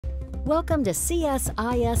Welcome to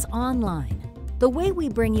CSIS Online. The way we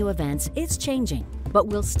bring you events is changing, but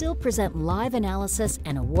we'll still present live analysis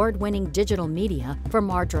and award-winning digital media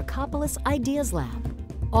from our Dracopolis Ideas Lab.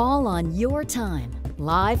 All on your time,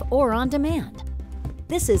 live or on demand.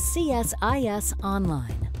 This is CSIS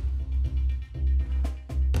Online.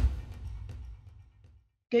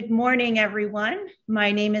 Good morning, everyone.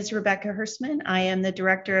 My name is Rebecca Hersman. I am the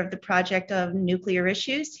Director of the Project of Nuclear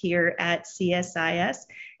Issues here at CSIS,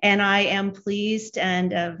 and I am pleased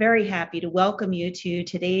and very happy to welcome you to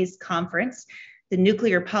today's conference, the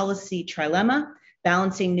Nuclear Policy Trilemma,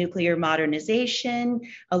 Balancing Nuclear Modernization,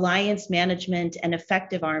 Alliance Management, and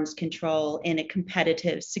Effective Arms Control in a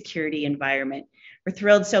Competitive Security Environment. We're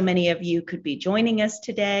thrilled so many of you could be joining us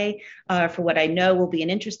today for what I know will be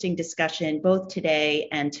an interesting discussion both today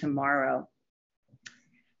and tomorrow.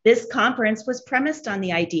 This conference was premised on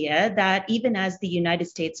the idea that even as the United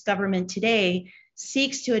States government today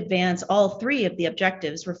seeks to advance all three of the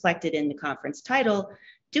objectives reflected in the conference title,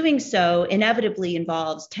 doing so inevitably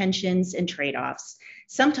involves tensions and trade-offs,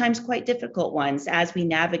 sometimes quite difficult ones as we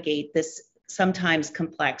navigate this sometimes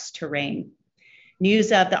complex terrain.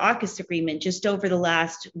 News of the AUKUS agreement just over the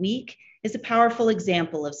last week is a powerful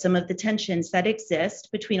example of some of the tensions that exist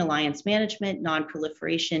between alliance management,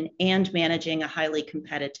 non-proliferation, and managing a highly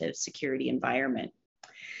competitive security environment.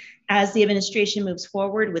 As the administration moves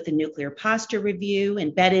forward with a nuclear posture review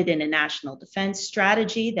embedded in a national defense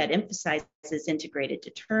strategy that emphasizes integrated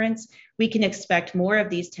deterrence, we can expect more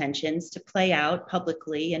of these tensions to play out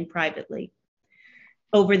publicly and privately.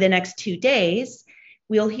 Over the next 2 days,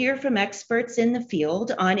 we'll hear from experts in the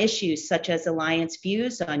field on issues such as alliance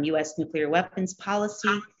views on U.S. nuclear weapons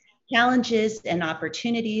policy, challenges and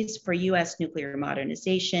opportunities for U.S. nuclear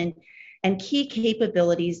modernization, and key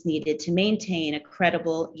capabilities needed to maintain a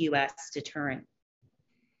credible U.S. deterrent.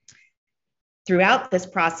 Throughout this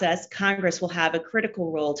process, Congress will have a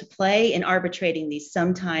critical role to play in arbitrating these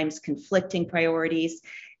sometimes conflicting priorities,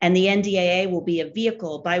 and the NDAA will be a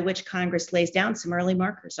vehicle by which Congress lays down some early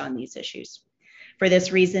markers on these issues. For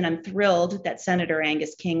this reason, I'm thrilled that Senator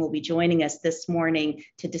Angus King will be joining us this morning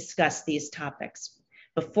to discuss these topics.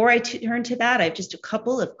 Before I turn to that, I have just a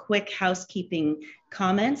couple of quick housekeeping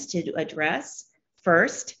comments to address.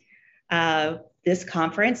 First, this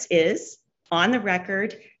conference is on the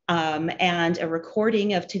record, and a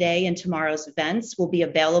recording of today and tomorrow's events will be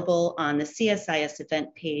available on the CSIS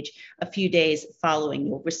event page a few days following.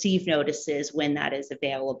 You'll receive notices when that is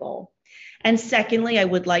available. And secondly, I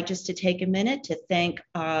would like just to take a minute to thank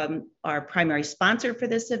our primary sponsor for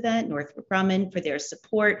this event, Northrop Grumman, for their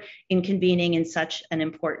support in convening in such an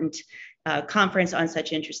important conference on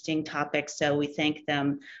such interesting topics. So we thank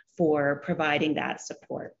them for providing that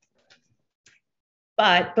support.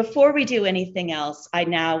 But before we do anything else, I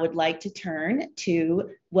now would like to turn to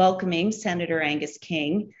welcoming Senator Angus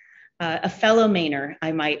King, a fellow Mainer,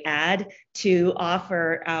 I might add, to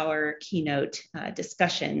offer our keynote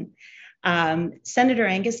discussion. Senator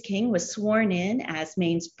Angus King was sworn in as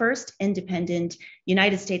Maine's first independent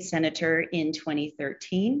United States Senator in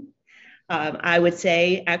 2013. I would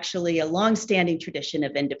say actually a longstanding tradition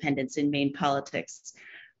of independence in Maine politics.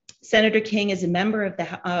 Senator King is a member of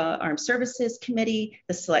the Armed Services Committee,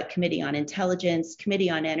 the Select Committee on Intelligence,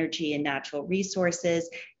 Committee on Energy and Natural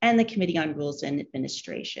Resources, and the Committee on Rules and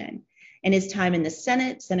Administration. In his time in the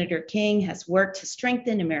Senate, Senator King has worked to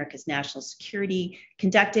strengthen America's national security,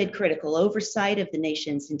 conducted critical oversight of the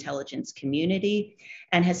nation's intelligence community,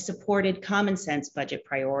 and has supported common sense budget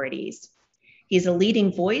priorities. He is a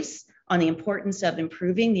leading voice on the importance of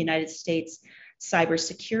improving the United States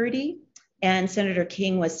cybersecurity, and Senator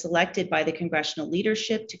King was selected by the congressional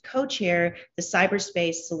leadership to co-chair the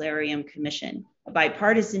Cyberspace Solarium Commission, a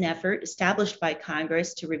bipartisan effort established by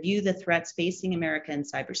Congress to review the threats facing America in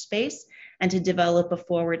cyberspace and to develop a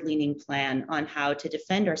forward-leaning plan on how to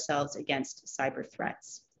defend ourselves against cyber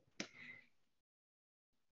threats.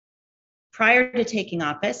 Prior to taking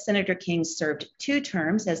office, Senator King served 2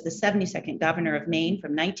 terms as the 72nd governor of Maine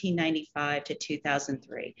from 1995 to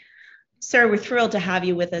 2003. Sir, we're thrilled to have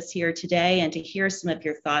you with us here today and to hear some of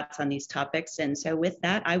your thoughts on these topics. And so with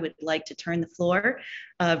that, I would like to turn the floor,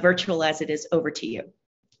 virtual as it is, over to you.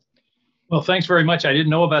 Well, thanks very much. I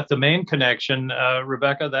didn't know about the Maine connection,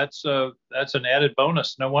 Rebecca. That's an added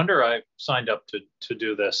bonus. No wonder I signed up to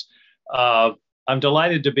do this. I'm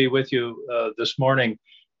delighted to be with you this morning.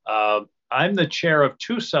 I'm the chair of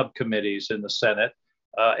 2 subcommittees in the Senate,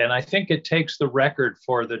 and I think it takes the record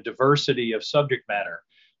for the diversity of subject matter.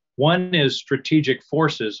 One is strategic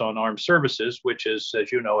forces on armed services, which is,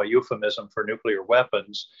 as you know, a euphemism for nuclear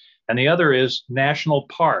weapons. And the other is national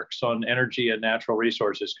parks on Energy and Natural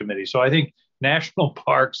Resources Committee. So I think national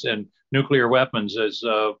parks and nuclear weapons as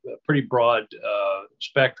a pretty broad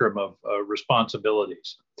spectrum of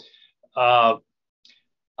responsibilities.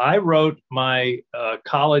 I wrote my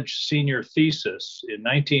college senior thesis in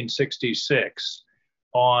 1966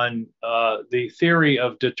 on the theory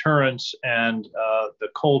of deterrence and the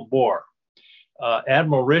Cold War.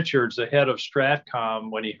 Admiral Richards, the head of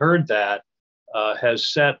Stratcom, when he heard that,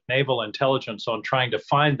 has set naval intelligence on trying to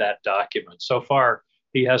find that document. So far,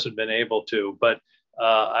 he hasn't been able to. But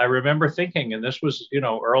I remember thinking, and this was,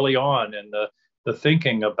 early on in the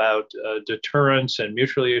thinking about deterrence and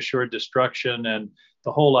mutually assured destruction, and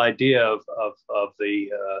the whole idea of the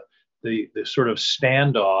sort of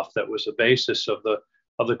standoff that was the basis of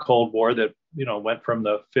the Cold War that went from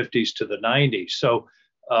the 50s to the 90s. So,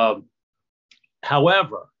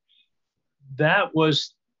 however, that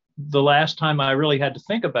was the last time I really had to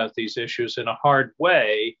think about these issues in a hard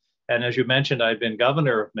way. And as you mentioned, I've been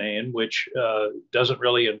governor of Maine, which doesn't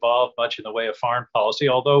really involve much in the way of foreign policy,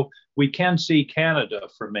 although we can see Canada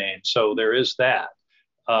from Maine. So there is that.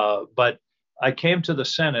 But I came to the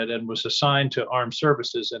Senate and was assigned to Armed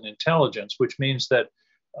Services and Intelligence, which means that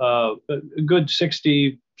a good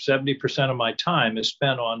 60, 70% of my time is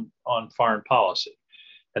spent on foreign policy.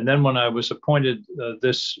 And then when I was appointed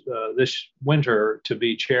this winter to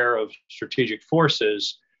be chair of strategic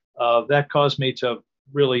forces, that caused me to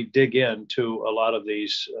really dig into a lot of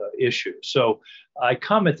these issues. So I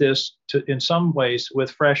come at this in some ways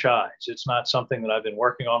with fresh eyes. It's not something that I've been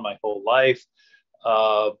working on my whole life,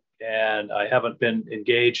 and I haven't been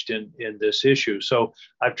engaged in this issue. So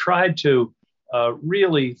I've tried to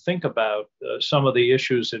really think about some of the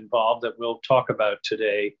issues involved that we'll talk about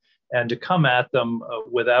today, and to come at them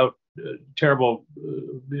without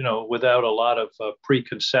without a lot of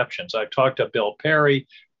preconceptions. I've talked to Bill Perry,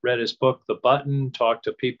 read his book, The Button, talked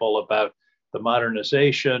to people about the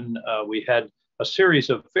modernization. We had a series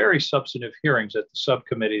of very substantive hearings at the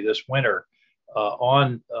subcommittee this winter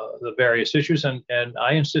on the various issues. And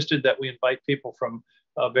I insisted that we invite people from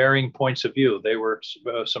varying points of view. They were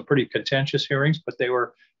some pretty contentious hearings, but they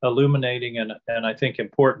were illuminating and I think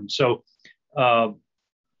important. So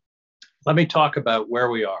let me talk about where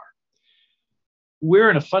we are.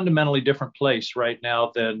 We're in a fundamentally different place right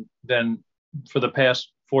now than for the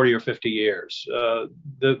past 40 or 50 years.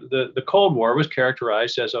 The Cold War was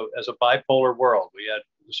characterized as a bipolar world. We had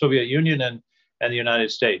the Soviet Union and the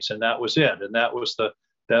United States, and that was it. And that was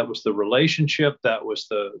the relationship. That was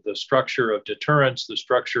the structure of deterrence, the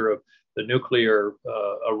structure of the nuclear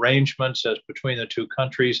arrangements as between the two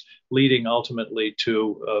countries, leading ultimately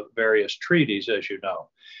to various treaties, as you know.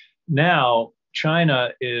 Now,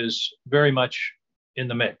 China is very much in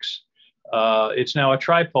the mix. It's now a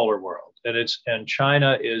tripolar world, and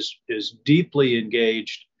China is deeply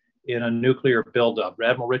engaged in a nuclear buildup.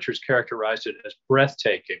 Admiral Richards characterized it as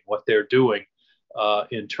breathtaking what they're doing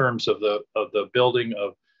in terms of the building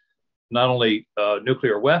of not only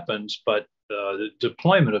nuclear weapons, but the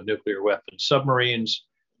deployment of nuclear weapons, submarines,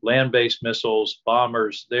 land-based missiles,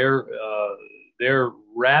 bombers. They're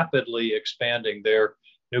rapidly expanding their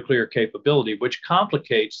nuclear capability, which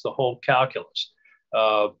complicates the whole calculus.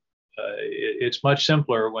 It's much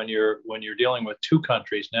simpler when you're dealing with two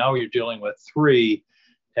countries. Now you're dealing with three,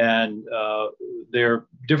 and they're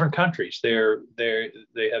different countries. They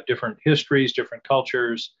have different histories, different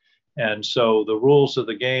cultures, and so the rules of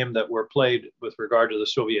the game that were played with regard to the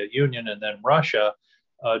Soviet Union and then Russia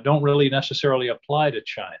don't really necessarily apply to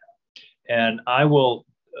China. And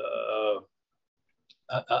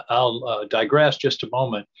I'll digress just a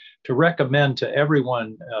moment to recommend to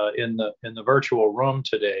everyone in the virtual room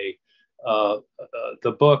today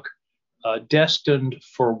the book Destined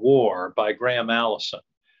for War by Graham Allison.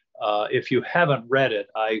 If you haven't read it,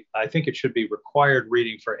 I think it should be required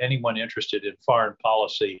reading for anyone interested in foreign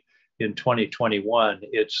policy in 2021.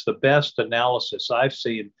 It's the best analysis I've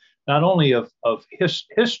seen, not only of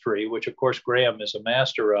history, which of course Graham is a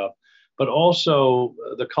master of, but also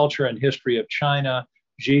the culture and history of China,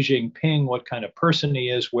 Xi Jinping, what kind of person he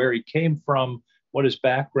is, where he came from, what his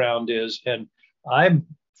background is. And I'm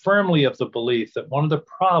firmly of the belief that one of the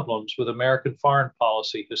problems with American foreign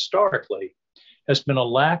policy historically has been a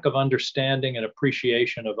lack of understanding and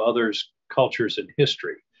appreciation of others' cultures and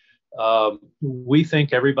history. We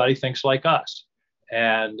think everybody thinks like us.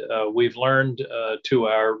 And we've learned to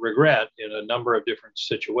our regret in a number of different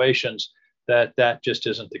situations that that just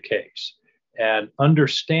isn't the case. And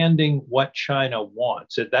understanding what China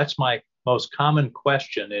wants, that's my most common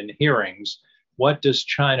question in hearings. What does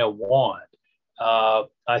China want?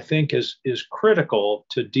 I think is critical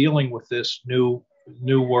to dealing with this new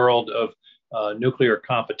world of nuclear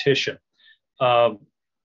competition.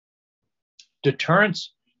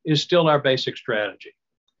 Deterrence is still our basic strategy.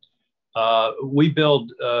 We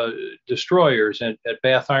build destroyers at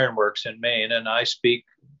Bath Iron Works in Maine, and I speak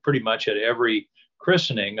pretty much at every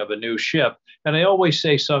christening of a new ship. And I always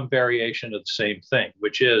say some variation of the same thing,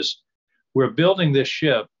 which is we're building this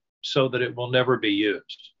ship so that it will never be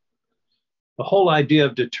used. The whole idea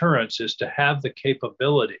of deterrence is to have the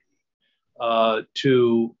capability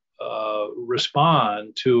to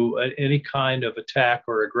respond to any kind of attack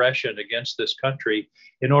or aggression against this country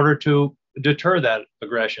in order to deter that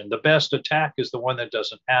aggression. The best attack is the one that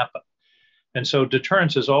doesn't happen. And so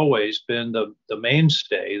deterrence has always been the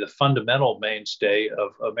mainstay, the fundamental mainstay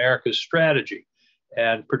of America's strategy,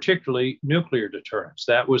 and particularly nuclear deterrence.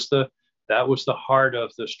 That was the heart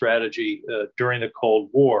of the strategy during the Cold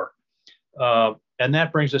War. And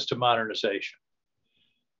that brings us to modernization.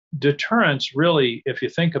 Deterrence really, if you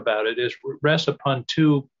think about it, rests upon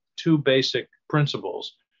two basic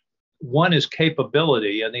principles. One is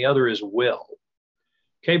capability and the other is will.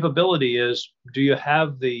 Capability is, do you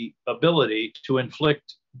have the ability to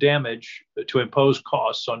inflict damage, to impose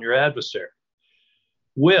costs on your adversary?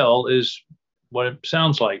 Will is what it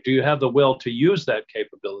sounds like. Do you have the will to use that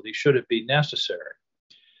capability should it be necessary?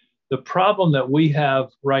 The problem that we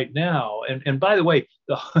have right now, and by the way,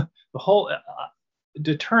 the whole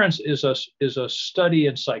deterrence is a study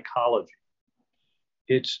in psychology.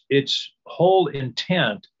 Its whole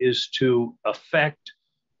intent is to affect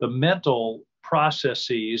the mental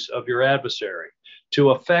processes of your adversary,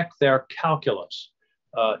 to affect their calculus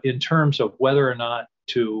in terms of whether or not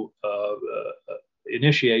to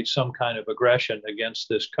initiate some kind of aggression against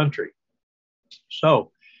this country.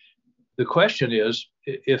 So the question is,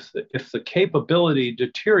 if the capability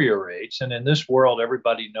deteriorates, and in this world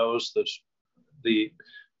everybody knows this,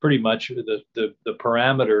 pretty much the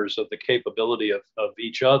parameters of the capability of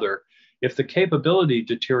each other. If the capability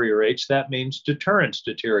deteriorates, that means deterrence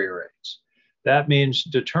deteriorates. That means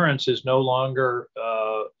deterrence is no longer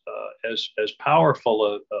as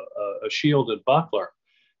powerful a shield and buckler,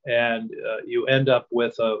 and you end up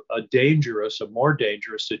with a more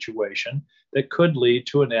dangerous situation that could lead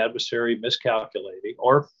to an adversary miscalculating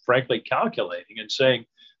or frankly calculating and saying,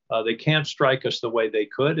 they can't strike us the way they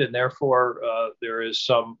could, and therefore there is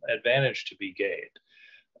some advantage to be gained.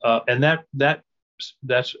 And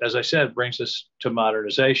that's, as I said, brings us to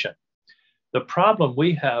modernization. The problem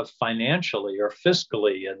we have financially or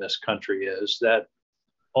fiscally in this country is that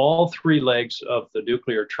all three legs of the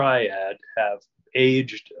nuclear triad have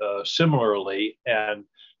aged similarly, and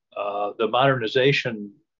the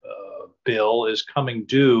modernization bill is coming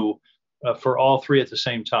due for all three at the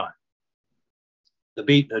same time.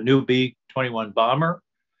 A new B-21 bomber,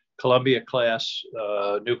 Columbia-class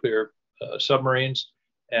nuclear submarines,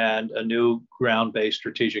 and a new ground-based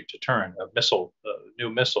strategic deterrent, new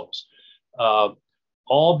missiles,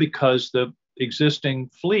 all because the existing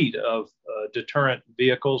fleet of deterrent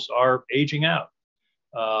vehicles are aging out.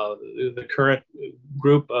 The current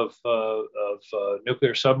group of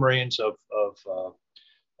nuclear submarines of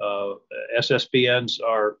SSBNs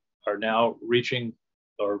are now reaching,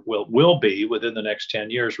 or will be within the next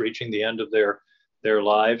 10 years, reaching the end of their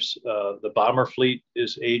lives. The bomber fleet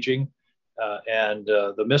is aging, and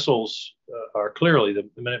the missiles are clearly, the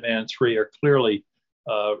Minuteman III are clearly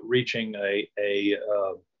reaching a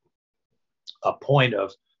point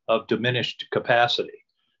of diminished capacity.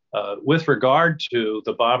 With regard to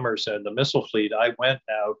the bombers and the missile fleet,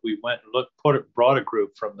 we went and brought a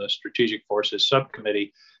group from the Strategic Forces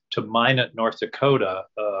Subcommittee to Minot, North Dakota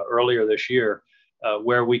earlier this year,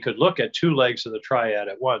 where we could look at two legs of the triad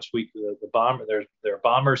at once. There are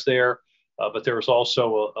bombers there, but there was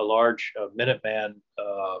also a large Minuteman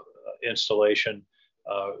installation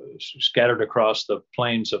scattered across the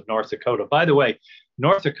plains of North Dakota. By the way,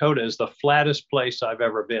 North Dakota is the flattest place I've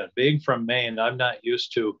ever been. Being from Maine, I'm not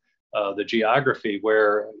used to the geography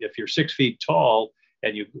where if you're 6 feet tall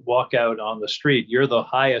and you walk out on the street, you're the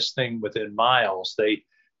highest thing within miles.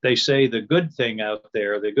 They say the good thing out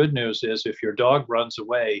there, the good news is if your dog runs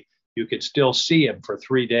away, you can still see him for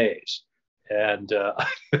 3 days. And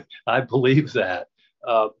I believe that.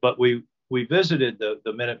 But we visited the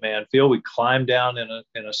Minuteman field. We climbed down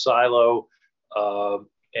in a silo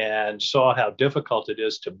and saw how difficult it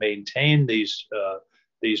is to maintain these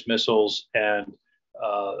missiles. And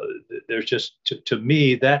there's just, to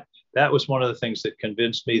me, that was one of the things that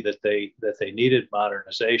convinced me that they needed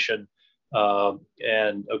modernization.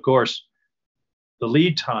 And of course, the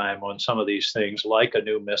lead time on some of these things, like a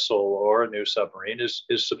new missile or a new submarine, is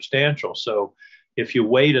substantial. So if you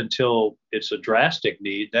wait until it's a drastic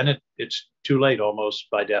need, then it's too late almost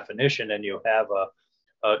by definition, and you have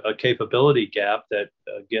a capability gap that,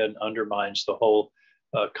 again, undermines the whole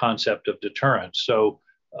concept of deterrence. So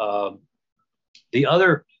the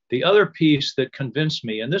other piece that convinced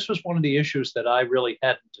me, and this was one of the issues that I really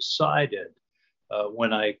hadn't decided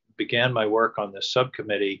when I began my work on this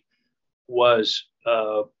subcommittee, was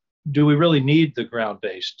do we really need the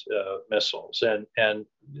ground-based missiles? And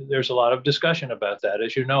there's a lot of discussion about that,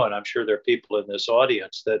 as you know, and I'm sure there are people in this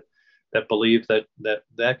audience that believe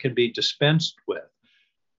that can be dispensed with.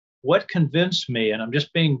 What convinced me, and I'm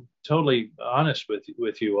just being totally honest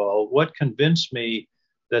with you all, what convinced me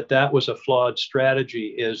that was a flawed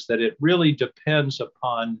strategy is that it really depends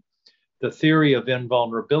upon the theory of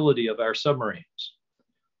invulnerability of our submarines.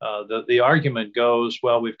 The argument goes,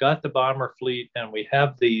 well, we've got the bomber fleet and we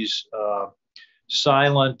have these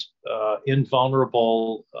silent,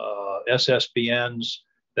 invulnerable SSBNs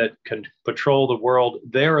that can patrol the world.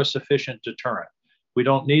 They're a sufficient deterrent. We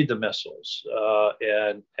don't need the missiles,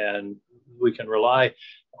 and we can rely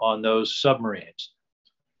on those submarines.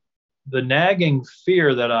 The nagging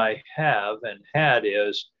fear that I have and had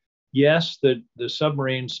is, yes, the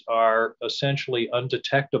submarines are essentially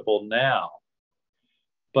undetectable now,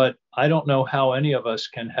 but I don't know how any of us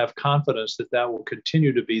can have confidence that that will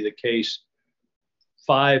continue to be the case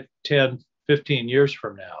 5, 10, 15 years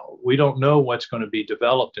from now. We don't know what's going to be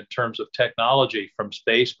developed in terms of technology from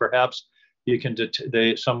space. Perhaps you can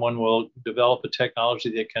someone will develop a technology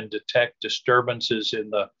that can detect disturbances in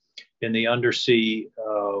the undersea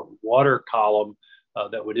water column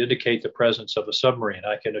that would indicate the presence of a submarine.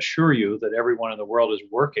 I can assure you that everyone in the world is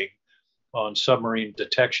working on submarine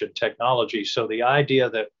detection technology. So the idea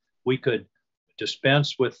that we could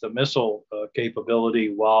dispense with the missile capability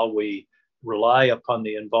while we rely upon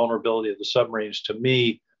the invulnerability of the submarines, to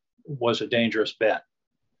me, was a dangerous bet.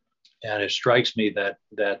 And it strikes me that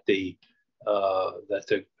the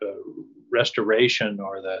restoration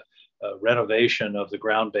or the renovation of the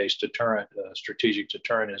ground-based deterrent, strategic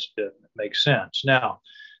deterrent, makes sense. Now,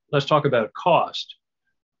 let's talk about cost.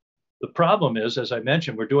 The problem is, as I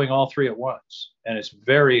mentioned, we're doing all three at once, and it's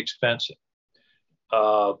very expensive.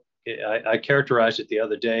 I characterized it the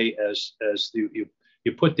other day as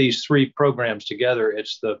you put these three programs together.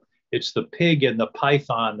 It's the pig and the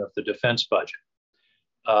python of the defense budget.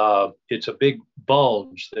 It's a big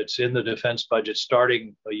bulge that's in the defense budget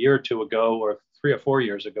starting a year or two ago, or 3 or 4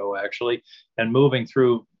 years ago, actually, and moving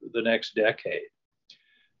through the next decade.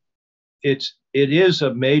 It is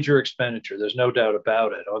a major expenditure. There's no doubt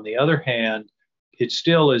about it. On the other hand, it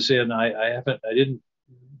still is in, I didn't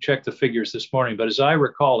check the figures this morning, but as I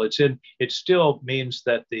recall, it still means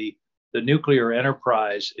that the nuclear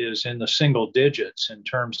enterprise is in the single digits in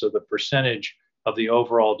terms of the percentage of the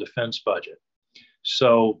overall defense budget.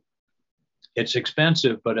 So it's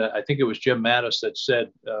expensive, but I think it was Jim Mattis that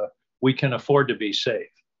said we can afford to be safe.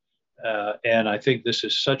 And I think this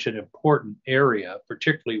is such an important area,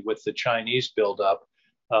 particularly with the Chinese buildup,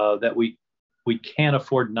 that we can't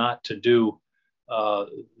afford not to do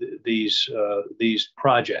these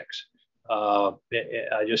projects. I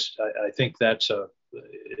think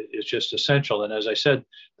it's just essential. And as I said,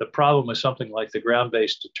 the problem with something like the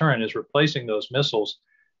ground-based deterrent is replacing those missiles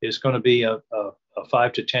is going to be a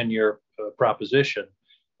 5 to 10 year proposition.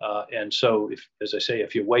 And so, as I say,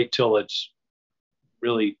 if you wait till it's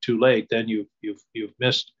really too late, then you've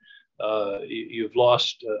missed, you've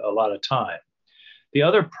lost a lot of time. The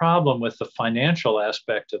other problem with the financial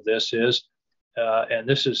aspect of this is, and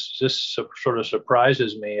this sort of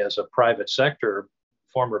surprises me as a private sector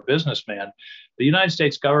former businessman, the United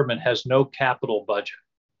States government has no capital budget.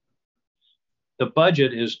 The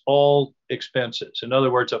budget is all expenses. In other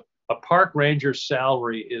words, a park ranger's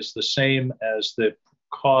salary is the same as the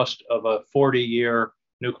cost of a 40-year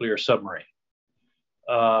nuclear submarine.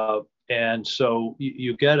 And so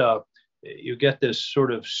you get this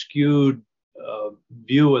sort of skewed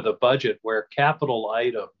view of the budget where capital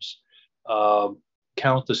items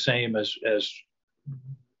count the same as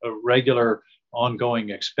a regular ongoing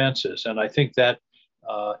expenses. And I think that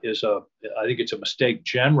I think it's a mistake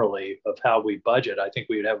generally of how we budget. I think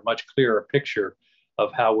we would have a much clearer picture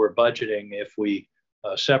of how we're budgeting if we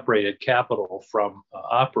separated capital from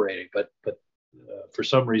operating. But for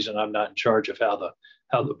some reason, I'm not in charge of how the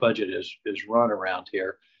budget is run around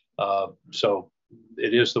here. So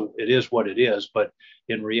it is what it is. But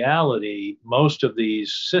in reality, most of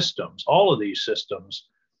these systems, all of these systems,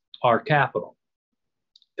 are capital.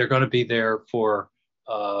 They're going to be there for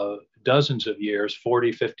dozens of years,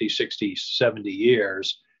 40, 50, 60, 70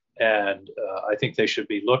 years. And I think they should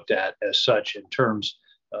be looked at as such in terms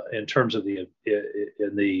of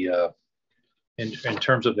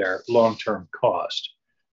their long-term cost.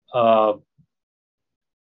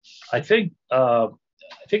 I think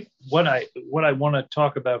what I want to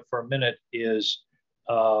talk about for a minute is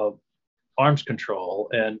arms control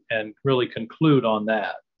and really conclude on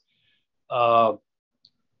that.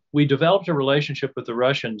 We developed a relationship with the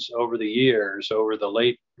Russians over the years, over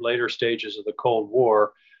the later stages of the Cold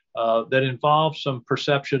War, that involved some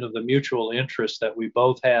perception of the mutual interest that we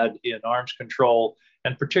both had in arms control,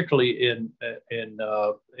 and particularly in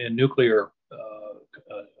nuclear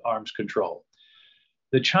arms control.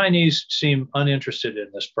 The Chinese seem uninterested in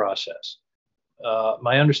this process.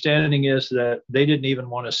 My understanding is that they didn't even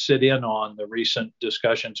want to sit in on the recent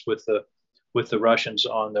discussions with the Russians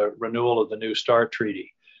on the renewal of the New START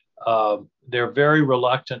treaty. They're very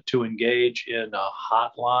reluctant to engage in a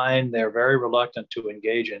hotline. They're very reluctant to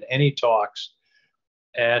engage in any talks.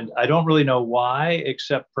 And I don't really know why,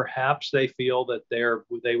 except perhaps they feel that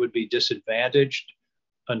they would be disadvantaged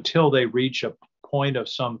until they reach a point of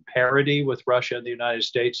some parity with Russia and the United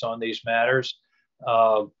States on these matters.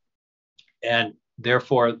 And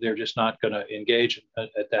therefore, they're just not going to engage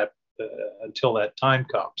at that until that time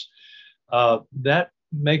comes. That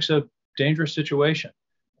makes a dangerous situation.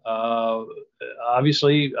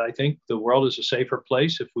 Obviously, I think the world is a safer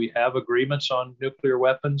place if we have agreements on nuclear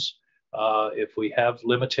weapons, if we have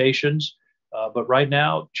limitations. But right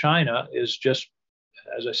now, China is just,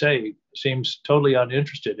 as I say, seems totally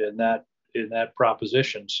uninterested in that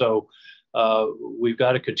proposition. So we've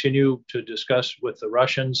got to continue to discuss with the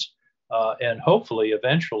Russians and hopefully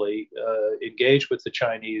eventually engage with the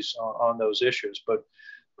Chinese on those issues.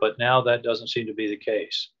 But now that doesn't seem to be the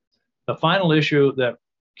case. The final issue that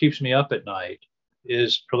keeps me up at night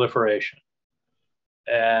is proliferation.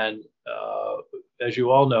 And as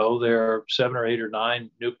you all know, there are 7 or 8 or 9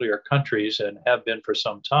 nuclear countries and have been for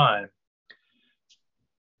some time.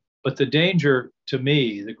 But the danger, to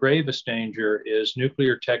me, the gravest danger is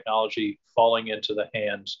nuclear technology falling into the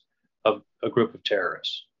hands of a group of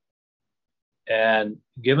terrorists. And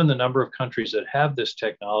given the number of countries that have this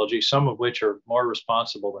technology, some of which are more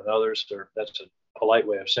responsible than others, or that's a polite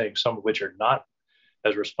way of saying some of which are not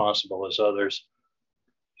as responsible as others,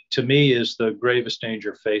 to me is the gravest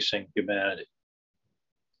danger facing humanity.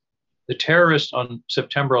 The terrorists on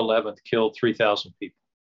September 11th killed 3,000 people.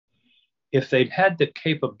 If they'd had the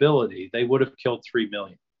capability, they would have killed 3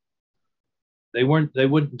 million. They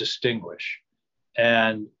wouldn't distinguish.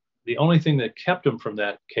 And the only thing that kept them from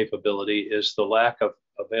that capability is the lack of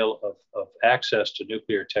access to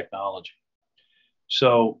nuclear technology.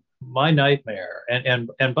 So my nightmare, and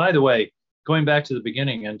by the way, going back to the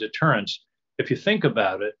beginning and deterrence, if you think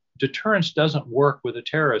about it, deterrence doesn't work with a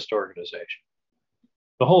terrorist organization.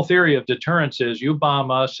 The whole theory of deterrence is you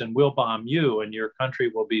bomb us and we'll bomb you and your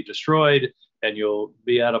country will be destroyed and you'll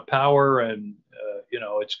be out of power and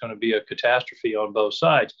it's going to be a catastrophe on both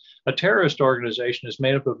sides. A terrorist organization is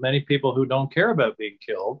made up of many people who don't care about being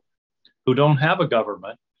killed, who don't have a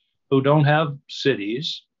government, who don't have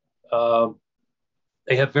cities.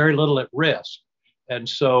 They have very little at risk. And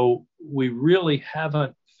so we really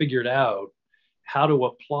haven't figured out how to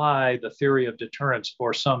apply the theory of deterrence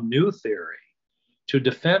or some new theory to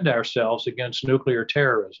defend ourselves against nuclear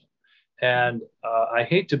terrorism. And I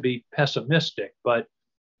hate to be pessimistic, but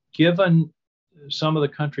given some of the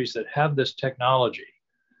countries that have this technology,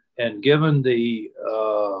 and given the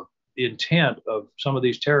intent of some of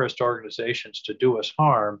these terrorist organizations to do us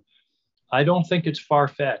harm, I don't think it's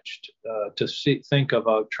far-fetched to think of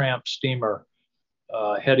a tramp steamer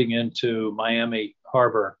heading into Miami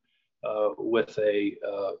Harbor with a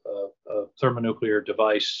thermonuclear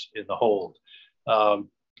device in the hold.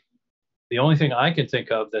 The only thing I can think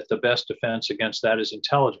of that the best defense against that is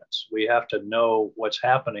intelligence. We have to know what's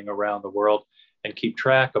happening around the world and keep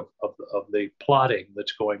track of the plotting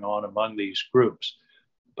that's going on among these groups.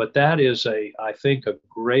 But that is, I think, a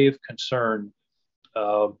grave concern,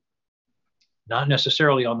 not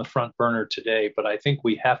necessarily on the front burner today, but I think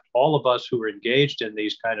we have, all of us who are engaged in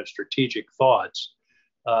these kind of strategic thoughts,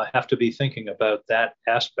 have to be thinking about that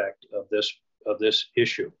aspect of this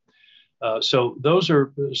issue. So those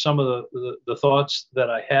are some of the thoughts that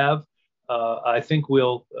I have. I think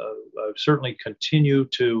we'll certainly continue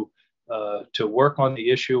to work on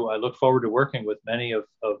the issue. I look forward to working with many of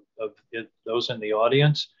those in the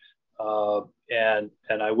audience.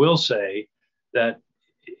 And I will say that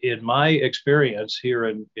in my experience here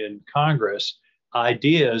in Congress,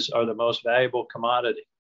 ideas are the most valuable commodity.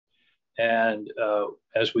 And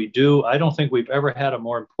as we do, I don't think we've ever had a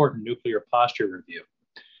more important nuclear posture review.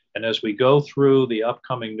 And as we go through the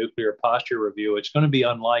upcoming nuclear posture review, it's going to be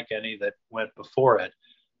unlike any that went before it,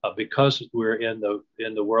 because we're in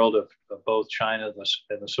the world of both China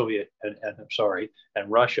and the Soviet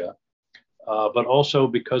and Russia. but also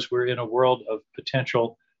because we're in a world of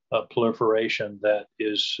potential proliferation that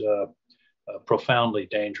is profoundly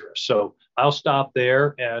dangerous. So I'll stop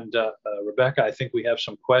there. And Rebecca, I think we have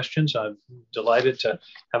some questions. I'm delighted to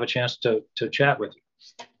have a chance to chat with you.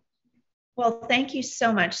 Well, thank you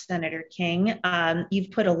so much, Senator King.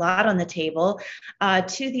 You've put a lot on the table.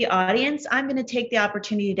 To the audience, I'm going to take the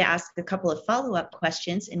opportunity to ask a couple of follow-up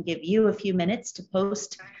questions and give you a few minutes to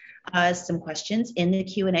post some questions in the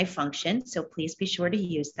Q&A function. So please be sure to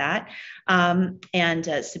use that and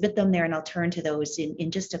submit them there, and I'll turn to those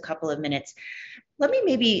in just a couple of minutes. Let me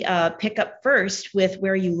maybe pick up first with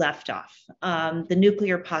where you left off, the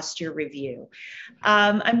nuclear posture review.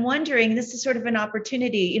 I'm wondering, this is sort of an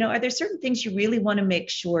opportunity, are there certain things you really want to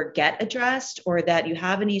make sure get addressed, or that you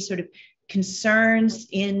have any sort of concerns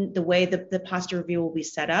in the way that the posture review will be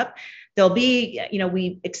set up? There'll be,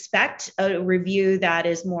 we expect a review that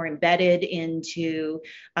is more embedded into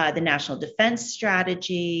the national defense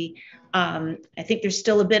strategy. I think there's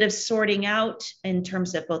still a bit of sorting out in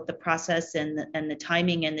terms of both the process and the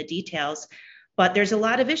timing and the details, but there's a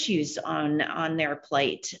lot of issues on their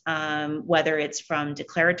plate, whether it's from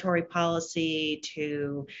declaratory policy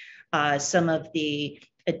to some of the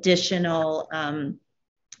additional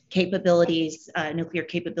capabilities, nuclear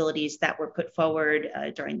capabilities that were put forward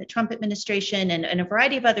during the Trump administration, and a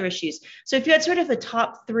variety of other issues. So if you had sort of a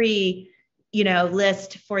top three,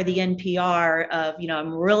 list for the NPR of,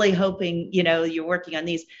 I'm really hoping, you're working on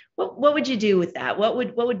these, what would you do with that? What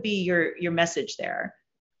would be your message there?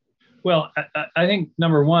 Well, I think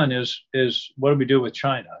number one is what do we do with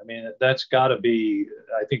China? I mean, that's got to be,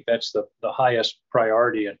 I think that's the highest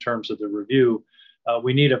priority in terms of the review.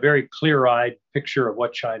 We need a very clear-eyed picture of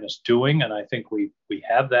what China's doing, and I think we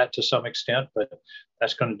have that to some extent, but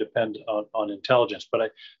that's going to depend on intelligence.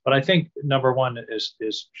 But I think number one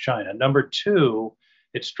is China. Number two,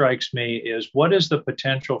 it strikes me, is what is the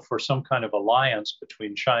potential for some kind of alliance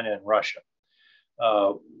between China and Russia?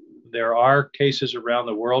 There are cases around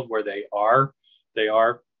the world where they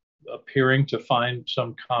are appearing to find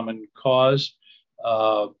some common cause,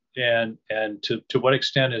 and to what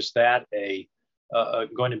extent is that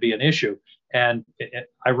going to be an issue? And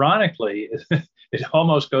ironically, it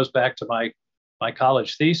almost goes back to my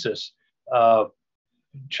college thesis.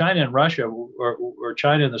 China and Russia, or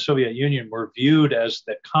China and the Soviet Union, were viewed as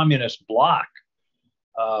the communist bloc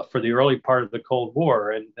for the early part of the Cold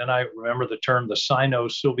War. And then I remember the term the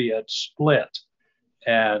Sino-Soviet split.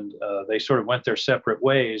 And they sort of went their separate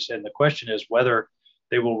ways. And the question is whether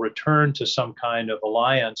they will return to some kind of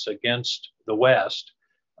alliance against the West.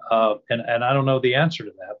 And I don't know the answer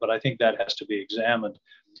to that, but I think that has to be examined.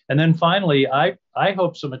 And then finally, I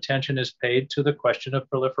hope some attention is paid to the question of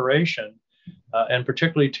proliferation, and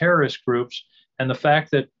particularly terrorist groups, and the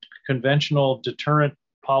fact that conventional deterrent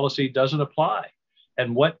policy doesn't apply.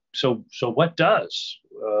 And what does?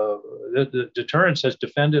 The deterrence has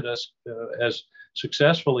defended us, has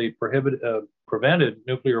successfully prevented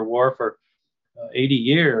nuclear war for 80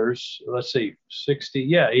 years. Let's see,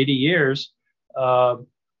 80 years.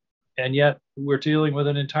 And yet we're dealing with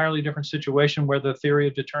an entirely different situation where the theory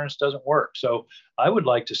of deterrence doesn't work. So I would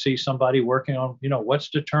like to see somebody working on, what's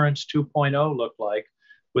deterrence 2.0 look like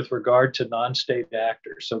with regard to non-state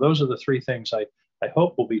actors. So those are the three things I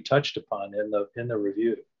hope will be touched upon in the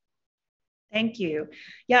review. Thank you.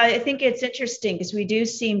 Yeah, I think it's interesting because we do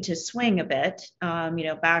seem to swing a bit.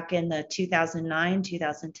 Back in the 2009,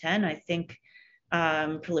 2010, I think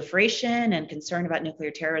proliferation and concern about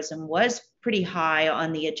nuclear terrorism was pretty high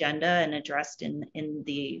on the agenda and addressed in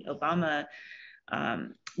the Obama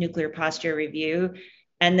nuclear posture review.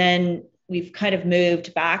 And then we've kind of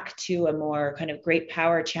moved back to a more kind of great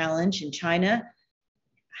power challenge in China.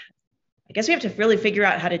 I guess we have to really figure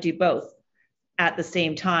out how to do both at the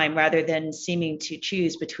same time rather than seeming to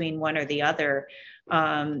choose between one or the other.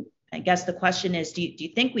 I guess the question is, do you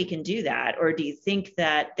think we can do that? Or do you think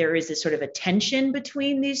that there is a sort of a tension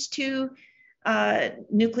between these two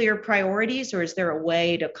nuclear priorities, or is there a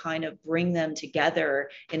way to kind of bring them together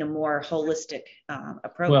in a more holistic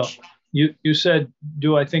approach? Well, you said,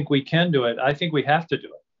 do I think we can do it? I think we have to do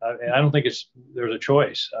it. I don't think there's a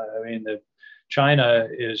choice. I mean, China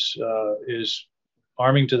is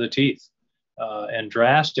arming to the teeth and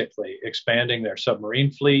drastically expanding their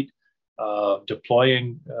submarine fleet,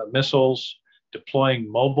 deploying missiles,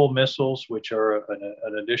 deploying mobile missiles, which are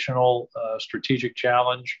an additional strategic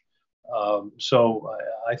challenge. So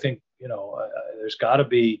I think, there's got to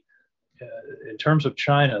be, in terms of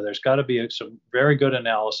China, there's got to be some very good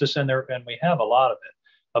analysis, and we have a lot of it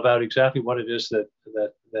about exactly what it is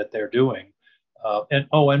that they're doing.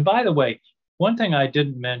 And by the way, one thing I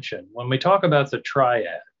didn't mention when we talk about the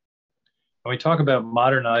triad, when we talk about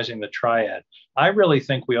modernizing the triad, I really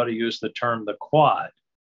think we ought to use the term the quad,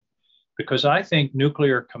 because I think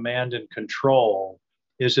nuclear command and control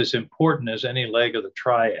is as important as any leg of the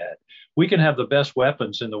triad. We can have the best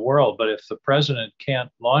weapons in the world, but if the president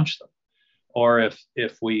can't launch them, or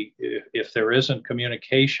if there isn't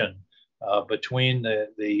communication between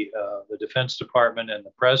the Defense Department and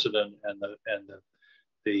the president and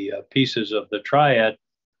the pieces of the triad,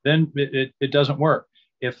 then it doesn't work.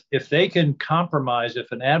 If they can compromise,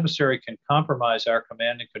 if an adversary can compromise our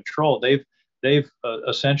command and control, they've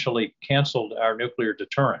essentially canceled our nuclear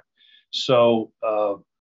deterrent. So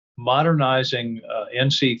modernizing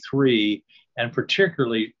NC3 and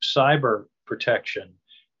particularly cyber protection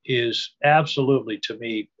is absolutely, to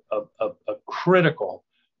me, a critical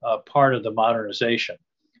part of the modernization.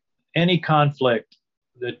 Any conflict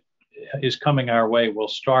that is coming our way will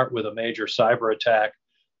start with a major cyber attack,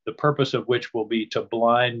 the purpose of which will be to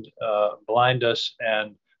blind us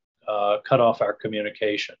and cut off our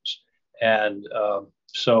communications. And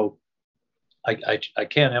so I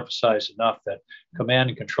can't emphasize enough that command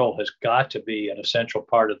and control has got to be an essential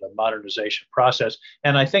part of the modernization process.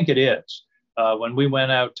 And I think it is. When we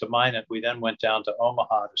went out to mine it, we then went down to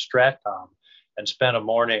Omaha to Stratcom and spent a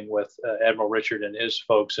morning with Admiral Richard and his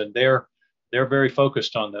folks, and they're very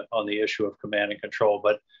focused on the issue of command and control.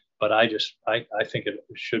 But I think it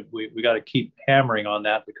should, we got to keep hammering on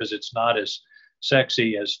that, because it's not as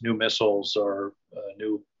sexy as new missiles or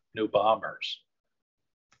new bombers.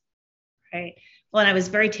 Right. Well, and I was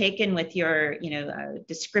very taken with your,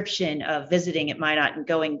 description of visiting at Minot and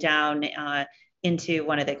going down into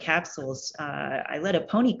one of the capsules. I led a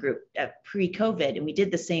pony group pre-COVID, and we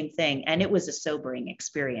did the same thing. And it was a sobering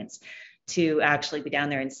experience to actually be down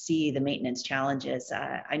there and see the maintenance challenges.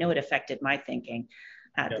 I know it affected my thinking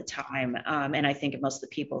at the time. And I think most of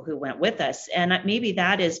the people who went with us. And maybe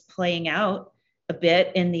that is playing out a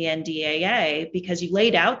bit in the NDAA, because you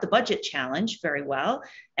laid out the budget challenge very well.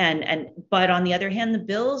 But on the other hand, the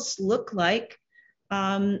bills look like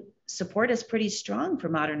support is pretty strong for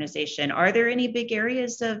modernization. Are there any big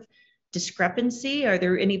areas of discrepancy? Are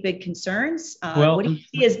there any big concerns? What do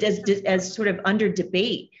you see as sort of under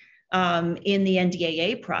debate in the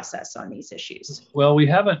NDAA process on these issues? Well, we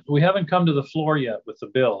haven't come to the floor yet with the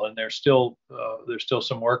bill, and there's still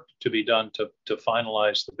some work to be done to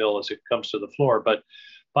finalize the bill as it comes to the floor. But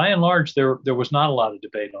by and large, there was not a lot of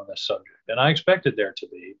debate on this subject, and I expected there to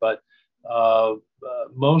be. But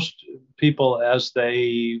most people, as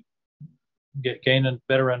they gain a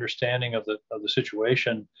better understanding of the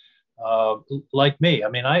situation, like me, I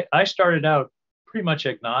mean, I started out pretty much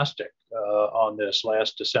agnostic on this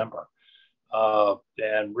last December,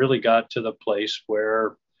 and really got to the place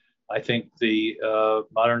where I think the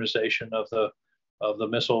modernization of the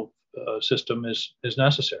missile system is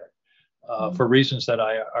necessary for reasons that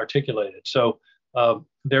I articulated. So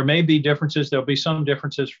there may be differences. There'll be some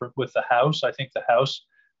differences with the House. I think the House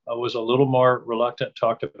was a little more reluctant,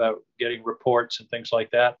 talked about getting reports and things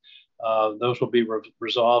like that. Those will be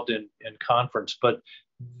resolved in conference, but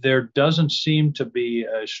there doesn't seem to be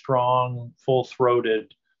a strong,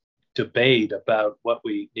 full-throated debate about what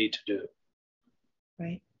we need to do.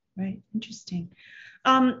 Right. Interesting.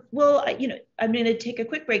 Well, I'm going to take a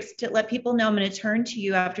quick break to let people know. I'm going to turn to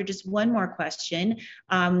you after just one more question.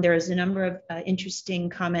 There's a number of interesting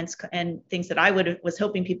comments and things that I was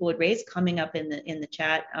hoping people would raise coming up in the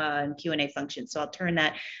chat and Q&A function. So I'll turn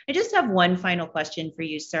that. I just have one final question for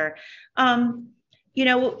you, sir.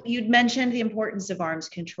 You'd mentioned the importance of arms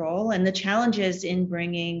control and the challenges in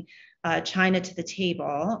bringing China to the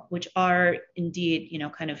table, which are indeed,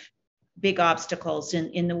 kind of big obstacles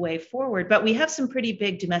in the way forward. But we have some pretty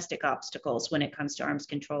big domestic obstacles when it comes to arms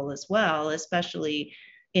control as well, especially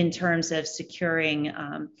in terms of securing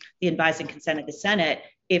the advice and consent of the Senate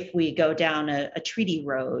if we go down a treaty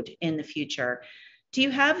road in the future. Do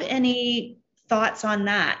you have any thoughts on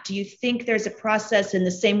that? Do you think there's a process in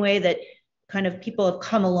the same way that kind of people have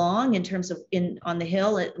come along in terms of on the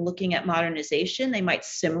Hill looking at modernization, they might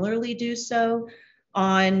similarly do so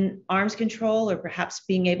on arms control, or perhaps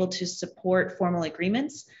being able to support formal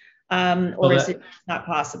agreements, or is it not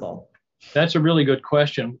possible? That's a really good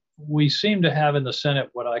question. We seem to have in the Senate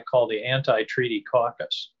what I call the anti-treaty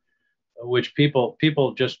caucus, which people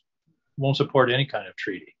just won't support any kind of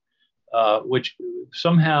treaty, which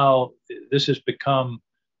somehow this has become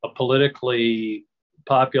a politically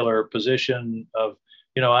popular position of,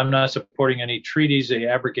 I'm not supporting any treaties. They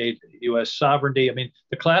abrogate U.S. sovereignty. I mean,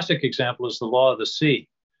 the classic example is the law of the sea.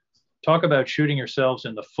 Talk about shooting yourselves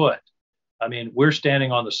in the foot. I mean, we're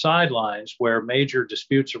standing on the sidelines where major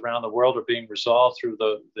disputes around the world are being resolved through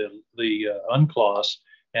the UNCLOS,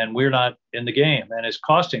 and we're not in the game, and it's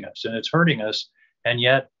costing us and it's hurting us. And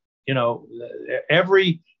yet,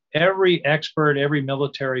 every expert, every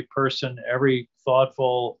military person, every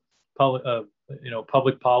thoughtful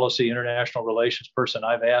public policy, international relations person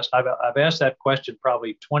I've asked that question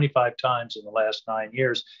probably 25 times in the last 9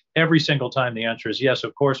 years. Every single time the answer is yes,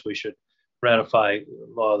 of course we should ratify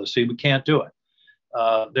law of the sea. We can't do it.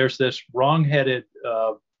 There's this wrong-headed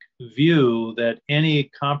view that any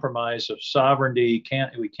compromise of sovereignty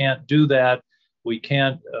we can't do that. We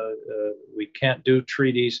can't do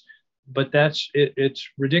treaties, but it's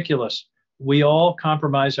ridiculous. We all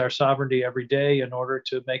compromise our sovereignty every day in order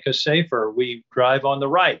to make us safer. We drive on the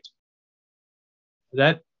right.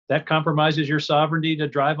 That compromises your sovereignty to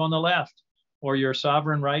drive on the left, or your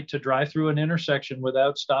sovereign right to drive through an intersection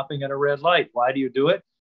without stopping at a red light. Why do you do it?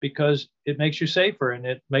 Because it makes you safer, and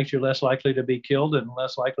it makes you less likely to be killed and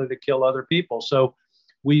less likely to kill other people. So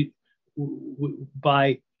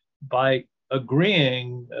by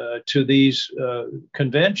agreeing to these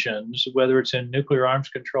conventions, whether it's in nuclear arms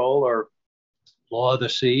control or law of the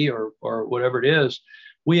sea or whatever it is,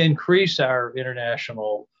 we increase our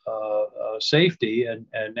international safety and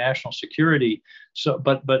national security. So,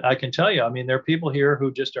 but I can tell you, I mean, there are people here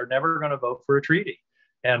who just are never going to vote for a treaty.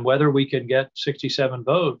 And whether we can get 67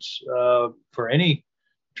 votes for any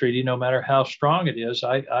treaty, no matter how strong it is,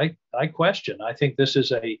 I question. I think this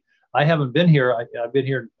is I haven't been here. I've been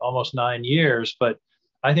here almost 9 years, but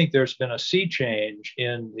I think there's been a sea change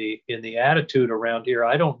in the attitude around here.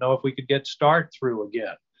 I don't know if we could get START through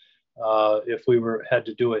again if we had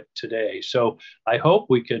to do it today. So I hope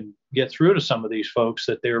we can get through to some of these folks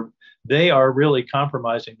that they are really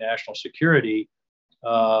compromising national security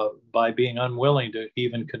by being unwilling to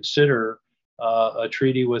even consider a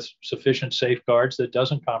treaty with sufficient safeguards that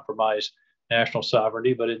doesn't compromise national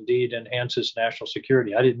sovereignty, but indeed enhances national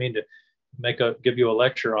security. I didn't mean to give you a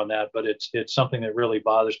lecture on that, but it's something that really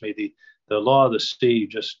bothers me. The law of the sea,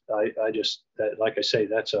 like I say,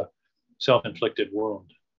 that's a self-inflicted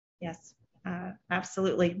wound. Yes,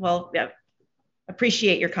 absolutely. Well, yeah,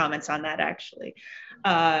 appreciate your comments on that, actually.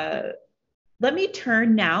 Let me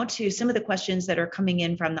turn now to some of the questions that are coming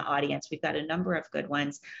in from the audience. We've got a number of good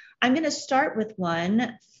ones. I'm going to start with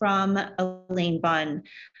one from Elaine Bunn,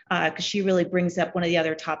 because she really brings up one of the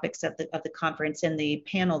other topics of the conference and the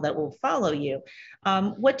panel that will follow you.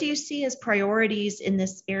 What do you see as priorities in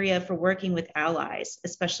this area for working with allies,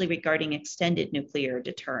 especially regarding extended nuclear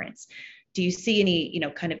deterrence? Do you see any,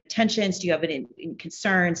 kind of tensions? Do you have any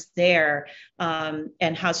concerns there?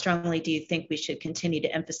 And how strongly do you think we should continue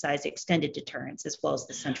to emphasize extended deterrence as well as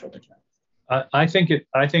the central deterrence? I think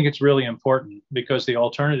it's really important, because the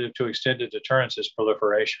alternative to extended deterrence is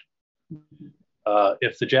proliferation. Mm-hmm.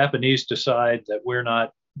 If the Japanese decide that we're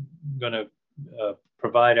not going to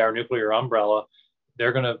provide our nuclear umbrella,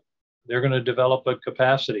 they're going to develop a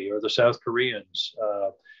capacity, or the South Koreans.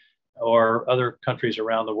 Or other countries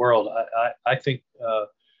around the world. I think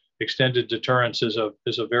extended deterrence is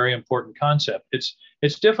a very important concept.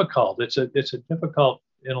 It's difficult. It's a difficult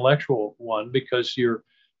intellectual one, because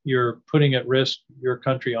you're putting at risk your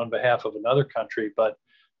country on behalf of another country. But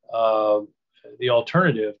the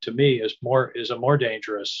alternative, to me, is a more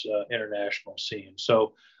dangerous international scene.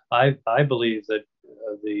 So I believe that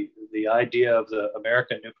the idea of the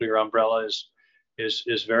American nuclear umbrella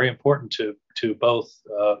is very important to both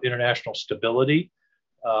international stability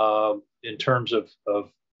in terms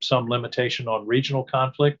of some limitation on regional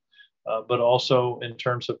conflict, but also in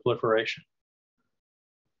terms of proliferation.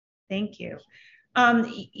 Thank you.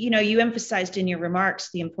 You emphasized in your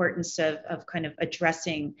remarks the importance of kind of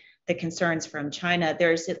addressing the concerns from China.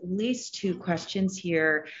 There's at least two questions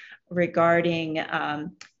here regarding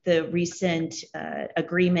the recent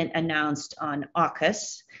agreement announced on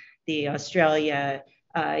AUKUS, the Australia,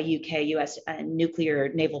 UK, US nuclear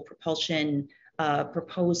naval propulsion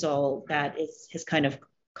proposal that has kind of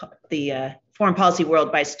caught the foreign policy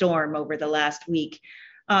world by storm over the last week.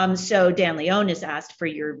 So Dan Leone has asked for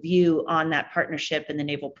your view on that partnership and the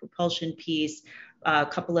naval propulsion piece. A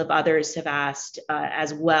couple of others have asked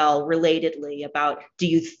as well, relatedly, about, do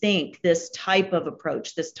you think this type of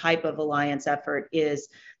approach, this type of alliance effort is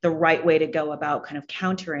the right way to go about kind of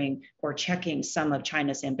countering or checking some of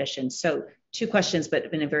China's ambitions? So two questions,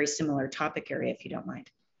 but in a very similar topic area, if you don't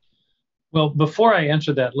mind. Well, before I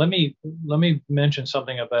answer that, let me mention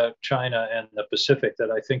something about China and the Pacific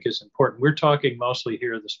that I think is important. We're talking mostly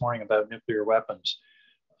here this morning about nuclear weapons.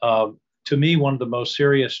 To me, one of the most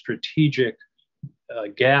serious strategic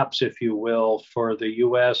gaps, if you will, for the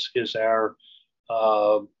U.S. is our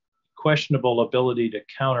questionable ability to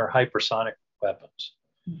counter hypersonic weapons.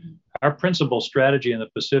 Mm-hmm. our principal strategy in the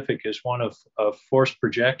Pacific is one of force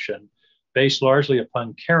projection based largely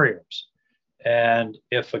upon carriers. And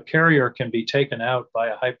if a carrier can be taken out by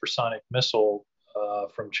a hypersonic missile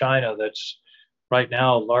from China that's right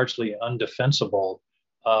now largely undefensible,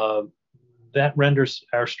 that renders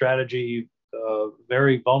our strategy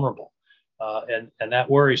very vulnerable. And that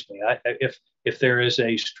worries me. If there is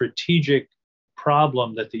a strategic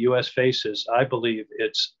problem that the U.S. faces, I believe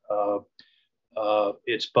it's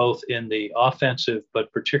both in the offensive,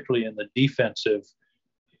 but particularly in the defensive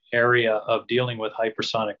area of dealing with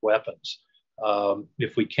hypersonic weapons.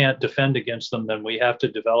 If we can't defend against them, then we have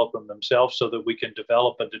to develop them themselves so that we can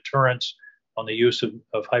develop a deterrence on the use of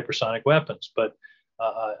hypersonic weapons. But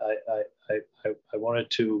I wanted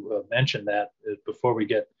to mention that before we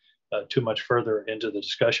get too much further into the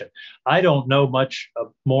discussion. I don't know much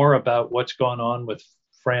more about what's gone on with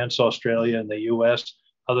France, Australia, and the U.S.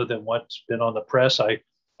 other than what's been on the press.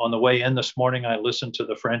 On the way in this morning, I listened to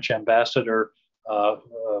the French ambassador,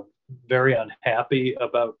 very unhappy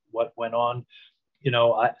about what went on. You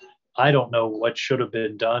know, I don't know what should have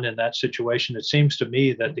been done in that situation. It seems to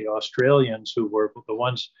me that the Australians, who were the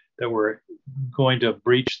ones that were going to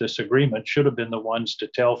breach this agreement, should have been the ones to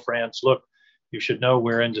tell France, look, you should know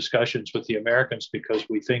we're in discussions with the Americans because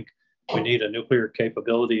we think we need a nuclear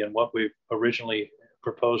capability, and what we originally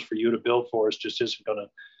proposed for you to build for us just isn't going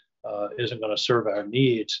to serve our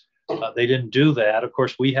needs. They didn't do that. Of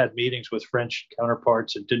course, we had meetings with French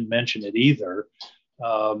counterparts and didn't mention it either.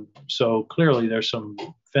 So clearly there's some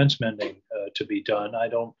fence mending to be done. I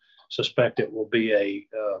don't suspect it will be a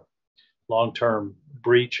long-term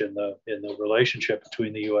breach in the relationship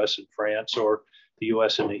between the U.S. and France or the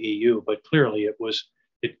U.S. and the EU, but clearly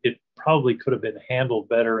it probably could have been handled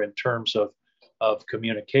better in terms of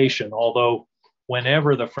communication, although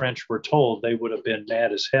whenever the French were told, they would have been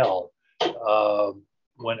mad as hell.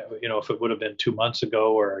 When, you know, if it would have been 2 months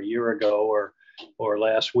ago or a year ago or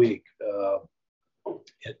last week,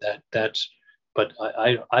 but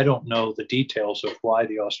I don't know the details of why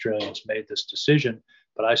the Australians made this decision,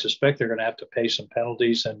 but I suspect they're going to have to pay some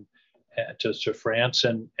penalties to France,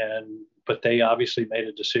 but they obviously made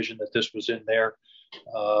a decision that this was in their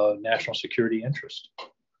national security interest.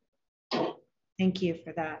 Thank you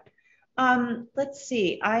for that. Let's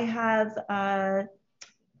see. I have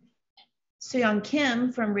Soyoung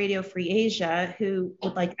Kim from Radio Free Asia, who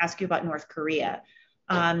would like to ask you about North Korea.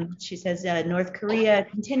 She says North Korea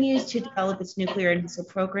continues to develop its nuclear and missile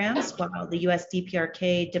programs, while the U.S.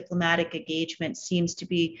 DPRK diplomatic engagement seems to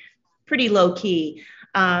be pretty low key.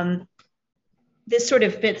 This sort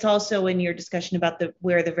of fits also in your discussion about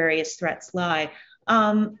where the various threats lie.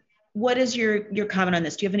 What is your comment on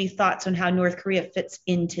this? Do you have any thoughts on how North Korea fits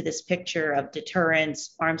into this picture of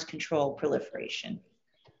deterrence, arms control, proliferation?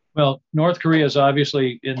 Well, North Korea is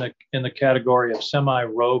obviously in the category of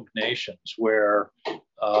semi-rogue nations, where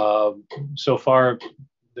so far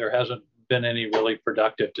there hasn't been any really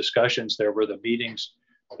productive discussions. There were the meetings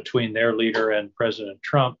between their leader and President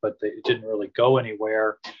Trump, but they didn't really go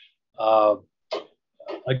anywhere.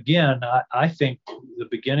 Again, I think the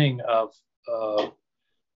beginning of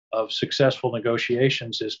successful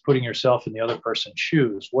negotiations is putting yourself in the other person's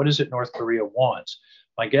shoes. What is it North Korea wants?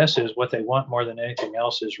 My guess is what they want more than anything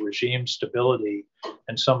else is regime stability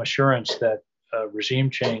and some assurance that regime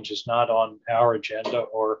change is not on our agenda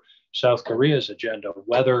or South Korea's agenda.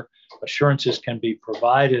 Whether assurances can be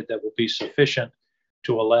provided that will be sufficient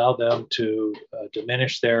to allow them to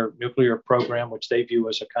diminish their nuclear program, which they view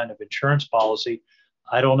as a kind of insurance policy,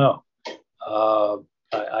 I don't know.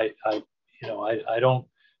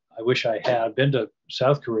 I wish I had been to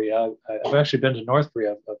South Korea. I've actually been to North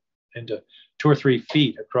Korea. I've been to 2 or 3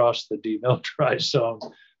 feet across the demilitarized zone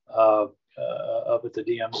up at the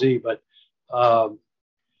DMZ, but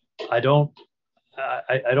I don't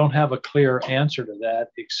have a clear answer to that,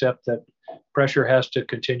 except that pressure has to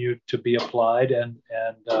continue to be applied. And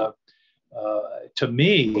to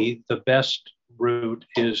me, the best route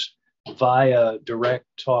is via direct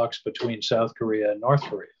talks between South Korea and North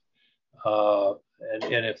Korea.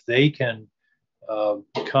 And if they can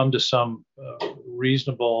come to some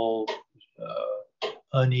reasonable,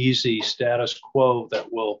 uneasy status quo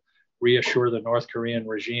that will reassure the North Korean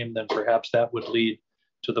regime, then perhaps that would lead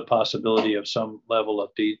to the possibility of some level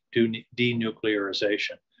of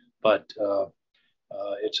denuclearization. But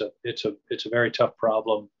it's a very tough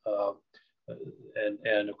problem,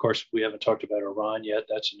 and of course we haven't talked about Iran yet.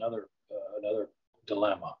 That's another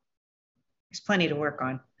dilemma. There's plenty to work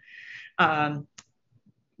on.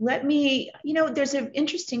 There's an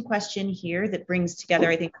interesting question here that brings together,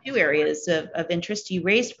 I think, 2 areas of interest. You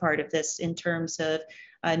raised part of this in terms of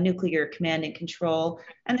nuclear command and control.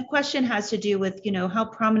 And the question has to do with, how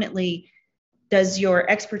prominently does your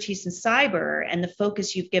expertise in cyber and the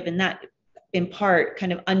focus you've given that in part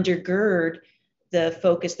kind of undergird the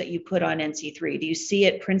focus that you put on NC3? Do you see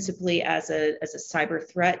it principally as a cyber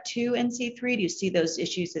threat to NC3? Do you see those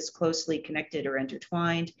issues as closely connected or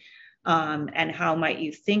intertwined? And how might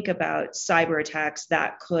you think about cyber attacks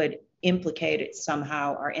that could implicate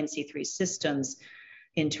somehow our NC3 systems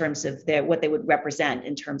in terms of what they would represent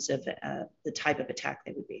in terms of the type of attack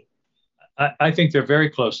they would be? I think they're very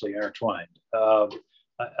closely intertwined. Our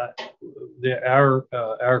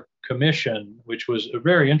commission, which was a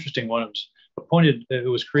very interesting one, it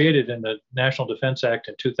was created in the National Defense Act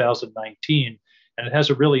in 2019, and it has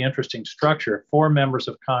a really interesting structure. 4 members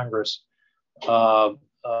of Congress, 4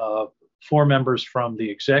 members from the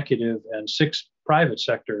executive, and 6 private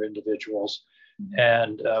sector individuals.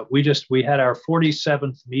 And we had our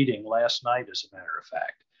 47th meeting last night, as a matter of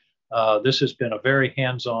fact. This has been a very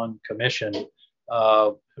hands-on commission,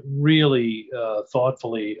 really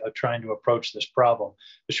thoughtfully trying to approach this problem.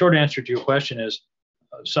 The short answer to your question is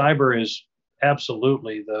cyber is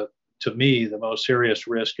absolutely, to me, the most serious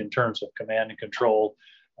risk in terms of command and control.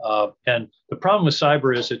 And the problem with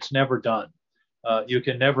cyber is it's never done. You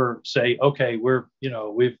can never say, okay,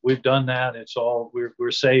 we've done that. It's all,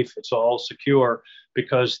 we're safe. It's all secure,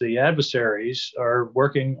 because the adversaries are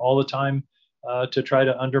working all the time to try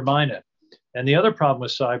to undermine it. And the other problem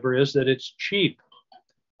with cyber is that it's cheap.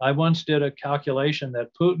 I once did a calculation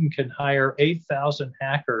that Putin can hire 8,000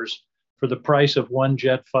 hackers for the price of 1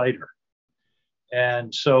 jet fighter.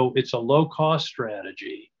 And so it's a low cost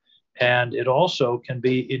strategy, and it also can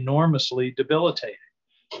be enormously debilitating.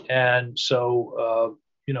 And so,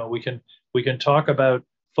 we can talk about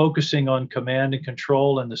focusing on command and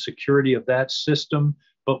control and the security of that system.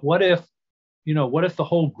 But what if the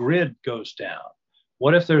whole grid goes down?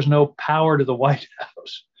 What if there's no power to the White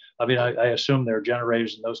House? I mean, I assume there are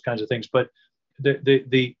generators and those kinds of things, but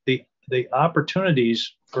the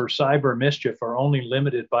opportunities for cyber mischief are only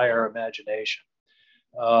limited by our imagination.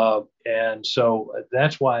 And so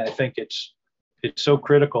that's why I think it's so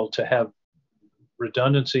critical to have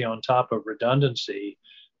redundancy on top of redundancy,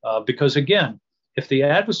 because again, if the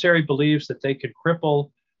adversary believes that they can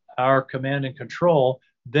cripple our command and control,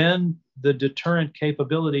 then the deterrent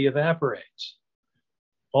capability evaporates.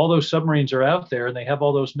 All those submarines are out there and they have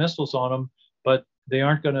all those missiles on them, but they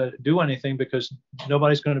aren't going to do anything because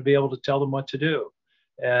nobody's going to be able to tell them what to do.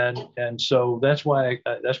 And so that's why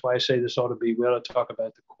I say we ought to talk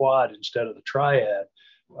about the quad instead of the triad,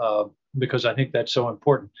 because I think that's so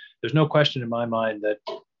important. There's no question in my mind that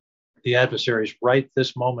the adversaries right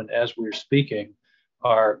this moment as we're speaking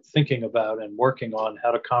are thinking about and working on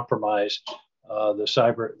how to compromise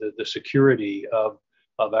the security of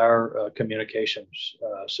our communications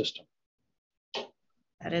system.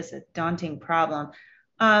 That is a daunting problem.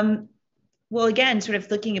 Well, again, sort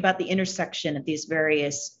of looking about the intersection of these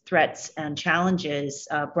various threats and challenges,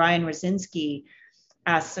 Brian Rosinski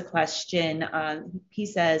asks a question. He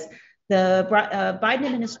says, the Biden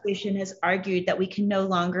administration has argued that we can no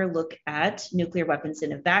longer look at nuclear weapons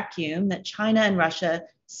in a vacuum, that China and Russia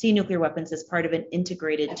see nuclear weapons as part of an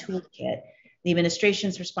integrated toolkit. The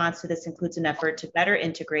administration's response to this includes an effort to better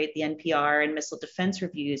integrate the NPR and missile defense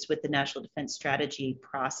reviews with the National Defense Strategy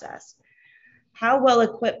process. How well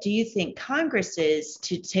equipped do you think Congress is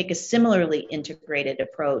to take a similarly integrated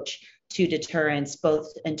approach to deterrence,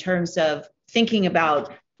 both in terms of thinking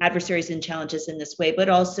about adversaries and challenges in this way, but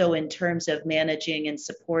also in terms of managing and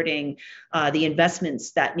supporting the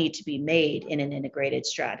investments that need to be made in an integrated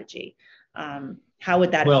strategy? How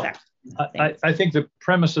would that affect? I think the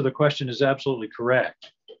premise of the question is absolutely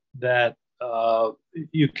correct, that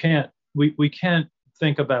we can't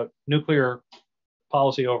think about nuclear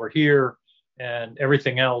policy over here and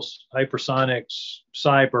everything else, hypersonics,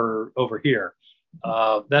 cyber over here.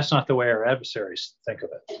 That's not the way our adversaries think of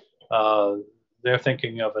it. They're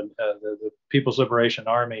thinking of the People's Liberation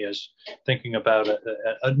Army is thinking about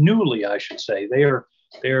a newly, I should say. They're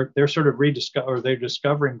sort of they're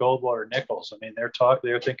discovering Goldwater Nichols. I mean, they're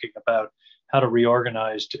thinking about how to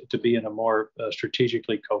reorganize to be in a more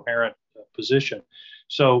strategically coherent position.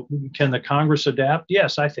 So can the Congress adapt?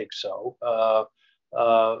 Yes, I think so.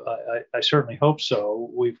 I certainly hope so.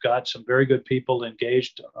 We've got some very good people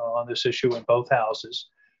engaged on this issue in both houses.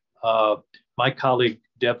 My colleague,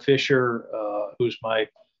 Deb Fisher, who's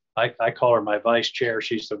I call her my vice chair.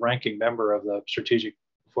 She's the ranking member of the Strategic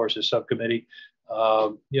Forces Subcommittee.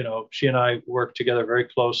 She and I work together very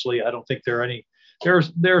closely. I don't think there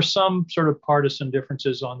are some sort of partisan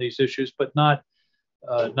differences on these issues, but not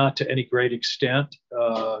to any great extent,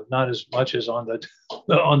 not as much as on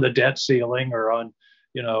on the debt ceiling or on,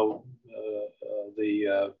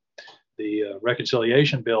 the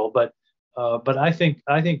reconciliation bill, but I think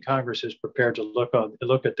Congress is prepared to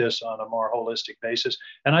look at this on a more holistic basis,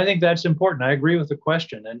 and I think that's important. I agree with the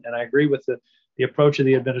question, and I agree with the approach of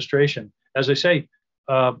the administration. As I say,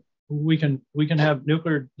 we can have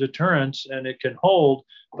nuclear deterrence and it can hold,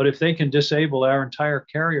 but if they can disable our entire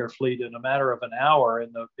carrier fleet in a matter of an hour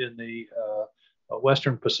in the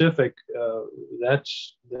Western Pacific, that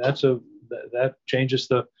changes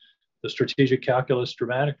the strategic calculus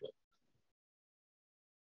dramatically.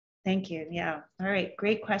 Thank you. Yeah. All right.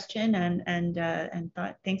 Great question, and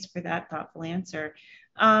thanks for that thoughtful answer.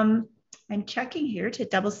 I'm checking here to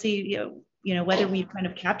double see whether we've kind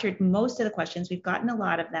of captured most of the questions. We've gotten a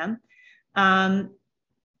lot of them.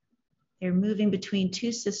 They're moving between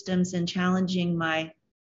two systems and challenging my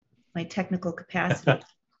technical capacity.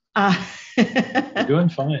 You're doing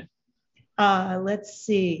fine. Let's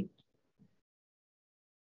see.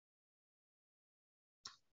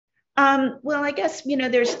 Well, I guess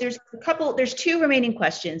there's two remaining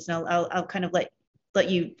questions, and I'll kind of let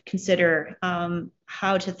you consider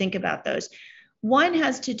how to think about those. One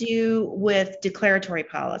has to do with declaratory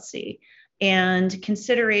policy and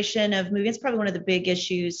consideration of moving. It's probably one of the big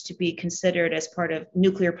issues to be considered as part of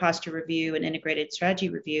nuclear posture review and integrated strategy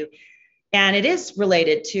review. And it is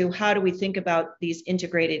related to how do we think about these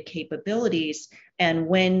integrated capabilities and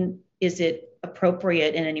when is it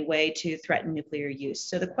appropriate in any way to threaten nuclear use.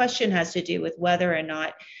 So the question has to do with whether or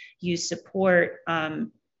not you support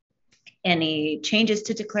any changes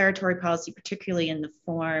to declaratory policy, particularly in the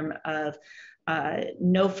form of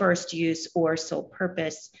no first use or sole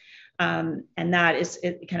purpose. And that is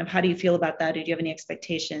kind of, how do you feel about that? Do you have any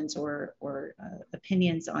expectations or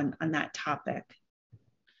opinions on that topic?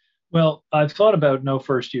 Well, I've thought about no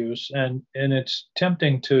first use, and it's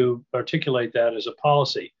tempting to articulate that as a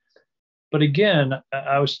policy. But again,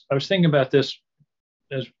 I was thinking about this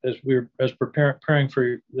as preparing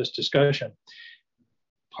for this discussion.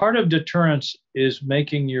 Part of deterrence is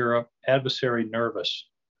making your adversary nervous.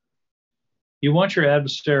 You want your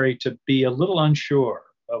adversary to be a little unsure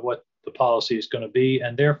of what the policy is going to be,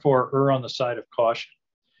 and therefore err on the side of caution.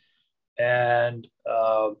 And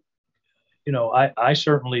I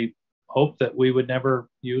certainly hope that we would never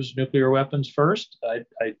use nuclear weapons first. I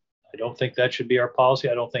don't think that should be our policy.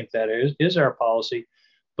 I don't think that is our policy.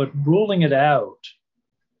 But ruling it out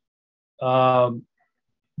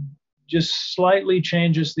just slightly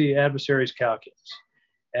changes the adversary's calculus.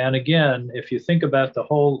 And again, if you think about the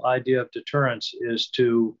whole idea of deterrence is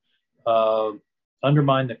to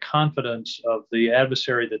undermine the confidence of the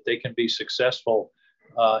adversary that they can be successful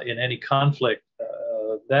in any conflict,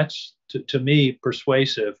 that's to me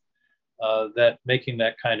persuasive. That making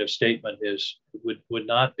that kind of statement would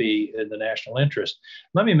not be in the national interest.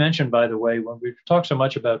 Let me mention, by the way, when we talk so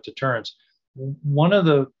much about deterrence, one of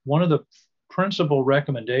the principal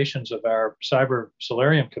recommendations of our Cyber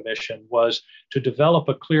Solarium Commission was to develop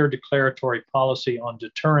a clear declaratory policy on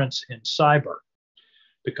deterrence in cyber,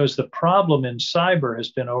 because the problem in cyber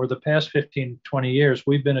has been, over the past 15, 20 years,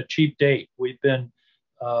 we've been a cheap date.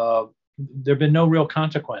 There have been no real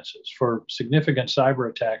consequences for significant cyber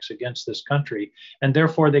attacks against this country, and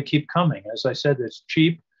therefore they keep coming. As I said, it's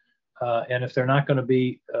cheap, and if they're not going to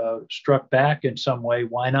be struck back in some way,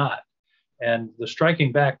 why not? And the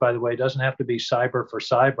striking back, by the way, doesn't have to be cyber for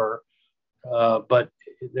cyber, but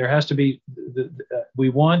there has to be, we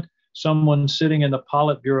want someone sitting in the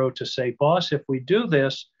Politburo to say, boss, if we do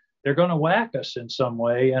this, they're going to whack us in some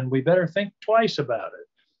way, and we better think twice about it.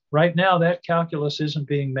 Right now, that calculus isn't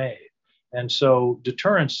being made. And so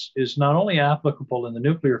deterrence is not only applicable in the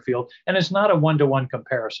nuclear field, and it's not a one-to-one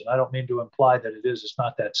comparison. I don't mean to imply that it is. It's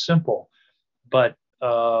not that simple, but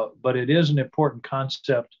it is an important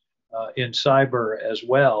concept in cyber as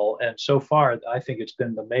well. And so far, I think it's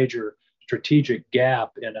been the major strategic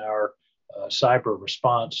gap in our cyber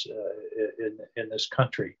response in this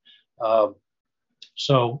country.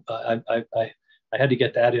 So I had to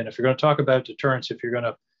get that in. If you're going to talk about deterrence, if you're going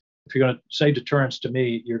to say deterrence to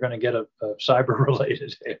me, you're going to get a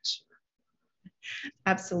cyber-related answer.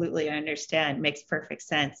 Absolutely, I understand. Makes perfect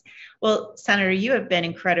sense. Well, Senator, you have been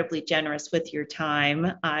incredibly generous with your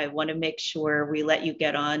time. I want to make sure we let you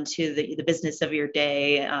get on to the business of your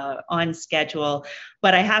day on schedule.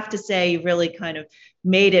 But I have to say, you really kind of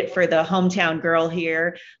made it for the hometown girl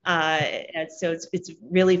here. And so it's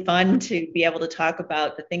really fun to be able to talk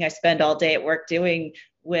about the thing I spend all day at work doing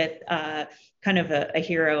with kind of a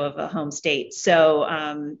hero of a home state.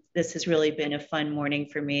 So this has really been a fun morning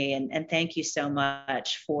for me. And thank you so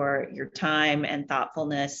much for your time and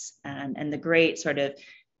thoughtfulness and the great sort of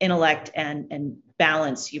intellect and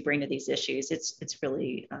balance you bring to these issues. It's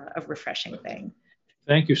really a refreshing thing.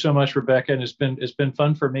 Thank you so much, Rebecca, and it's been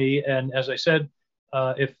fun for me. And as I said,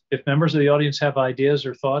 if members of the audience have ideas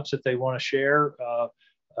or thoughts that they want to share,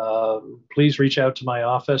 please reach out to my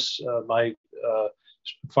office. My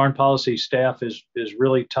foreign policy staff is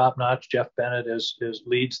really top notch. Jeff Bennett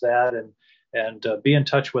leads that, and be in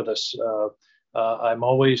touch with us. I'm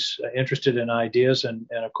always interested in ideas, and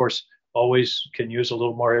of course always can use a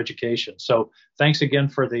little more education. So thanks again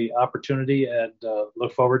for the opportunity, and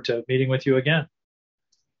look forward to meeting with you again.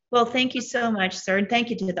 Well, thank you so much, sir. And thank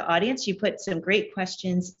you to the audience. You put some great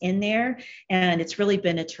questions in there, and it's really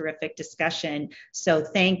been a terrific discussion. So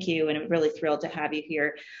thank you, and I'm really thrilled to have you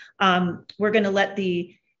here. We're going to let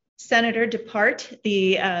the senator depart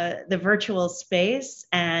the virtual space,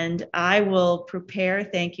 and I will prepare,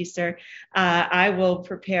 thank you, sir. I will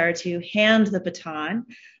prepare to hand the baton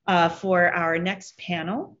for our next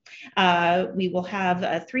panel. We will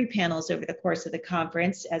have 3 panels over the course of the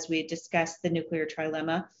conference as we discuss the nuclear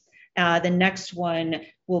trilemma. The next one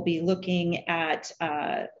will be looking at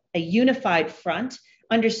a unified front,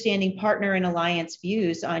 understanding partner and alliance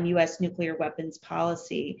views on U.S. nuclear weapons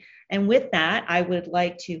policy. And with that, I would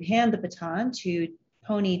like to hand the baton to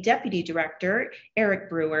Pony Deputy Director Eric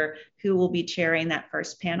Brewer, who will be chairing that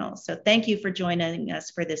first panel. So thank you for joining us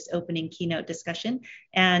for this opening keynote discussion.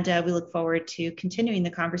 And we look forward to continuing the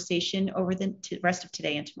conversation over the rest of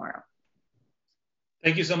today and tomorrow.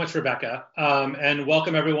 Thank you so much, Rebecca. And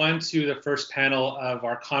welcome everyone to the first panel of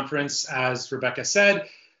our conference. As Rebecca said,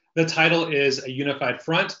 the title is A Unified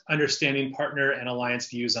Front, Understanding Partner and Alliance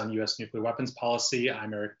Views on U.S. Nuclear Weapons Policy.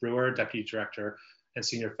 I'm Eric Brewer, Deputy Director and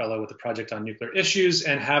Senior Fellow with the Project on Nuclear Issues,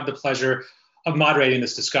 and have the pleasure of moderating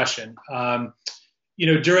this discussion.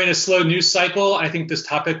 During a slow news cycle, I think this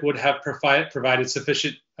topic would have provided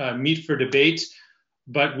sufficient meat for debate,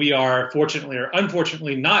 but we are fortunately or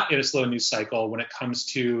unfortunately not in a slow news cycle when it comes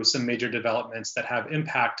to some major developments that have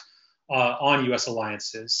impact on U.S.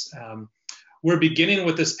 alliances. We're beginning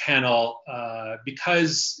with this panel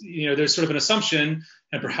because there's sort of an assumption,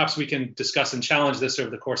 and perhaps we can discuss and challenge this over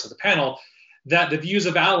the course of the panel, that the views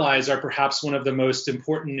of allies are perhaps one of the most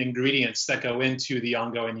important ingredients that go into the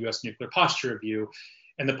ongoing U.S. nuclear posture review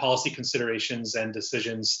and the policy considerations and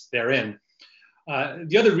decisions therein.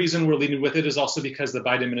 The other reason we're leading with it is also because the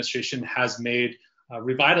Biden administration has made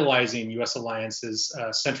revitalizing U.S. alliances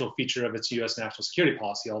a central feature of its U.S. national security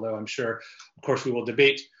policy, although I'm sure, of course, we will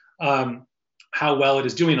debate how well it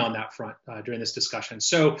is doing on that front during this discussion.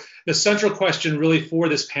 So the central question really for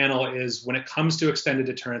this panel is, when it comes to extended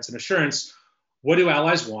deterrence and assurance, what do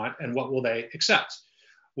allies want and what will they accept?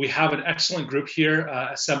 We have an excellent group here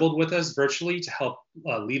assembled with us virtually to help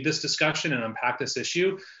lead this discussion and unpack this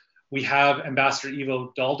issue. We have Ambassador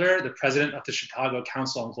Ivo Daalder, the president of the Chicago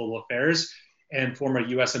Council on Global Affairs and former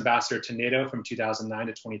US ambassador to NATO from 2009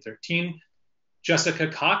 to 2013. Jessica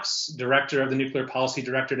Cox, director of the Nuclear Policy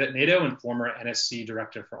Directorate at NATO and former NSC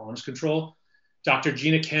director for arms control. Dr.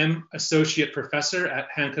 Jina Kim, associate professor at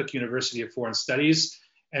Hankuk University of Foreign Studies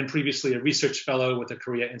and previously a research fellow with the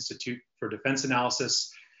Korea Institute for Defense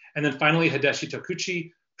Analysis. And then finally, Hideshi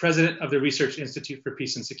Tokuchi, president of the Research Institute for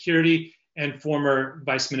Peace and Security and former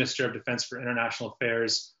Vice Minister of Defense for International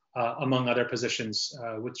Affairs, among other positions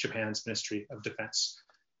with Japan's Ministry of Defense.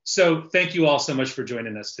 So thank you all so much for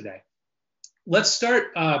joining us today. Let's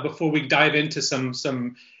start, before we dive into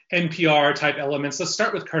some NPR type elements, let's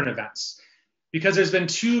start with current events. Because there's been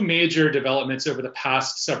 2 major developments over the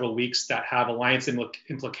past several weeks that have alliance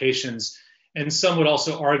implications, and some would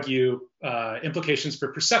also argue implications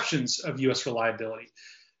for perceptions of US reliability.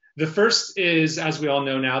 The first is, as we all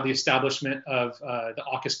know now, the establishment of the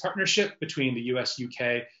AUKUS partnership between the US,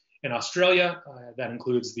 UK, and Australia. That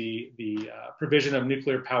includes the provision of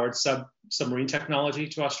nuclear-powered submarine technology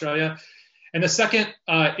to Australia. And the second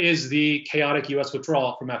is the chaotic US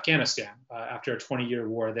withdrawal from Afghanistan after a 20-year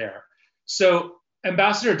war there. So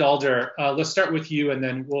Ambassador Daalder, let's start with you, and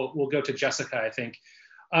then we'll go to Jessica, I think.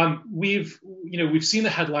 We've seen the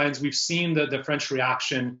headlines, we've seen the French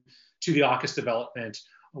reaction to the AUKUS development.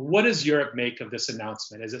 What does Europe make of this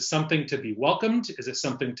announcement? Is it something to be welcomed? Is it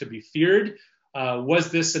something to be feared? Was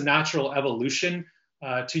this a natural evolution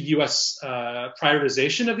to US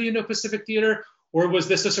prioritization of the Indo-Pacific theater? Or was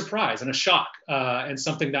this a surprise and a shock and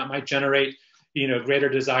something that might generate greater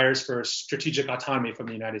desires for strategic autonomy from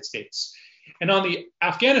the United States? And on the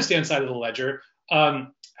Afghanistan side of the ledger,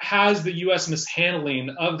 has the US mishandling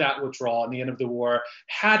of that withdrawal and the end of the war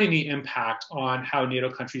had any impact on how NATO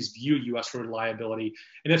countries view US reliability?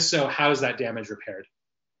 And if so, how is that damage repaired?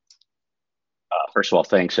 First of all,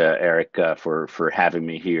 thanks, Eric, for having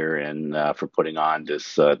me here and for putting on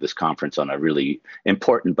this conference on a really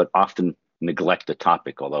important but often neglected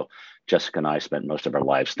topic. Although Jessica and I spent most of our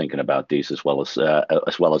lives thinking about these as well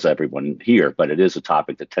as everyone here, but it is a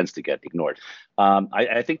topic that tends to get ignored.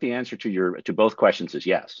 I think the answer to both questions is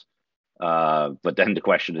yes, but then the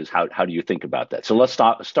question is how do you think about that? So let's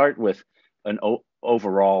start with an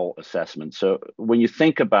overall assessment. So when you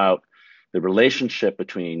think about the relationship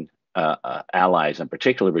between allies, and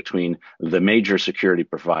particularly between the major security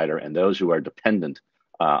provider and those who are dependent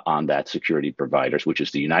on that security providers, which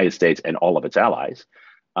is the United States and all of its allies,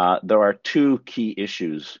 there are two key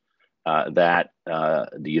issues that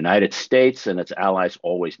the United States and its allies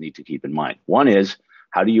always need to keep in mind. One is,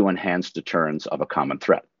 how do you enhance deterrence of a common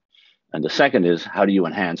threat? And the second is, how do you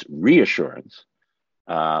enhance reassurance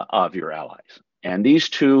of your allies? And these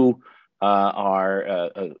two are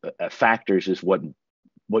factors is what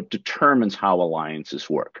determines how alliances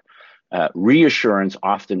work. Reassurance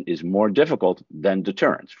often is more difficult than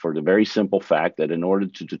deterrence, for the very simple fact that in order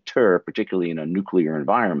to deter, particularly in a nuclear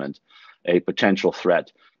environment, a potential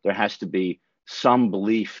threat, there has to be some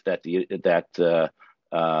belief that the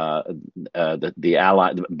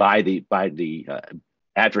ally by the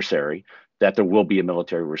adversary that there will be a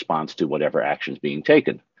military response to whatever action is being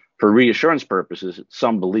taken. For reassurance purposes,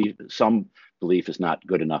 some belief is not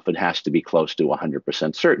good enough. It has to be close to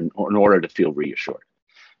 100% certain in order to feel reassured.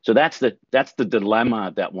 So that's the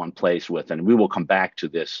dilemma that one plays with, and we will come back to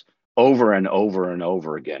this over and over and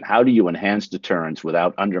over again. How do you enhance deterrence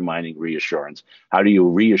without undermining reassurance? How do you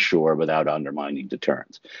reassure without undermining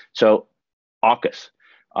deterrence? So AUKUS.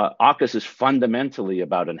 AUKUS is fundamentally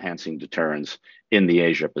about enhancing deterrence in the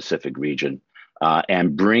Asia-Pacific region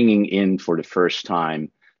and bringing in for the first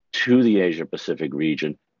time to the Asia-Pacific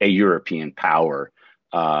region a European power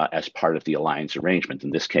as part of the alliance arrangement, in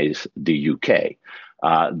this case, the UK.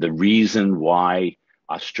 The reason why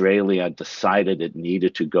Australia decided it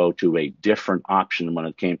needed to go to a different option when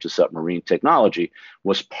it came to submarine technology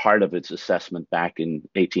was part of its assessment back in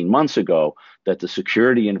 18 months ago that the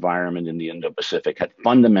security environment in the Indo-Pacific had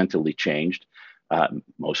fundamentally changed,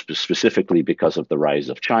 most specifically because of the rise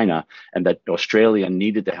of China, and that Australia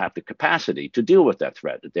needed to have the capacity to deal with that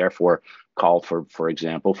threat. It therefore called for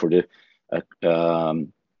example, for the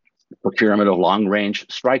procurement of long-range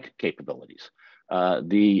strike capabilities.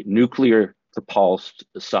 The nuclear propulsed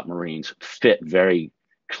submarines fit very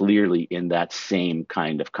clearly in that same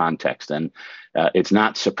kind of context. And it's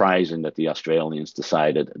not surprising that the Australians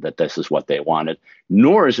decided that this is what they wanted,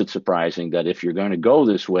 nor is it surprising that if you're going to go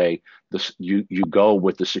this way, you go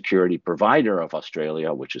with the security provider of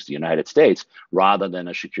Australia, which is the United States, rather than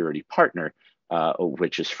a security partner,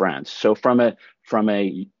 which is France. So from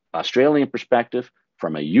a Australian perspective,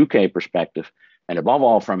 from a UK perspective, and above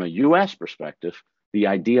all, from a US perspective, the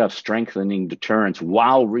idea of strengthening deterrence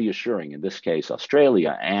while reassuring, in this case,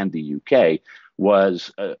 Australia and the UK,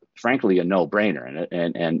 was frankly a no-brainer,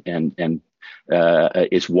 and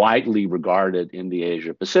is widely regarded in the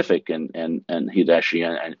Asia Pacific. And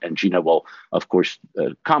Hideshi and Jina will, of course,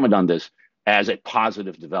 comment on this as a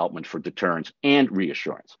positive development for deterrence and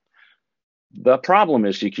reassurance. The problem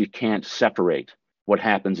is that you can't separate what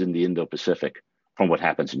happens in the Indo-Pacific from what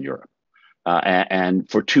happens in Europe. And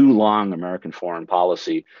for too long, American foreign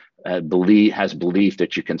policy has believed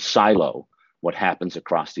that you can silo what happens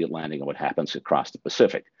across the Atlantic and what happens across the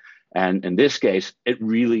Pacific. And in this case, it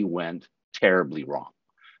really went terribly wrong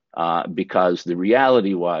because the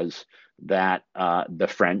reality was that the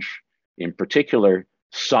French, in particular,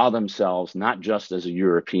 saw themselves not just as a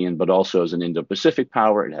European, but also as an Indo-Pacific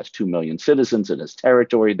power. It has 2 million citizens. It has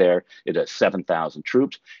territory there. It has 7,000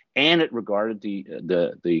 troops. And it regarded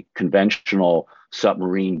the conventional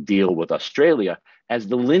submarine deal with Australia as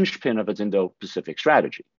the linchpin of its Indo-Pacific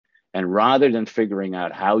strategy. And rather than figuring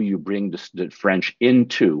out how you bring the French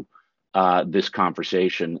into this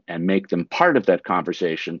conversation and make them part of that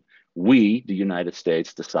conversation, we, the United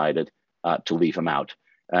States, decided to leave them out.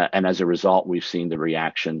 And as a result, we've seen the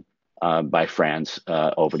reaction by France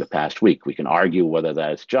over the past week. We can argue whether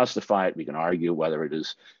that is justified. We can argue whether it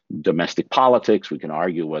is domestic politics. We can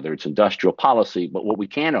argue whether it's industrial policy. But what we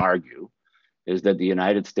can argue is that the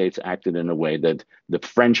United States acted in a way that the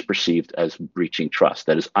French perceived as breaching trust,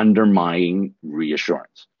 that is undermining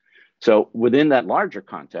reassurance. So within that larger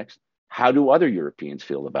context, how do other Europeans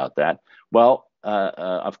feel about that? Well,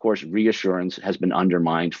 of course, reassurance has been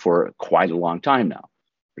undermined for quite a long time now,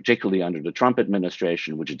 particularly under the Trump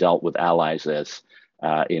administration, which dealt with allies as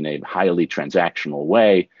in a highly transactional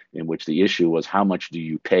way, in which the issue was how much do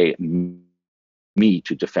you pay me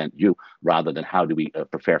to defend you, rather than how do we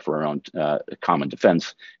prepare for our own common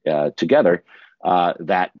defense together.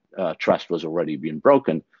 that trust was already being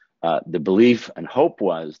broken. The belief and hope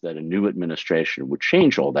was that a new administration would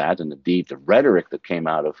change all that. And indeed, the rhetoric that came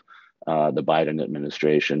out of the Biden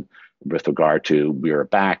administration with regard to we're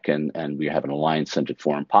back and we have an alliance-centered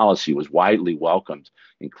foreign policy was widely welcomed,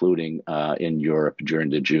 including in Europe during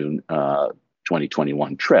the June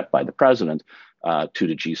 2021 trip by the president to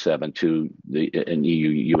the G7, to an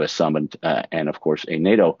EU-US summit, and of course a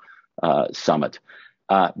NATO summit.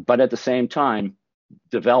 But at the same time,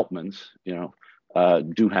 developments,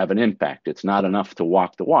 do have an impact. It's not enough to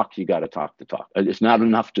walk the walk, you got to talk the talk. It's not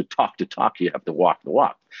enough to talk, you have to walk the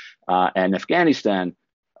walk. And Afghanistan,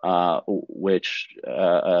 which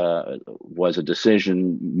was a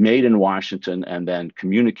decision made in Washington and then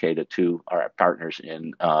communicated to our partners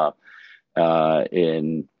in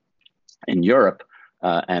Europe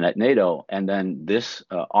and at NATO, and then this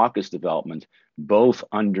AUKUS development both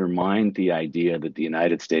undermined the idea that the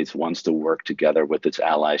United States wants to work together with its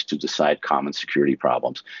allies to decide common security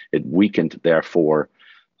problems. It weakened, therefore,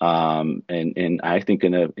 and I think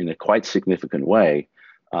in a quite significant way,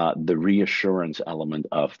 the reassurance element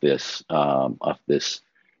of this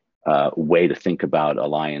way to think about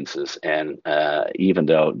alliances. And even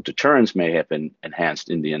though deterrence may have been enhanced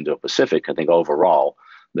in the Indo-Pacific, I think overall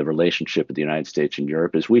the relationship with the United States and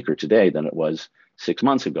Europe is weaker today than it was 6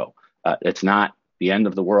 months ago. It's not the end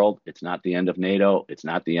of the world. It's not the end of NATO. It's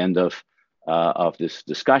not the end of this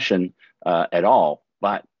discussion at all.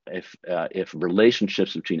 But if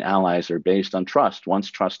relationships between allies are based on trust, once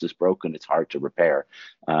trust is broken, it's hard to repair.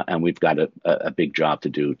 And we've got a big job to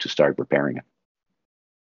do to start repairing it.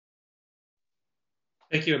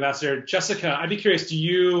 Thank you, Ambassador. Jessica, I'd be curious, do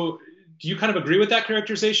you kind of agree with that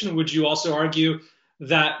characterization? Would you also argue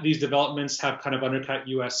that these developments have kind of undercut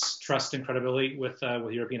U.S. trust and credibility with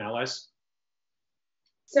European allies?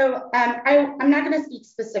 So I'm not going to speak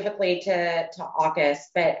specifically to AUKUS,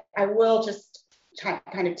 but I will just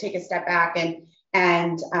kind of take a step back and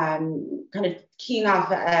kind of keying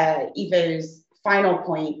off Ivo's final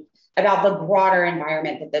point about the broader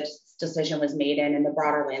environment that this decision was made in and the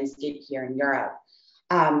broader landscape here in Europe.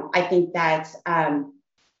 I think that,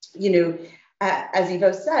 as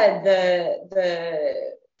Ivo said,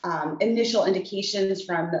 the initial indications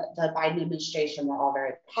from the Biden administration were all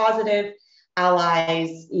very positive.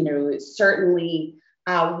 Allies, certainly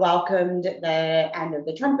welcomed the end of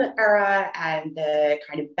the Trump era and the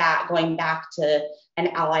kind of going back to an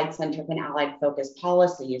allied-centric and allied-focused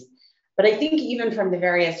policies. But I think even from the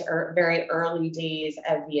very early days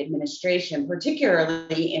of the administration,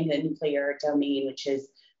 particularly in the nuclear domain, which is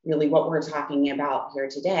really what we're talking about here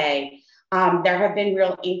today, there have been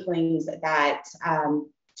real inklings that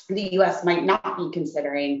the US might not be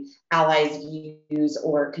considering allies' views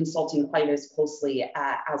or consulting quite as closely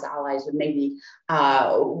as allies would maybe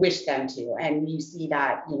wish them to. And you see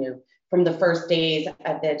that, from the first days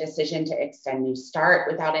of the decision to extend New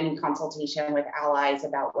START without any consultation with allies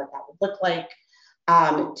about what that would look like,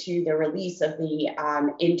 to the release of the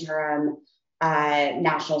interim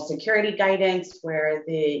national security guidance, where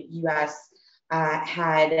the US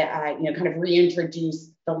had kind of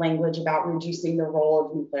reintroduced the language about reducing the role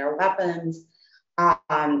of nuclear weapons.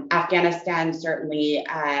 Afghanistan certainly,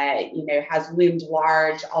 has loomed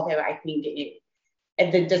large, although I think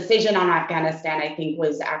the decision on Afghanistan, I think,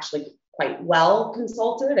 was actually quite well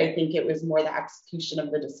consulted. I think it was more the execution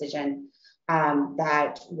of the decision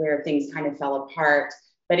where things kind of fell apart.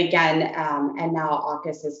 But again, and now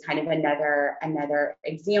AUKUS is kind of another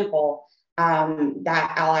example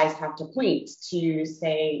that allies have to point to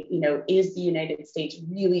say, is the United States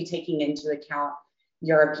really taking into account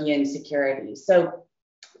European security? So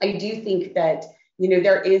I do think that,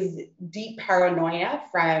 there is deep paranoia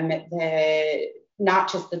from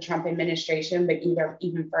not just the Trump administration, but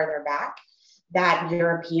even further back, that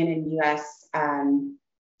European and US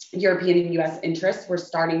interests were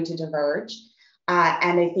starting to diverge.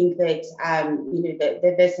 And I think that,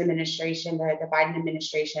 this administration, the Biden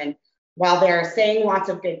administration, while they're saying lots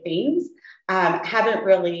of good things, haven't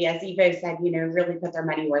really, as Ivo said, really put their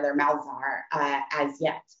money where their mouths are as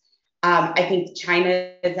yet. I think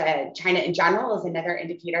China in general is another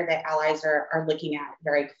indicator that allies are looking at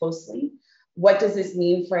very closely. What does this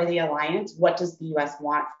mean for the alliance? What does the US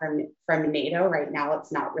want from NATO? Right now,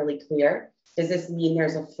 it's not really clear. Does this mean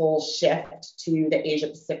there's a full shift to the Asia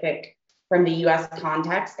Pacific from the US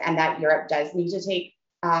context, and that Europe does need to take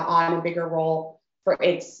on a bigger role for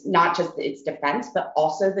not just its defense, but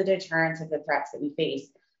also the deterrence of the threats that we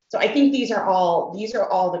face? So I think these are all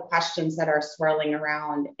the questions that are swirling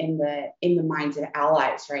around in the minds of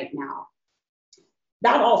allies right now.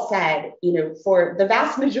 That all said, for the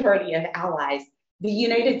vast majority of allies, the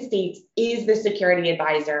United States is the security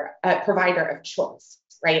advisor, provider of choice,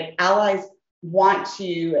 right? Allies want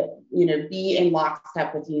to, be in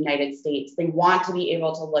lockstep with the United States. They want to be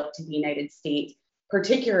able to look to the United States,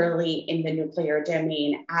 particularly in the nuclear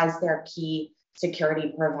domain, as their key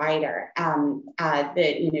security provider. As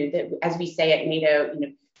we say at NATO,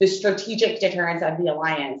 the strategic deterrence of the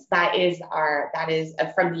alliance, that is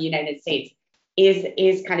from the United States,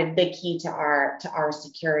 is kind of the key to our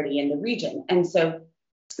security in the region. And so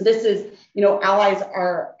this is, allies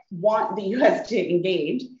want the US to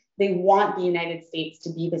engage. They want the United States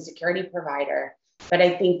to be the security provider. But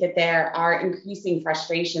I think that there are increasing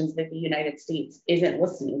frustrations that the United States isn't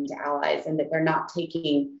listening to allies, and that they're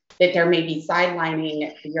maybe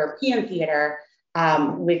sidelining the European theater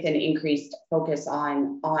with an increased focus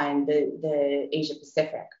on the Asia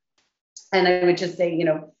Pacific. And I would just say,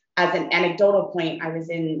 as an anecdotal point, I was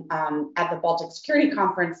at the Baltic Security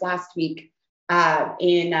Conference last week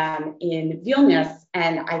in Vilnius,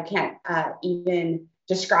 and I can't even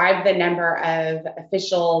describe the number of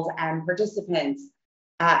officials and participants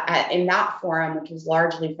in that forum, which was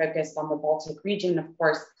largely focused on the Baltic region, of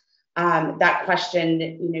course, that questioned,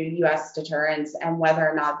 U.S. deterrence and whether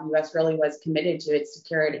or not the U.S. really was committed to its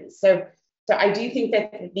security. So I do think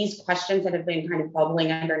that these questions that have been kind of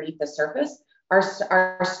bubbling underneath the surface are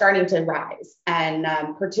starting to rise, and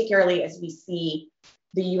particularly as we see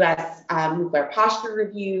the U.S. nuclear posture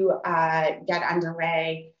review get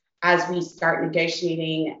underway, as we start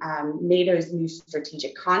negotiating NATO's new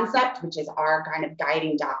strategic concept, which is our kind of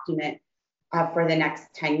guiding document for the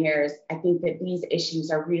next 10 years. I think that these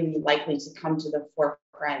issues are really likely to come to the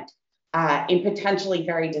forefront in potentially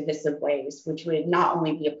very divisive ways, which would not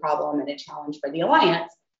only be a problem and a challenge for the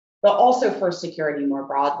alliance, but also for security more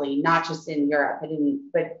broadly, not just in Europe,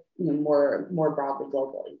 but more broadly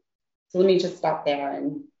globally. So let me just stop there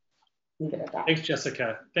and leave it at that. Thanks,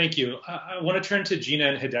 Jessica. Thank you. I want to turn to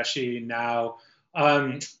Jina and Hideshi now.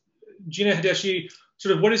 Jina, Hideshi,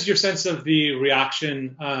 sort of what is your sense of the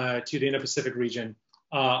reaction to the Indo-Pacific region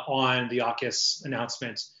on the AUKUS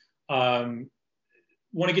announcement?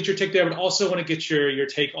 Want to get your take there, but also want to get your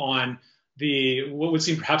take on what would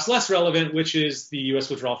seem perhaps less relevant, which is the U.S.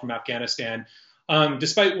 withdrawal from Afghanistan.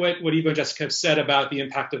 Despite what Eva and Jessica have said about the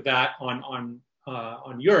impact of that on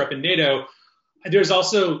Europe and NATO, there's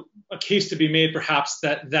also a case to be made, perhaps,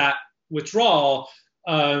 that withdrawal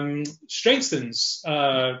strengthens,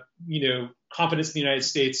 confidence in the United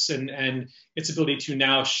States and its ability to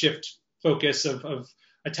now shift focus of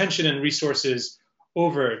attention and resources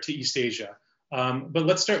over to East Asia. But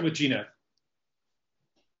let's start with Jina.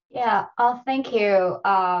 Yeah, thank you.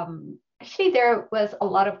 Actually, there was a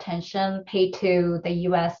lot of attention paid to the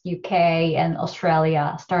US, UK, and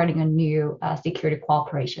Australia starting a new security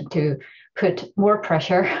cooperation to put more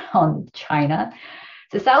pressure on China.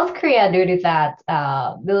 So South Korea noted that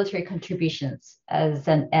military contributions as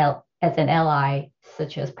an ally,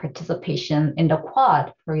 such as participation in the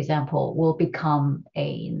Quad, for example, will become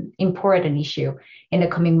an important issue in the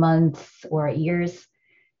coming months or years.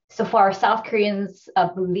 So far, South Koreans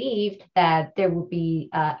believed that there would be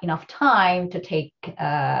enough time to think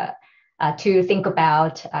about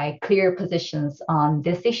clear positions on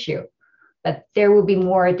this issue, but there will be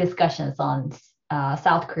more discussions on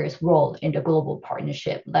South Korea's role in the global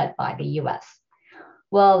partnership led by the US.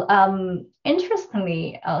 Well,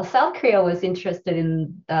 interestingly, South Korea was interested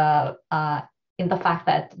in the fact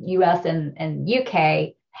that US and UK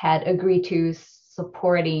had agreed to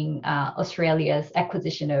supporting Australia's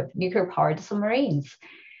acquisition of nuclear-powered submarines.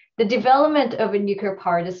 The development of a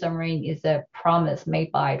nuclear-powered submarine is a promise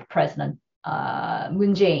made by President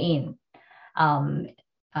Moon Jae-in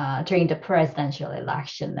during the presidential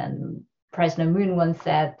election. And President Moon once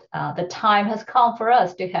said, the time has come for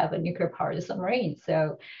us to have a nuclear-powered submarine.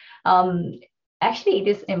 So actually, it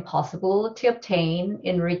is impossible to obtain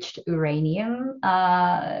enriched uranium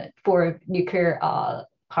for nuclear-powered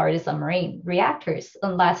submarine reactors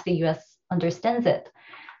unless the US understands it.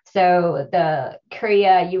 So the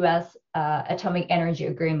Korea-US Atomic Energy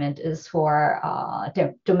Agreement is for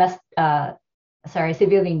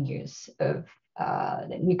civilian use of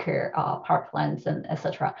the nuclear power plants and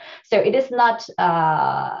etc. So it is not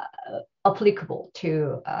applicable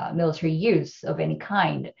to military use of any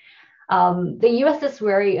kind. The US is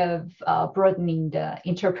wary of broadening the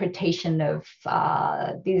interpretation of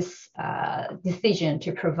this decision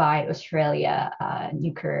to provide Australia a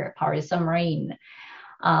nuclear-powered submarine,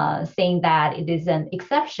 saying that it is an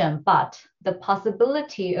exception, but the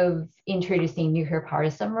possibility of introducing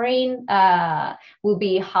nuclear-powered submarine will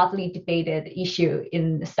be a hotly debated issue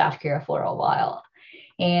in South Korea for a while.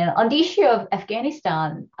 And on the issue of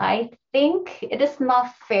Afghanistan, I think it is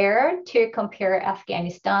not fair to compare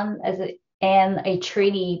Afghanistan and a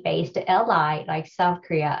treaty-based ally like South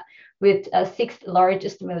Korea with a sixth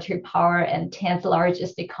largest military power and 10th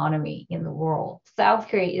largest economy in the world. South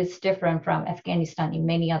Korea is different from Afghanistan in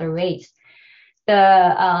many other ways. The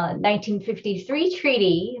 1953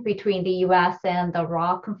 treaty between the US and the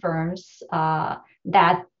ROC confirms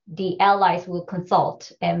that the allies will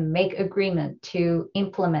consult and make agreement to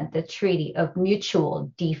implement the treaty of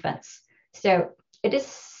mutual defense. So it is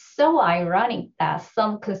so ironic that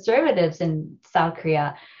some conservatives in South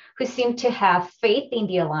Korea who seem to have faith in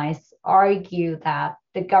the alliance argue that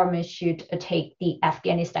the government should take the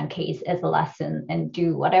Afghanistan case as a lesson and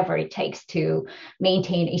do whatever it takes to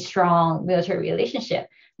maintain a strong military relationship.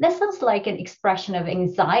 That sounds like an expression of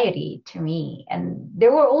anxiety to me. And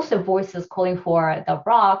there were also voices calling for the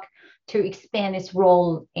ROC to expand its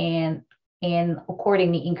role and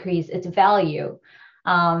accordingly increase its value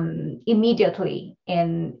immediately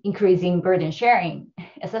in increasing burden sharing,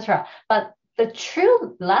 etc. But the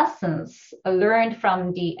true lessons learned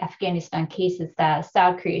from the Afghanistan case is that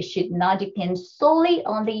South Korea should not depend solely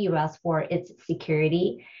on the US for its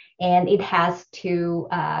security, and it has to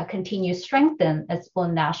continue to strengthen its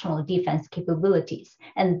own national defense capabilities.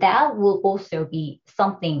 And that will also be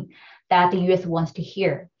something that the US wants to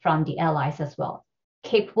hear from the allies as well.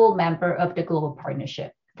 Capable member of the global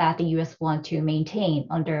partnership that the US want to maintain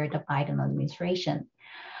under the Biden administration.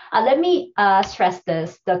 Let me stress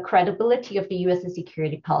this, the credibility of the US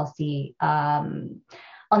security policy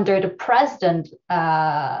under the President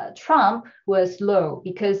Trump was low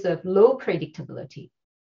because of low predictability.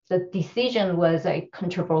 The decision was a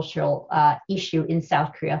controversial issue in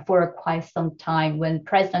South Korea for quite some time when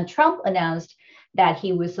President Trump announced that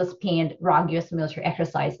he would suspend ROC-US military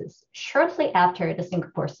exercises shortly after the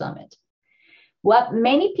Singapore summit. What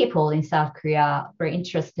many people in South Korea were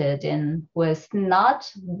interested in was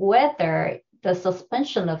not whether the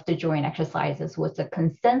suspension of the joint exercises was a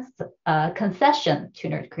concession to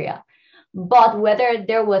North Korea, but whether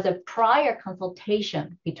there was a prior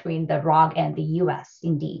consultation between the ROC and the US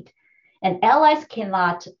indeed. And allies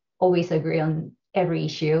cannot always agree on every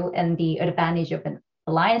issue, and the advantage of an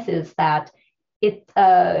alliance is that it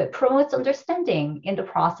promotes understanding in the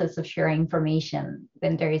process of sharing information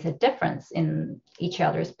when there is a difference in each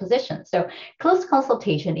other's position. So close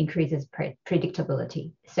consultation increases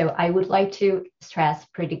predictability. So I would like to stress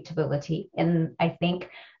predictability. And I think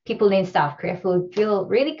people in South Korea feel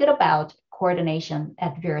really good about coordination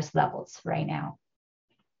at various levels right now.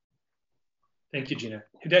 Thank you, Jina.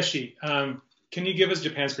 Hideshi, can you give us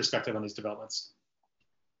Japan's perspective on these developments?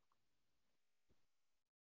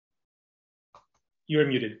 You're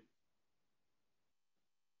muted.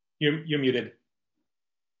 You're muted.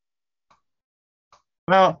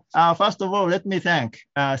 Well, first of all, let me thank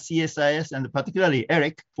CSIS and particularly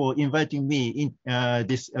Eric for inviting me in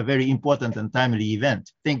this very important and timely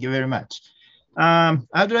event. Thank you very much.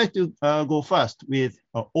 I'd like to go first with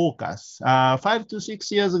AUKUS. 5 to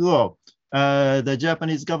 6 years ago, the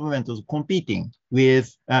Japanese government was competing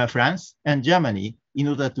with France and Germany in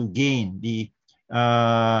order to gain the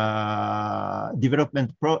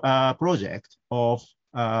development project of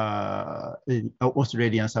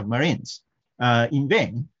Australian submarines in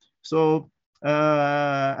vain. So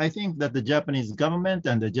I think that the Japanese government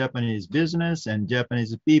and the Japanese business and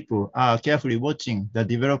Japanese people are carefully watching the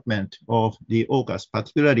development of the AUKUS,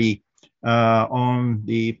 particularly on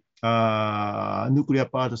the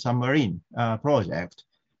nuclear-powered submarine project.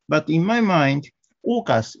 But in my mind,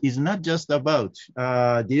 AUKUS is not just about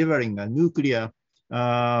delivering a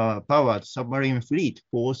nuclear-powered submarine fleet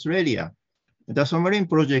for Australia. The submarine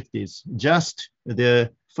project is just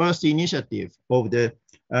the first initiative of the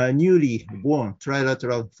newly born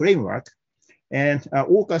trilateral framework. And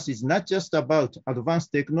AUKUS is not just about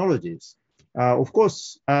advanced technologies. Of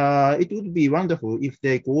course, it would be wonderful if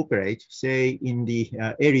they cooperate, say, in the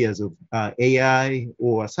areas of AI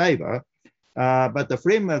or cyber, but the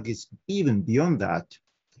framework is even beyond that.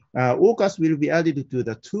 AUKUS will be added to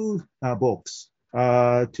the toolbox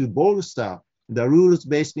to bolster the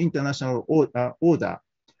rules-based international order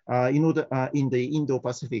in the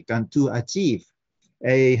Indo-Pacific and to achieve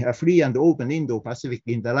a free and open Indo-Pacific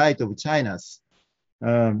in the light of China's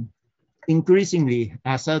increasingly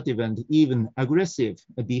assertive and even aggressive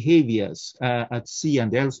behaviors at sea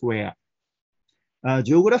and elsewhere.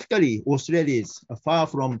 Geographically, Australia is far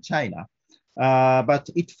from China, but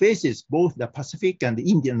it faces both the Pacific and the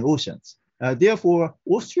Indian Oceans. Therefore,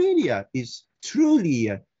 Australia is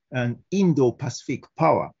truly an Indo-Pacific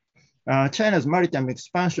power. China's maritime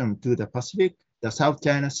expansion to the Pacific, the South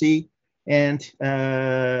China Sea, And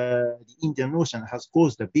the Indian Ocean has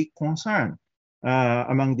caused a big concern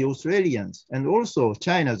among the Australians, and also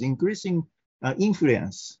China's increasing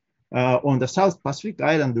influence on the South Pacific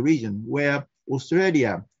Island region, where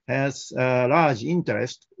Australia has a large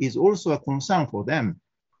interest, is also a concern for them.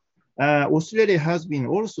 Australia has been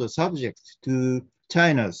also subject to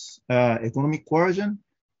China's economic coercion,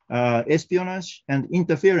 espionage, and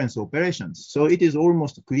interference operations. So it is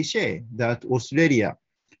almost cliche that Australia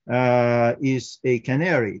is a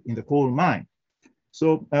canary in the coal mine.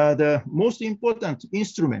 So the most important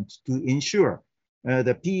instrument to ensure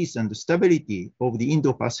the peace and the stability of the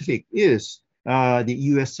Indo-Pacific is the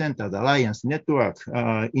US-centered alliance network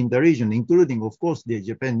in the region, including, of course, the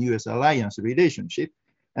Japan-US alliance relationship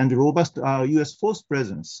and robust US force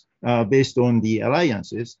presence based on the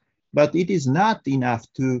alliances. But it is not enough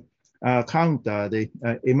to counter the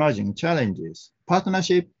emerging challenges.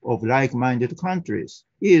 Partnership of like-minded countries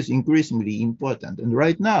is increasingly important. And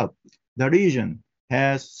right now, the region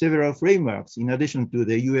has several frameworks in addition to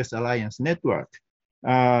the US alliance network,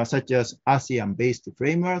 such as ASEAN-based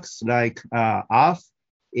frameworks like ARF,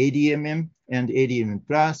 ADMM, and ADMM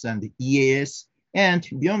Plus, and EAS. And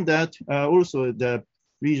beyond that, also the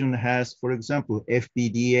region has, for example,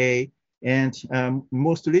 FPDA, and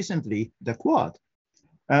most recently, the Quad.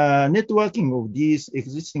 Networking of these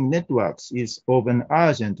existing networks is of an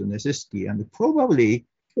urgent necessity, and probably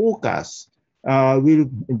AUKUS will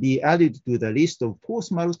be added to the list of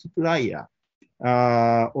force multiplier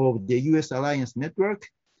of the US alliance network,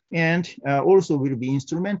 and also will be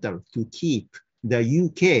instrumental to keep the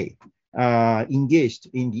UK engaged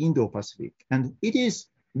in the Indo-Pacific. And it is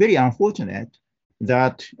very unfortunate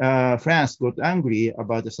that France got angry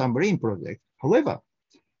about the submarine project. However,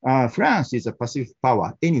 France is a Pacific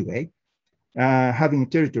power anyway, having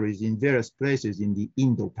territories in various places in the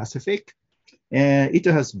Indo-Pacific. It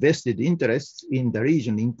has vested interests in the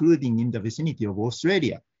region, including in the vicinity of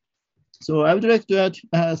Australia. So I would like to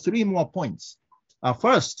add 3 more points.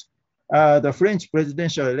 First, the French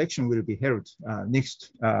presidential election will be held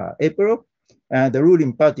next April. The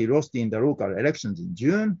ruling party lost in the local elections in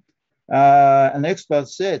June. An expert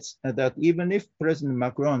says that even if President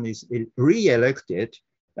Macron is re-elected,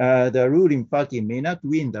 the ruling party may not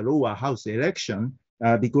win the lower house election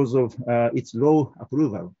because of its low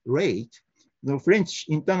approval rate. The French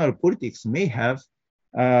internal politics may have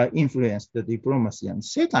influenced the diplomacy. And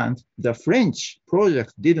second, the French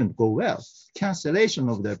project didn't go well. Cancellation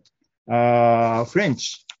of the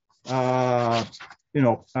French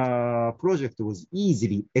project was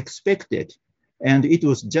easily expected, and it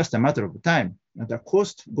was just a matter of time. And the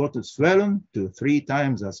cost got swollen to 3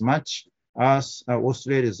 times as much as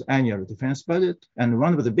Australia's annual defense budget. And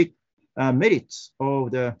one of the big merits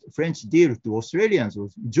of the French deal to Australians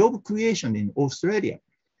was job creation in Australia.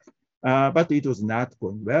 But it was not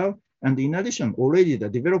going well. And in addition, already the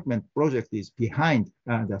development project is behind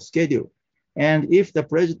the schedule. And if the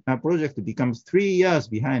project becomes 3 years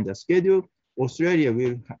behind the schedule, Australia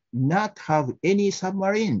will not have any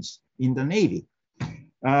submarines in the Navy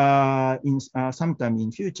sometime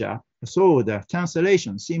in future. So the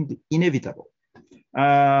cancellation seemed inevitable.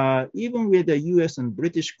 Even with the US and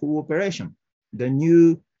British cooperation, the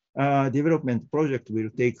new development project will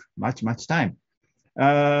take much time.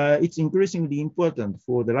 It's increasingly important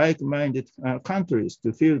for the like-minded countries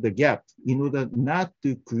to fill the gap in order not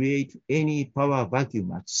to create any power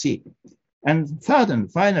vacuum at sea. And third and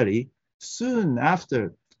finally, soon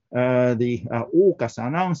after the AUKUS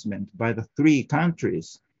announcement by the 3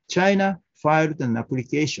 countries, China filed an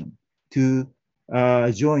application to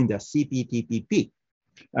join the CPTPP.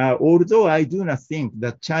 Although I do not think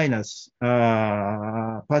that China's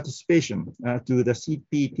participation to the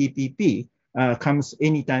CPTPP comes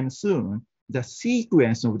anytime soon, the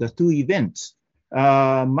sequence of the 2 events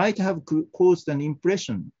might have caused an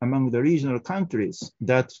impression among the regional countries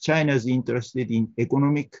that China is interested in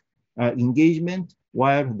economic engagement,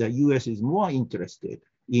 while the US is more interested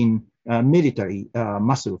in military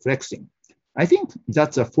muscle flexing. I think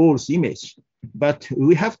that's a false image, but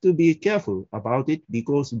we have to be careful about it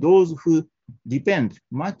because those who depend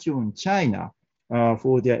much on China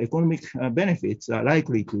for their economic benefits are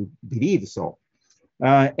likely to believe so.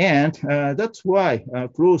 And that's why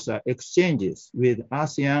closer exchanges with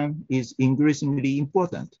ASEAN is increasingly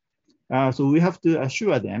important. So we have to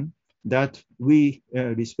assure them that we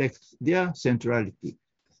respect their centrality,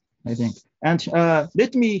 I think. And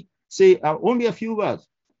let me say only a few words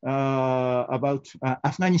about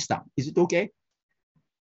Afghanistan. Is it okay?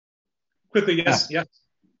 Quickly, yes.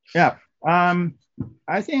 Yeah.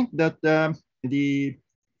 I think that the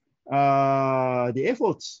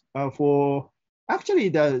efforts for Actually,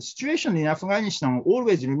 the situation in Afghanistan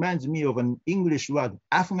always reminds me of an English word,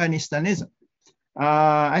 Afghanistanism.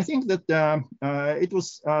 I think that it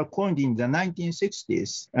was coined in the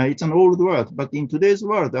 1960s. It's an old word, but in today's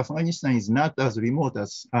world, Afghanistan is not as remote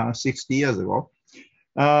as 60 years ago.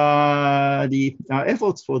 The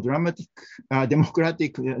efforts for dramatic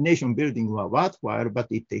democratic nation building were worthwhile, but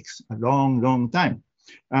it takes a long, long time.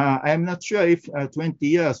 I am not sure if 20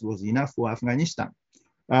 years was enough for Afghanistan.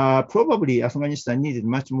 Probably Afghanistan needed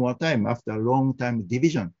much more time after a long time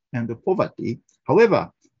division and poverty.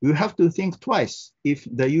 However, we have to think twice if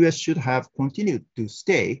the US should have continued to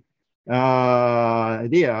stay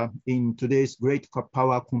there in today's great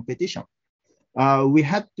power competition. We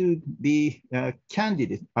had to be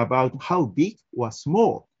candid about how big or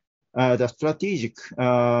small the strategic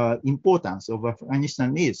importance of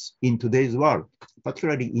Afghanistan is in today's world,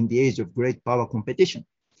 particularly in the age of great power competition.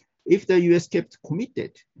 If the US kept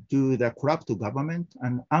committed to the corrupt government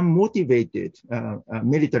and unmotivated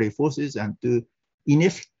military forces and to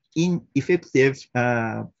ineffective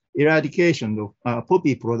eradication of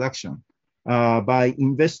poppy production by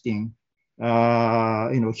investing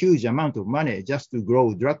huge amount of money just to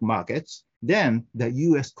grow drug markets, then the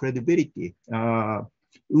US credibility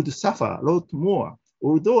would suffer a lot more.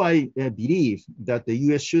 Although I believe that the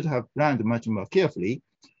US should have planned much more carefully,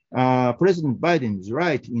 President Biden is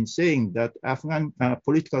right in saying that Afghan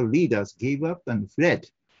political leaders gave up and fled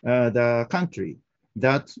the country,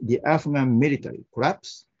 that the Afghan military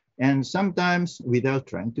collapsed, and sometimes without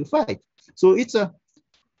trying to fight. So it's a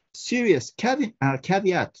serious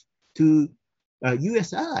caveat to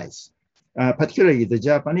US allies, particularly the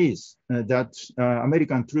Japanese, that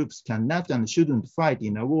American troops cannot and shouldn't fight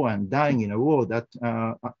in a war and dying in a war that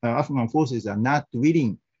Afghan forces are not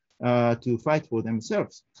willing to fight for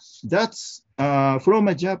themselves. That's from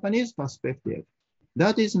a Japanese perspective.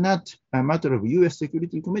 That is not a matter of US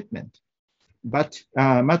security commitment, but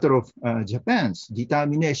a matter of Japan's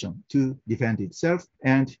determination to defend itself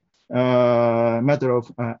and matter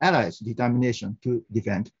of allies' determination to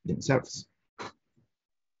defend themselves.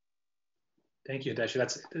 Thank you, Hideshi.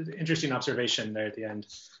 That's an interesting observation there at the end.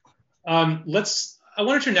 I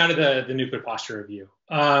want to turn now to the nuclear posture review,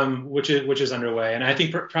 which is underway, and I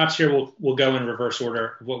think perhaps here we'll go in reverse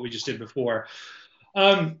order of what we just did before.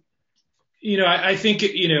 I think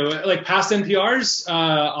like past NPRs,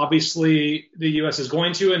 obviously the U.S. is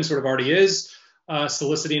going to and sort of already is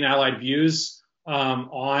soliciting allied views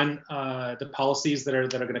on the policies that are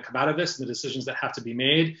going to come out of this and the decisions that have to be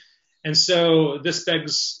made, and so this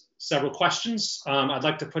begs several questions I'd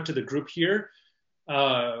like to put to the group here.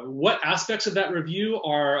 What aspects of that review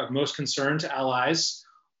are of most concern to allies?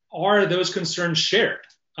 Are those concerns shared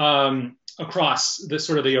across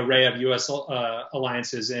the array of U.S.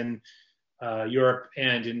 alliances in Europe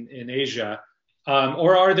and in Asia,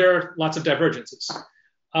 or are there lots of divergences?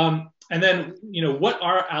 And then, what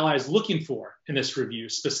are allies looking for in this review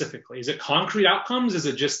specifically? Is it concrete outcomes? Is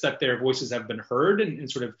it just that their voices have been heard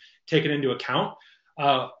and sort of taken into account?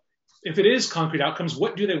 If it is concrete outcomes,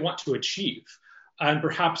 what do they want to achieve? And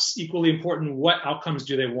perhaps equally important, what outcomes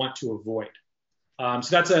do they want to avoid?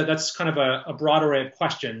 So that's kind of a broad array of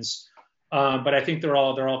questions, but I think they're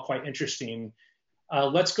all quite interesting.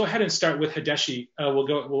 Let's go ahead and start with Hideshi. We'll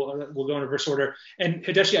go in reverse order. And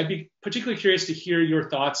Hideshi, I'd be particularly curious to hear your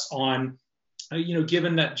thoughts on,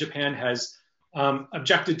 given that Japan has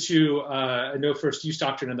objected to a no first use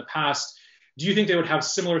doctrine in the past, do you think they would have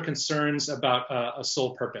similar concerns about a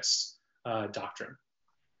sole purpose doctrine?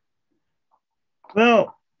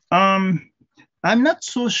 Well, I'm not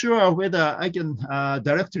so sure whether I can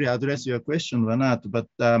directly address your question or not, but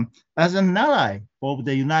as an ally of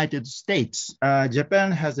the United States,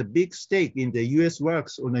 Japan has a big stake in the US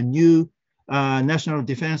works on a new national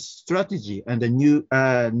defense strategy and a new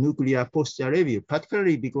nuclear posture review,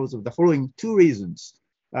 particularly because of the following two reasons.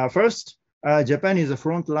 First, Japan is a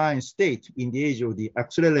frontline state in the age of the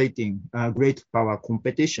accelerating great power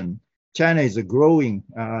competition. China is growing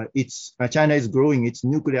its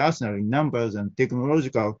nuclear arsenal in numbers and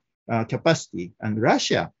technological capacity, and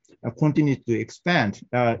Russia continues to expand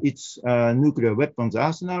its nuclear weapons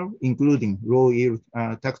arsenal, including low-yield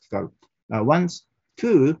tactical ones.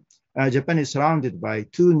 Two, Japan is surrounded by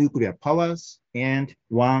two nuclear powers and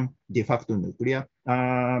one de facto nuclear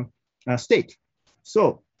state.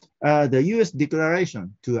 So the US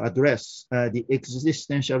declaration to address the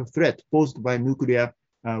existential threat posed by nuclear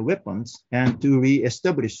weapons and to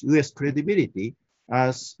re-establish US credibility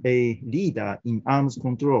as a leader in arms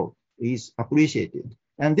control is appreciated.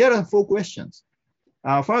 And there are four questions.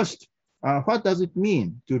 First, what does it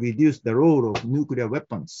mean to reduce the role of nuclear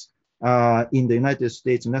weapons in the United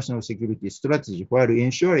States national security strategy while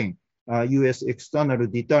ensuring U.S. external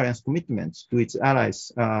deterrence commitments to its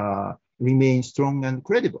allies remain strong and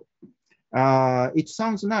credible. It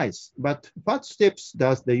sounds nice, but what steps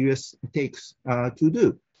does the U.S. takes to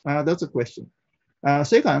do? That's a question.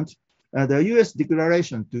 Second, the U.S.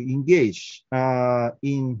 declaration to engage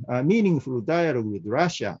in meaningful dialogue with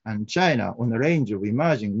Russia and China on a range of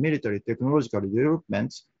emerging military technological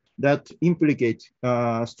developments that implicate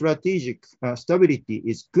strategic stability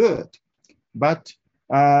is good, but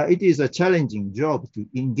it is a challenging job to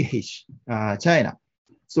engage China.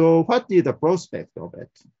 So what is the prospect of it?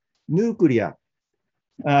 Nuclear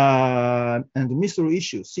and missile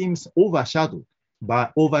issue seems overshadowed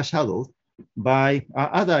by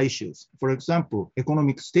other issues. For example,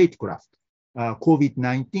 economic statecraft,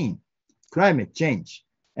 COVID-19, climate change,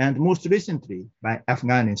 and most recently by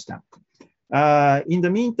Afghanistan. In the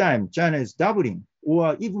meantime, China is doubling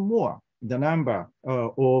or even more the number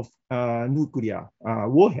of nuclear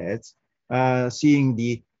warheads, seeing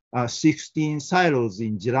the 16 silos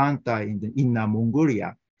in Jilanta in the Inner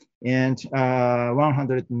Mongolia and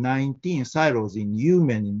 119 silos in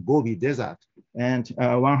Yumen in Gobi Desert and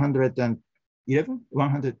 110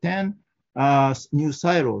 new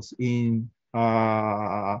silos in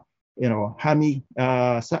Hami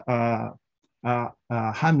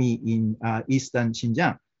in eastern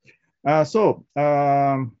Xinjiang. So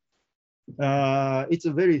it's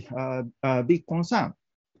a very big concern.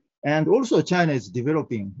 And also China is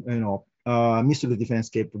developing, missile defense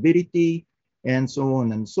capability and so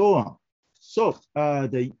on and so on. So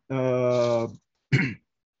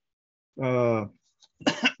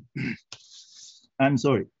I'm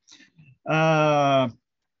sorry.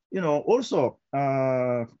 Also,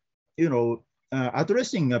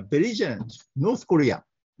 addressing a belligerent North Korea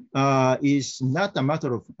is not a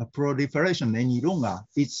matter of proliferation any longer.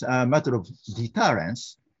 It's a matter of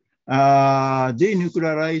deterrence.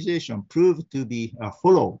 Denuclearization proved to be a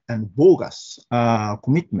hollow and bogus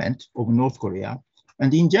commitment of North Korea.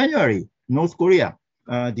 And in January, North Korea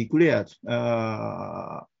declared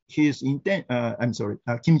Kim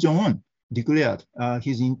Jong-un declared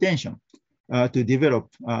his intention to develop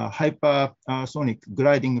hypersonic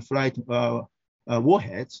gliding flight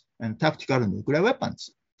warheads and tactical nuclear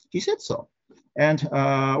weapons. He said so. And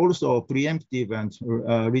also preemptive and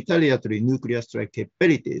retaliatory nuclear strike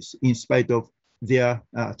capabilities in spite of their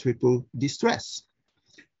triple distress.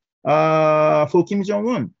 For Kim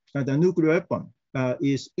Jong-un, the nuclear weapon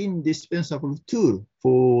is indispensable tool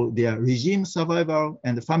for their regime survival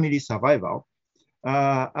and family survival,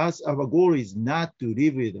 as our goal is not to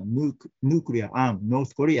live with a nuclear-armed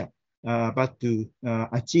North Korea, but to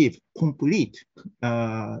achieve complete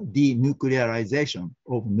denuclearization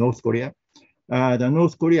of North Korea. The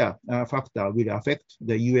North Korea factor will affect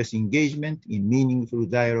the US engagement in meaningful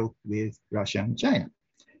dialogue with Russia and China.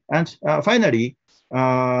 And finally,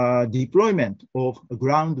 deployment of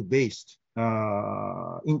ground-based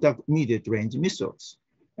intermediate range missiles.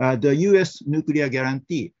 The US nuclear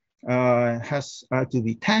guarantee has to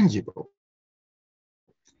be tangible.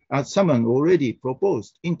 As someone already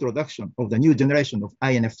proposed, introduction of the new generation of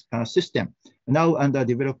INF system, now under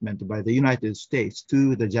development by the United States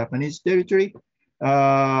to the Japanese territory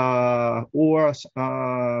or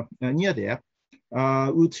near there,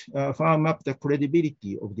 would firm up the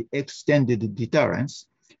credibility of the extended deterrence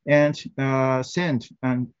and send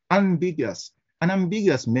an unambiguous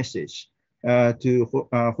message to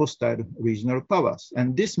hostile regional powers.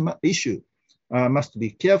 And this issue must be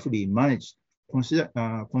carefully managed,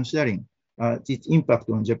 considering its impact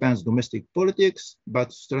on Japan's domestic politics,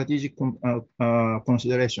 but strategic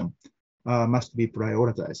consideration must be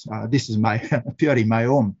prioritized. This is purely my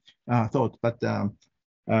own thought, but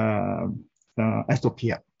I stop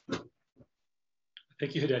here.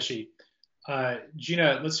 Thank you, Hideshi.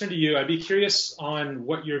 Jina, let's turn to you. I'd be curious on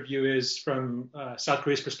what your view is from South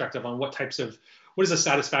Korea's perspective on what is a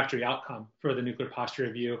satisfactory outcome for the nuclear posture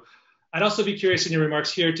review. I'd also be curious in your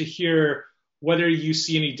remarks here to hear whether you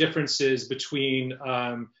see any differences between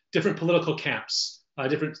different political camps,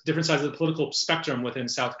 different sides of the political spectrum within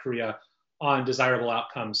South Korea on desirable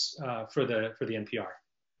outcomes for the NPR.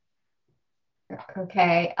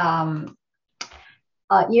 Okay.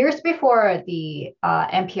 Years before the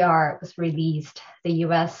NPR was released, the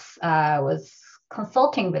US was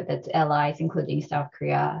consulting with its allies, including South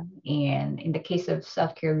Korea. And in the case of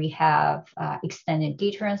South Korea, we have Extended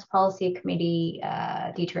Deterrence Policy Committee,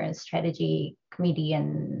 Deterrence Strategy Committee,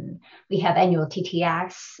 and we have annual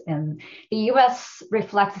TTX. And the US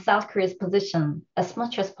reflects South Korea's position as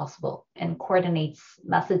much as possible and coordinates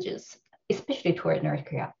messages, especially toward North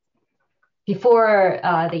Korea. Before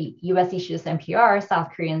the US issues NPR,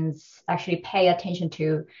 South Koreans actually pay attention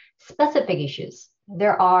to specific issues.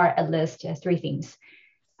 There are at least three things.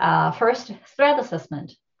 First, threat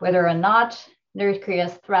assessment, whether or not North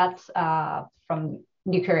Korea's threats from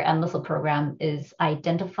nuclear and missile program is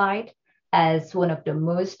identified as one of the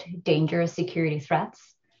most dangerous security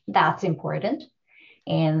threats. That's important.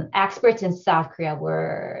 And experts in South Korea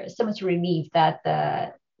were so much relieved that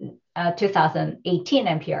the 2018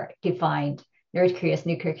 NPR defined North Korea's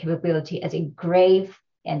nuclear capability as a grave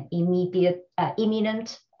and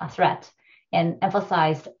imminent threat, and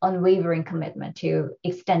emphasized unwavering commitment to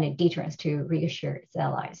extended deterrence to reassure its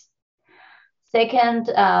allies. Second,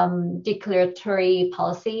 declaratory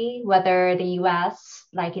policy, whether the US,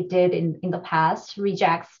 like it did in the past,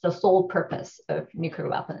 rejects the sole purpose of nuclear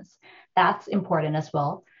weapons. That's important as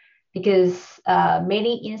well, because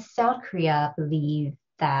many in South Korea believe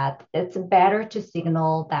that it's better to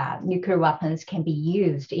signal that nuclear weapons can be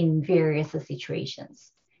used in various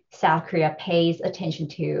situations. South Korea pays attention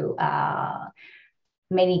to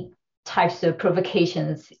many types of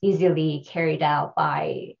provocations easily carried out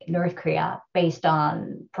by North Korea based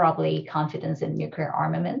on probably confidence in nuclear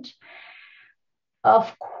armament.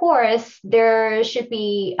 Of course, there should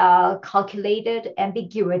be calculated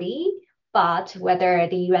ambiguity, but whether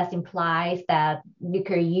the US implies that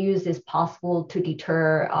nuclear use is possible to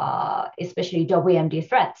deter especially WMD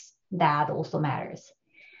threats, that also matters.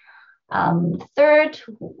 Third,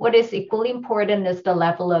 what is equally important is the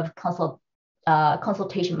level of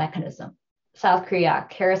consultation mechanism. South Korea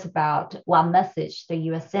cares about what message the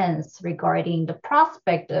US sends regarding the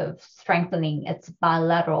prospect of strengthening its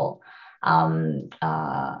bilateral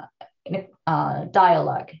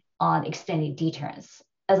dialogue on extended deterrence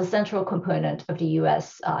as a central component of the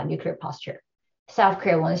US nuclear posture. South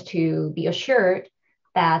Korea wants to be assured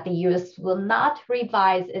that the US will not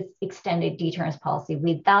revise its extended deterrence policy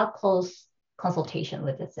without close consultation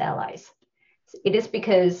with its allies. It is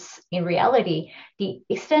because, in reality, the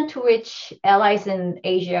extent to which allies in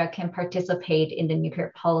Asia can participate in the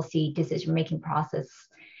nuclear policy decision-making process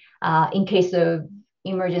in case of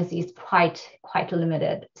emergency is quite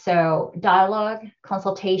limited. So dialogue,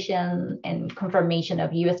 consultation, and confirmation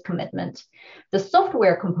of US commitment, the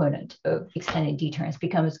software component of extended deterrence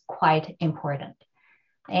becomes quite important.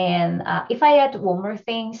 And if I add one more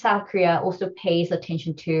thing, South Korea also pays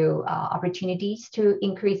attention to opportunities to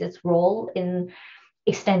increase its role in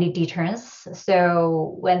extended deterrence.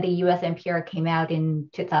 So when the US NPR came out in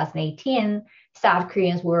 2018, South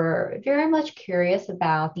Koreans were very much curious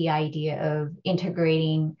about the idea of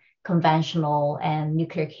integrating conventional and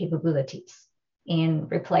nuclear capabilities in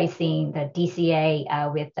replacing the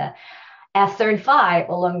DCA with the F-35,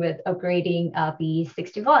 along with upgrading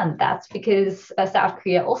B-61. That's because South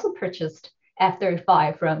Korea also purchased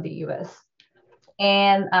F-35 from the US.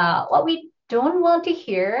 And what we don't want to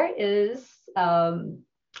hear is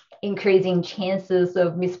increasing chances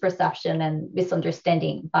of misperception and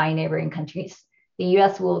misunderstanding by neighboring countries. The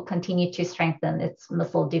US will continue to strengthen its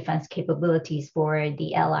missile defense capabilities for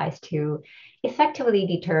the allies to effectively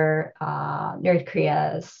deter North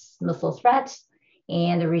Korea's missile threats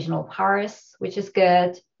and the regional powers, which is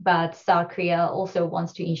good. But South Korea also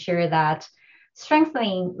wants to ensure that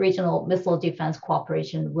strengthening regional missile defense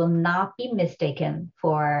cooperation will not be mistaken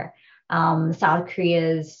for South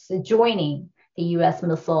Korea's joining the US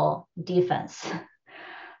missile defense.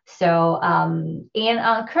 So,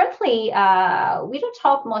 currently, we don't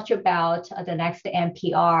talk much about the next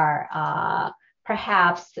NPR.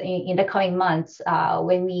 Perhaps in the coming months,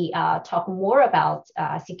 when we talk more about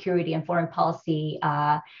security and foreign policy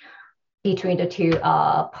between the two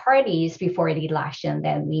parties before the election,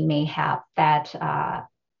 then we may have that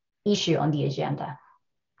issue on the agenda.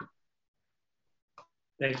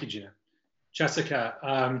 Thank you, Jina.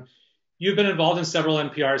 Jessica, you've been involved in several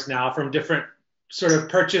NPRs now from different sort of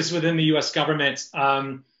purchase within the US government.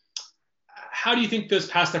 How do you think those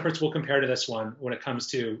past efforts will compare to this one when it comes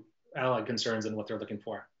to allied concerns and what they're looking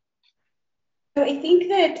for? So I think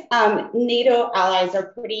that NATO allies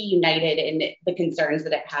are pretty united in the concerns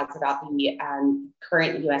that it has about the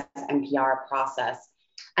current US NPR process.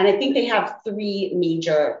 And I think they have three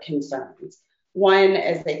major concerns. One,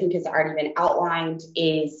 as I think has already been outlined,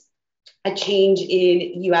 is a change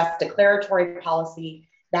in US declaratory policy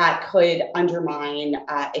that could undermine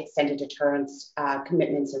extended deterrence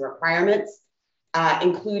commitments and requirements,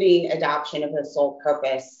 including adoption of a sole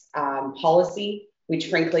purpose policy, which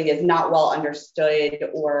frankly is not well understood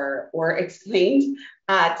or explained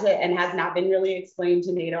and has not been really explained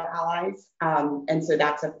to NATO allies. And so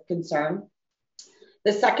that's a concern.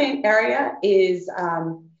 The second area is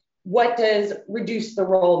what does reduce the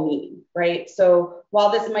role mean? right? So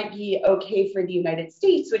while this might be okay for the United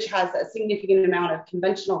States, which has a significant amount of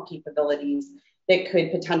conventional capabilities that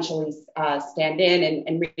could potentially stand in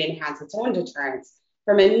and really enhance its own deterrence,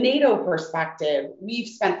 from a NATO perspective, we've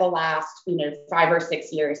spent the last 5 or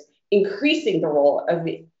 6 years increasing the role of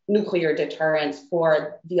nuclear deterrence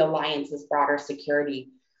for the alliance's broader security.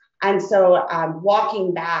 And so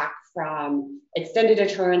walking back from extended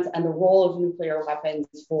deterrence and the role of nuclear weapons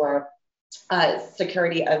for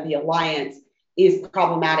security of the alliance is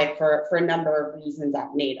problematic for a number of reasons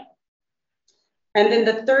at NATO. And then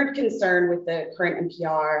the third concern with the current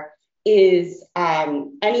NPR is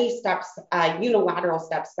any steps, unilateral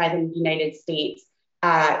steps by the United States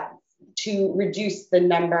to reduce the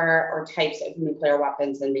number or types of nuclear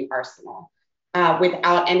weapons in the arsenal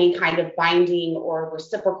without any kind of binding or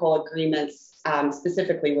reciprocal agreements,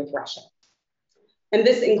 specifically with Russia. And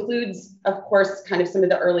this includes, of course, kind of some of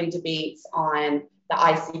the early debates on the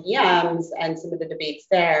ICBMs and some of the debates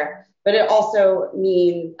there. But it also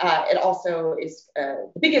means, is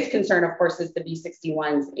the biggest concern, of course, is the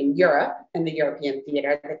B-61s in Europe and the European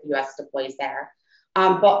theater that the US deploys there.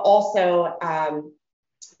 But also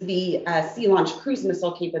the sea launch cruise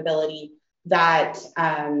missile capability that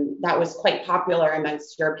was quite popular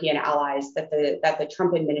amongst European allies that the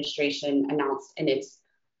Trump administration announced in its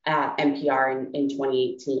NPR in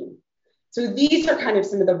 2018. So these are kind of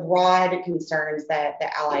some of the broad concerns that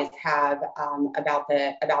the allies have about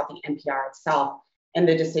the NPR itself and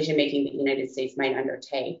the decision making that the United States might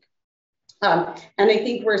undertake. And I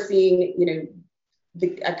think we're seeing,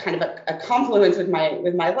 a kind of a confluence with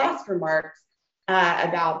my last remarks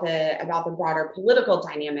about the broader political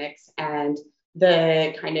dynamics and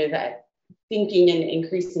the kind of thinking and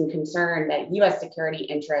increasing concern that U.S. security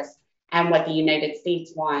interests and what the United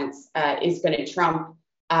States wants is going to trump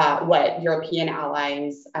what European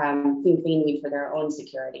allies think they need for their own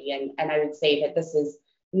security. And I would say that this is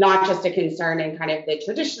not just a concern in kind of the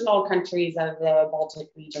traditional countries of the Baltic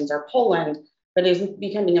regions or Poland, but is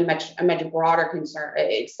becoming a much broader concern,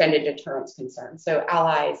 extended deterrence concern. So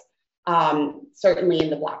allies, certainly in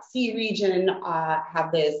the Black Sea region,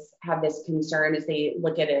 have this concern as they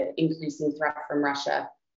look at an increasing threat from Russia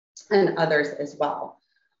and others as well.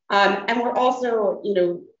 And we're also,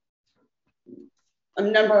 a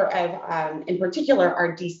number of, in particular,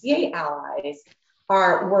 our DCA allies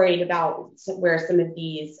are worried about where some of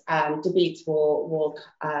these debates will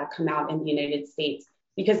come out in the United States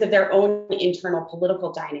because of their own internal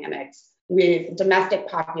political dynamics with domestic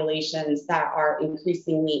populations that are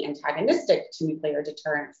increasingly antagonistic to nuclear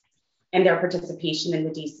deterrence and their participation in the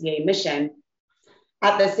DCA mission.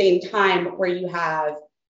 At the same time, where you have,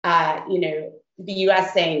 the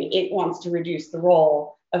US saying it wants to reduce the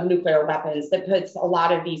role of nuclear weapons, that puts a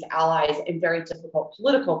lot of these allies in very difficult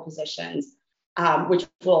political positions, which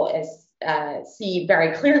we'll see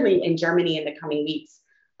very clearly in Germany in the coming weeks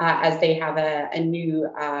as they have a new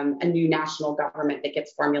national government that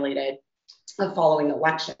gets formulated following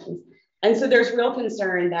elections. And so there's real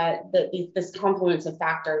concern that this confluence of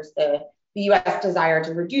factors, the US desire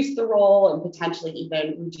to reduce the role and potentially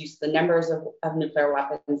even reduce the numbers of nuclear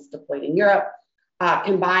weapons deployed in Europe,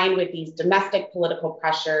 combined with these domestic political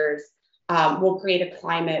pressures, will create a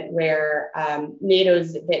climate where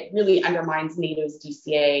that really undermines NATO's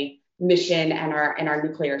DCA mission and our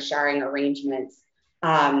nuclear sharing arrangements.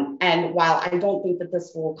 And while I don't think that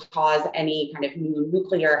this will cause any kind of new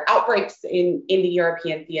nuclear outbreaks in the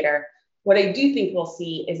European theater, what I do think we'll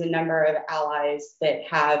see is a number of allies that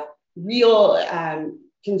have real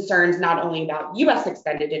concerns not only about US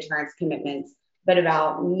extended deterrence commitments, but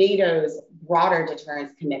about NATO's broader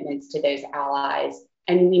deterrence commitments to those allies.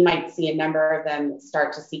 And we might see a number of them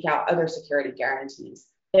start to seek out other security guarantees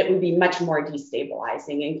that would be much more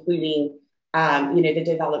destabilizing, including the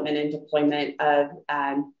development and deployment of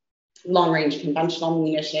long-range conventional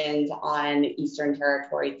munitions on Eastern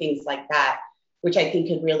territory, things like that, which I think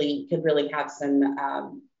could really have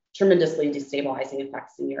some tremendously destabilizing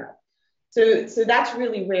effects in Europe. So that's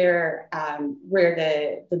really where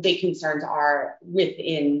the big concerns are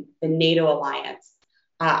within the NATO alliance.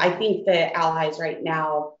 I think the allies right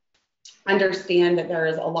now understand that there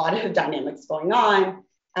is a lot of dynamics going on.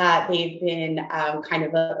 They've been kind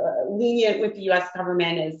of lenient with the US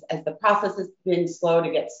government as the process has been slow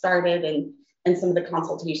to get started, and some of the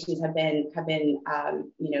consultations have been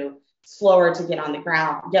slower to get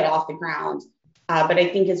off the ground. But I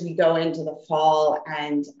think as we go into the fall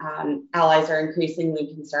and allies are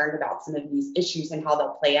increasingly concerned about some of these issues and how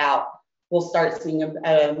they'll play out, we'll start seeing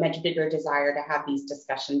a much bigger desire to have these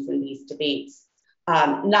discussions and these debates,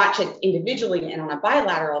 not just individually and on a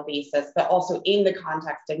bilateral basis, but also in the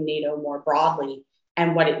context of NATO more broadly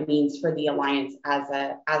and what it means for the alliance as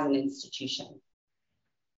an institution.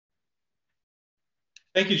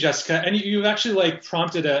 Thank you, Jessica. And you actually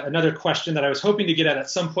prompted another question that I was hoping to get at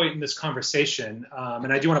some point in this conversation.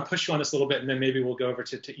 And I do want to push you on this a little bit, and then maybe we'll go over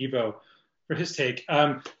to Ivo for his take.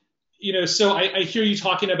 So I hear you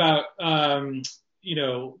talking about,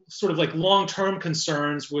 sort of long-term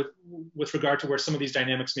concerns with regard to where some of these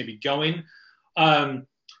dynamics may be going.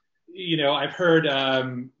 I've heard,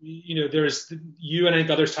 there's you and I think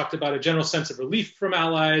others talked about a general sense of relief from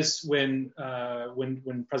allies when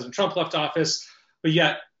President Trump left office, but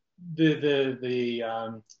yet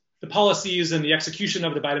the policies and the execution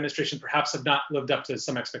of the Biden administration perhaps have not lived up to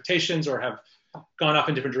some expectations or have gone off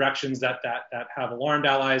in different directions that have alarmed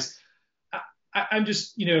allies. I'm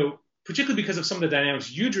just, particularly because of some of the dynamics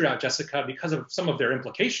you drew out, Jessica, because of some of their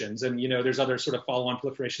implications, and there's other sort of follow-on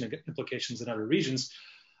proliferation implications in other regions.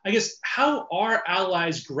 I guess, how are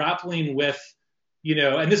allies grappling with,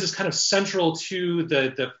 and this is kind of central to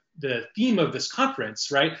the theme of this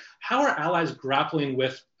conference, right? How are allies grappling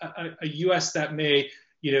with a U.S. that may,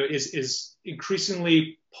 is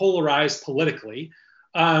increasingly polarized politically,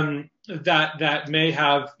 that may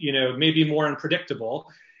have, may be more unpredictable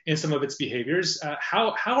in some of its behaviors?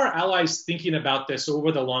 How are allies thinking about this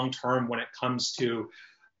over the long term when it comes to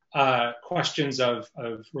questions of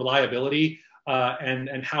reliability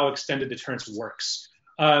and how extended deterrence works?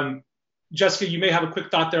 Jessica, you may have a quick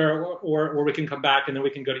thought there, or we can come back and then we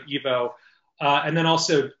can go to Ivo. And then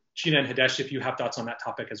also Jina and Hideshi, if you have thoughts on that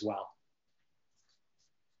topic as well.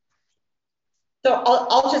 So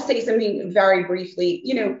I'll just say something very briefly.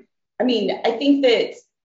 I think that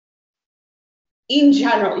in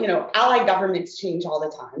general, allied governments change all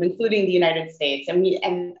the time, including the United States,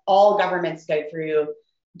 and all governments go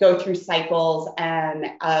through cycles and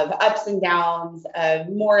of ups and downs, of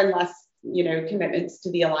more and less, commitments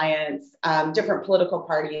to the alliance. Different political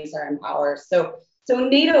parties are in power. So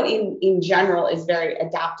NATO in general is very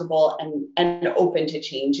adaptable and open to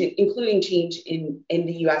change, including change in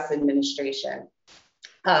the U.S. administration.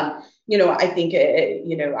 I think,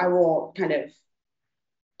 I won't kind of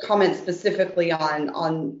comment specifically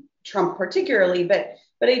on Trump particularly, but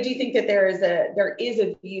I do think that there is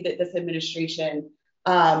a view that this administration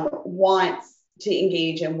wants to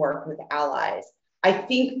engage and work with allies. I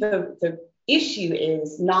think the issue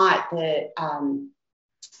is not that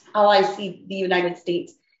allies see the United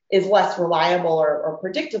States is less reliable or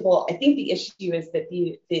predictable. I think the issue is that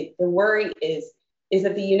the worry is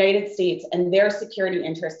that the United States and their security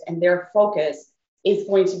interests and their focus is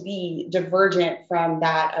going to be divergent from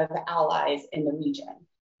that of allies in the region.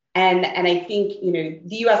 And I think,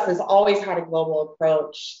 the US has always had a global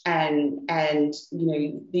approach, and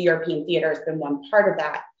the European theater has been one part of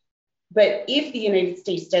that. But if the United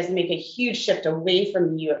States does make a huge shift away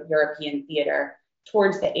from the European theater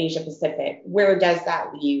towards the Asia Pacific, where does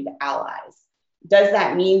that leave allies? Does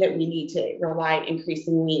that mean that we need to rely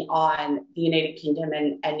increasingly on the United Kingdom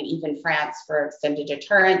and even France for extended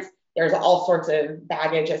deterrence? There's all sorts of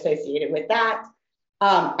baggage associated with that.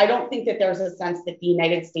 I don't think that there's a sense that the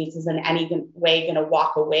United States is in any way going to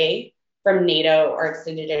walk away from NATO or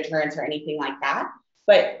extended deterrence or anything like that.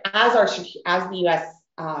 But as the U.S.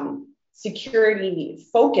 Security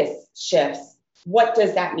focus shifts, what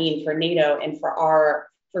does that mean for NATO and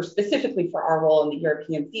specifically for our role in the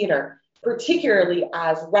European theater, particularly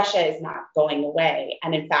as Russia is not going away.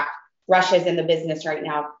 And in fact, Russia is in the business right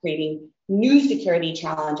now creating new security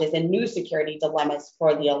challenges and new security dilemmas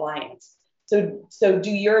for the alliance. So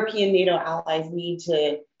do European NATO allies need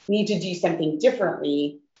to do something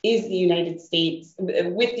differently? Is the United States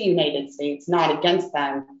with the United States, not against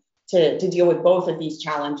them, to deal with both of these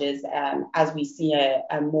challenges as we see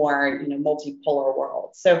a more multipolar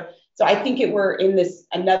world? So I think we're in this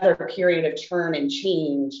another period of churn and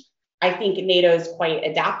change. I think NATO is quite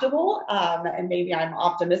adaptable, and maybe I'm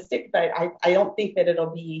optimistic, but I don't think that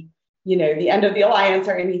it'll be the end of the alliance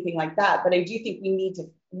or anything like that. But I do think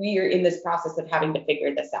we are in this process of having to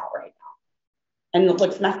figure this out right now, and it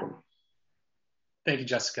looks messy. Thank you,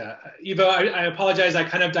 Jessica. Ivo, I apologize. I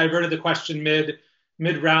kind of diverted the question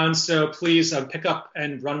mid-round, so please pick up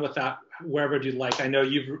and run with that wherever you'd like. I know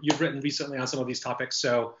you've written recently on some of these topics,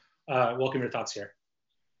 so welcome your thoughts here.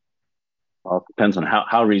 Well, it depends on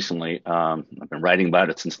how recently. I've been writing about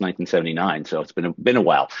it since 1979, so it's been a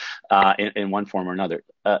while in one form or another.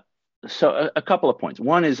 So a couple of points.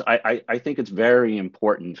 One is I think it's very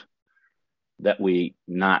important that we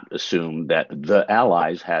not assume that the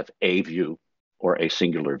allies have a view or a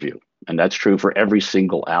singular view, and that's true for every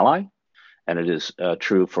single ally. And it is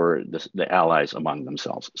true for the allies among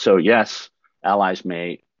themselves. So yes, allies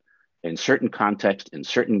may in certain contexts, in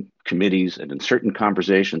certain committees, and in certain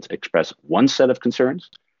conversations express one set of concerns,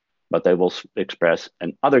 but they will express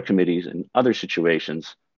in other committees and other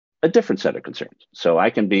situations a different set of concerns. So I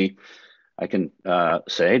can say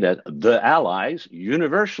that the Allies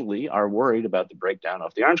universally are worried about the breakdown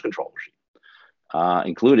of the arms control regime,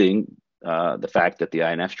 including the fact that the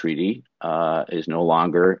INF Treaty is no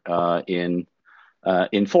longer in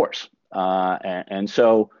force. And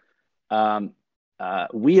so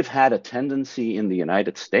we have had a tendency in the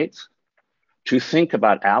United States to think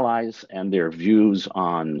about allies and their views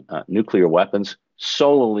on nuclear weapons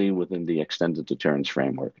solely within the extended deterrence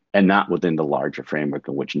framework and not within the larger framework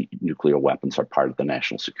in which nuclear weapons are part of the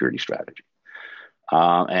national security strategy.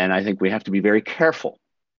 And I think we have to be very careful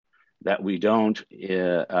that we don't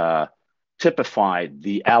typify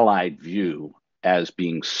the Allied view as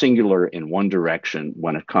being singular in one direction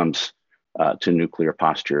when it comes to nuclear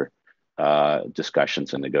posture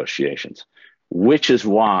discussions and negotiations, which is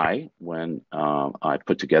why when I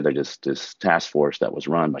put together this task force that was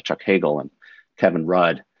run by Chuck Hagel and Kevin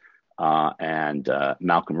Rudd and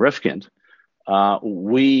Malcolm Rifkind,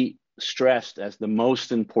 we stressed as the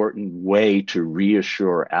most important way to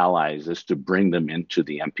reassure allies is to bring them into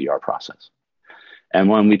the NPR process. And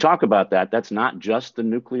when we talk about that, that's not just the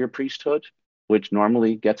nuclear priesthood, which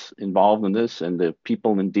normally gets involved in this, and the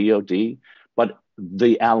people in DOD, but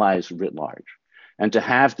the allies writ large. And to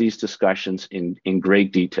have these discussions in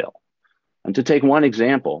great detail. And to take one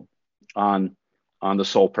example on the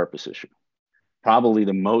sole purpose issue, probably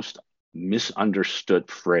the most misunderstood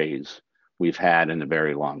phrase we've had in a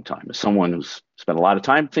very long time. As someone who's spent a lot of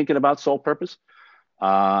time thinking about sole purpose,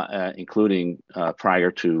 including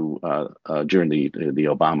prior to during the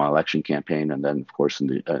Obama election campaign, and then of course in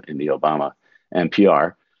the Obama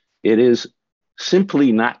NPR, it is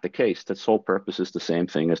simply not the case that sole purpose is the same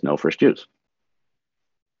thing as no first use.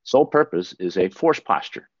 Sole purpose is a force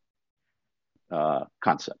posture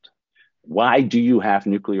concept. Why do you have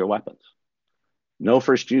nuclear weapons? No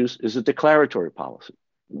first use is a declaratory policy.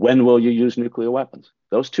 When will you use nuclear weapons?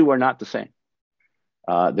 Those two are not the same.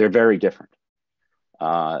 They're very different.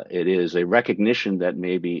 It is a recognition that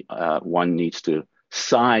maybe one needs to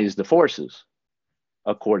size the forces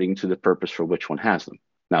according to the purpose for which one has them.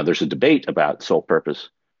 Now, there's a debate about sole purpose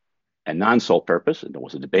and non-sole purpose. And there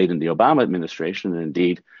was a debate in the Obama administration. And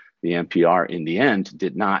indeed, the NPR in the end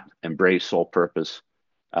did not embrace sole purpose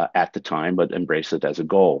at the time, but embraced it as a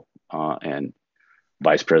goal. And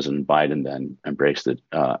Vice President Biden then embraced it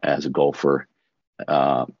as a goal for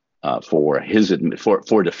the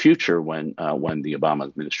future when the Obama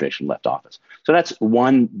administration left office. So that's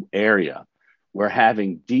one area where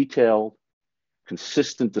having detailed,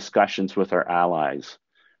 consistent discussions with our allies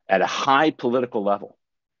at a high political level,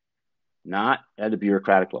 not at a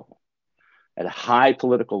bureaucratic level, at a high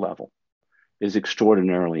political level, is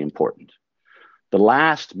extraordinarily important. The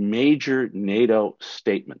last major NATO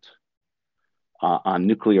statement on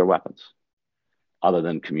nuclear weapons, other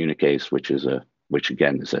than communiques, which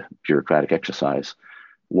again is a bureaucratic exercise,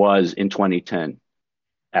 was in 2010,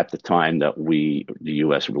 at the time that the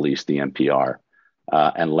U.S. released the NPR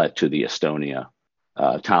and led to the Estonia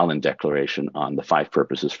Tallinn Declaration on the 5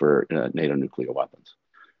 purposes for NATO nuclear weapons.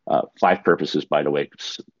 5 purposes, by the way,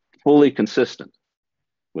 fully consistent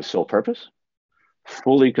with sole purpose,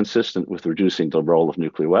 fully consistent with reducing the role of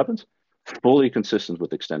nuclear weapons, fully consistent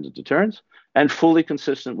with extended deterrence, and fully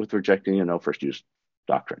consistent with rejecting a no first use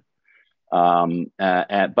doctrine.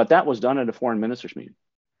 But that was done at a foreign ministers meeting.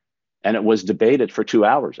 And it was debated for 2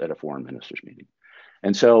 hours at a foreign ministers meeting.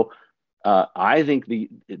 And so I think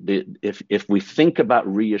if we think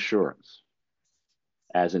about reassurance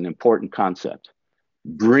as an important concept,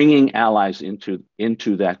 bringing allies into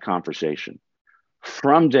that conversation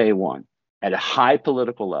from day one at a high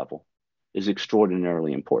political level is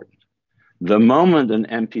extraordinarily important. The moment an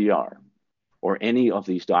NPR or any of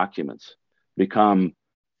these documents become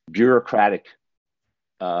bureaucratically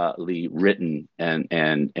written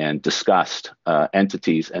and discussed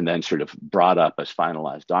entities and then sort of brought up as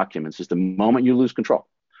finalized documents is the moment you lose control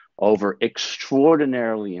over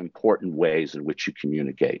extraordinarily important ways in which you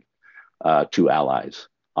communicate to allies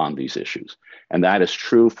on these issues. And that is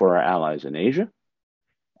true for our allies in Asia,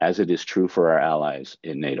 as it is true for our allies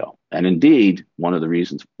in NATO. And indeed, one of the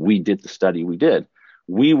reasons we did the study we did,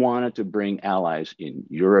 we wanted to bring allies in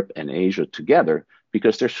Europe and Asia together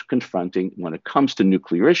because they're confronting, when it comes to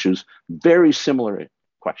nuclear issues, very similar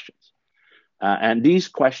questions. And these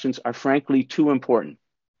questions are frankly too important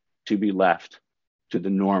to be left to the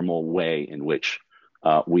normal way in which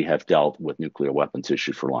we have dealt with nuclear weapons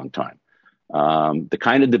issues for a long time. The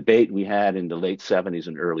kind of debate we had in the late 70s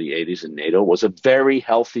and early 80s in NATO was a very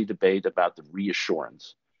healthy debate about the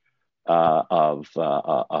reassurance of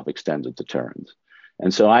extended deterrence.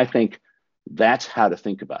 And so I think that's how to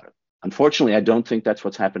think about it. Unfortunately, I don't think that's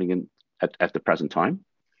what's happening at the present time.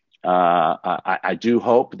 I do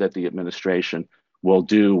hope that the administration will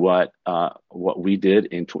do what we did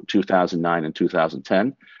in 2009 and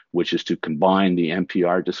 2010, which is to combine the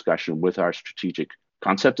NPR discussion with our strategic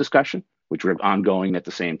concept discussion, which were ongoing at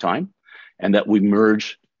the same time, and that we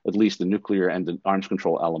merge at least the nuclear and the arms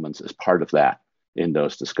control elements as part of that in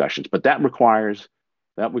those discussions. But that requires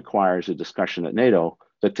a discussion at NATO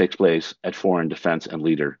that takes place at foreign defense and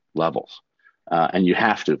leader levels. And you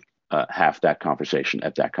have to have that conversation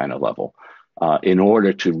at that kind of level in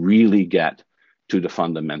order to really get to the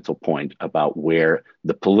fundamental point about where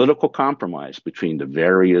the political compromise between the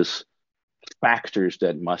various factors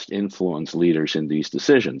that must influence leaders in these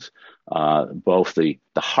decisions, both the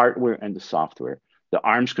hardware and the software, the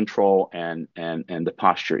arms control and the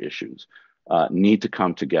posture issues, need to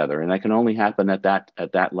come together, and that can only happen at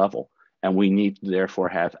that level. And we need to therefore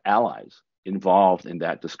have allies involved in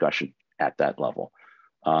that discussion at that level.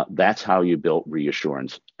 That's how you build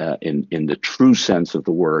reassurance in the true sense of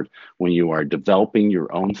the word, when you are developing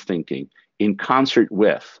your own thinking in concert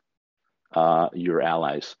with your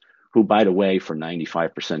allies, who, by the way, for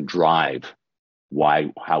 95% drive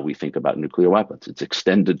how we think about nuclear weapons. It's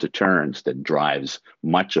extended deterrence that drives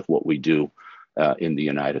much of what we do in the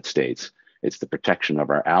United States. It's the protection of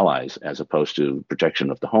our allies as opposed to protection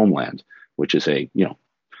of the homeland, which is an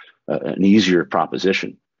easier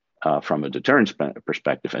proposition from a deterrence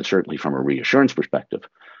perspective, and certainly from a reassurance perspective,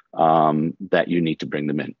 that you need to bring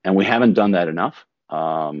them in. And we haven't done that enough,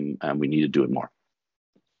 and we need to do it more.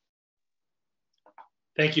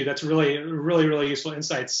 Thank you. That's really, really, really useful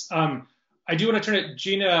insights. I do want to turn it,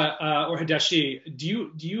 Jina or Hideshi,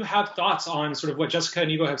 do you have thoughts on sort of what Jessica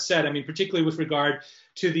and Ivo have said? I mean, particularly with regard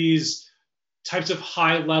to these types of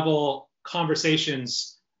high-level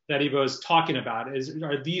conversations that Ivo is talking about.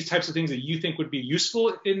 Are these types of things that you think would be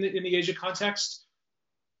useful in the Asia context?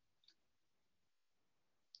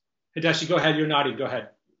 Hideshi, go ahead. You're nodding. Go ahead.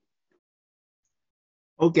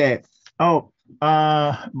 Okay. Oh,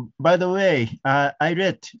 by the way, I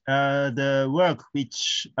read the work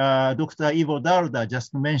which Dr. Ivo Daalder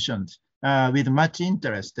just mentioned with much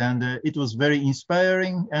interest, and it was very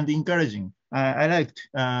inspiring and encouraging. I liked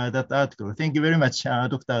that article. Thank you very much,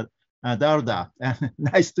 Dr. Daalder.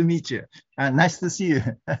 Nice to meet you. Nice to see you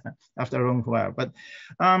after a long while. But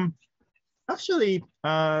actually,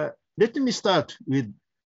 let me start with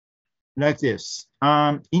like this.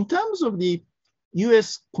 In terms of the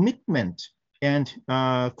U.S. commitment and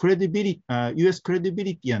credibility, U.S.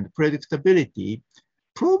 credibility and predictability,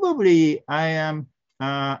 probably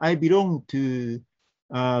I belong to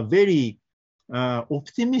a very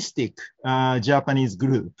optimistic Japanese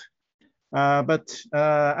group. But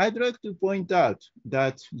I'd like to point out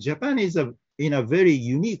that Japan is in a very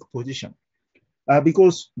unique position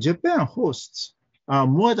because Japan hosts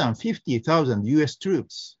more than 50,000 US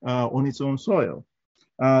troops on its own soil,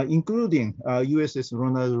 including USS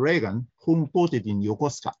Ronald Reagan, home ported in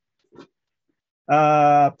Yokosuka.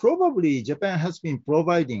 Probably Japan has been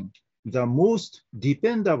providing the most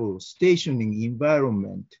dependable stationing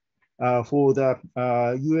environment for the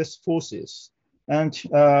US forces. And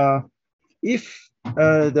if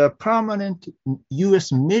the permanent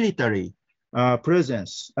US military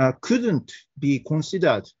presence couldn't be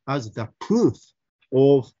considered as the proof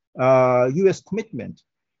of US commitment,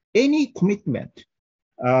 any commitment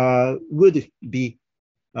would be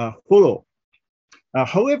followed.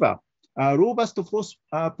 However, a robust force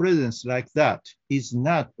presence like that is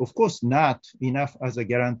not, of course, not enough as a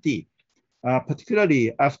guarantee.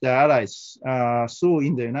 Particularly after allies saw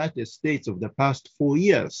in the United States of the past 4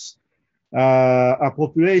 years a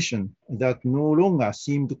population that no longer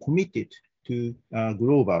seemed committed to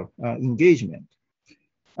global engagement.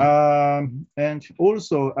 And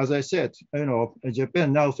also, as I said,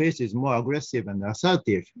 Japan now faces more aggressive and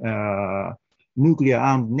assertive nuclear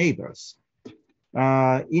armed neighbors.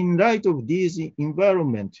 In light of these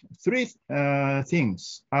environment, three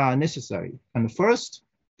things are necessary. And first,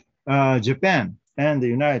 Japan and the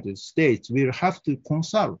United States will have to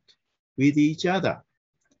consult with each other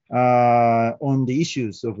on the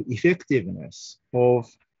issues of effectiveness of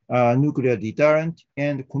nuclear deterrent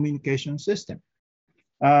and communication system.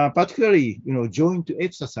 Particularly, joint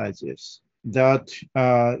exercises that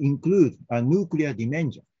include a nuclear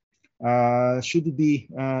dimension should be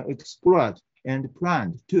explored and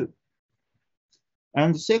planned too.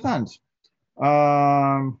 And second,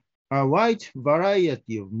 a wide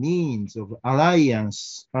variety of means of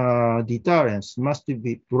alliance deterrence must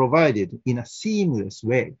be provided in a seamless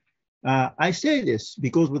way. I say this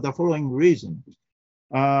because of the following reason.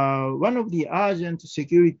 One of the urgent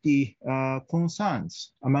security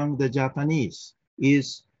concerns among the Japanese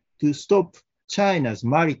is to stop China's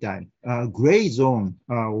maritime gray zone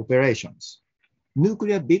operations.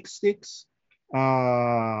 Nuclear big sticks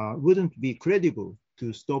wouldn't be credible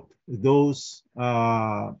to stop those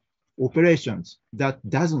operations that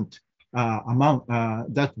do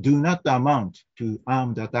not amount to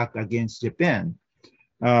armed attack against Japan.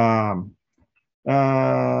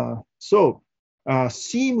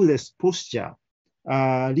 Seamless posture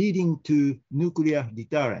leading to nuclear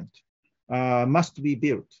deterrent must be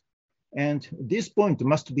built. And this point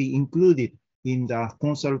must be included in the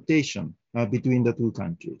consultation between the two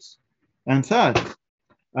countries. And third,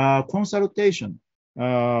 consultation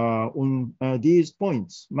on these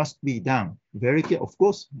points must be done very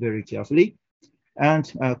carefully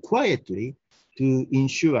and quietly to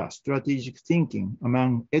ensure strategic thinking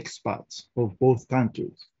among experts of both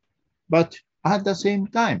countries. But at the same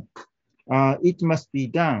time, it must be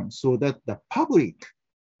done so that the public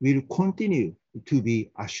will continue to be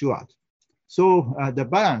assured. So the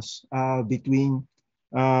balance between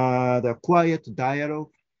the quiet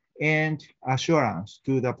dialogue and assurance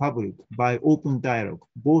to the public by open dialogue,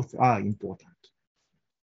 both are important.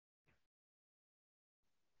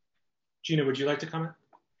 Jina, would you like to comment?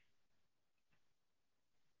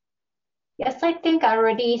 Yes, I think I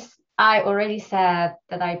already said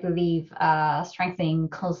that I believe strengthening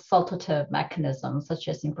consultative mechanisms such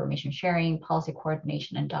as information sharing, policy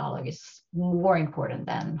coordination, and dialogue is more important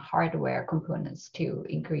than hardware components to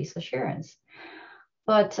increase assurance.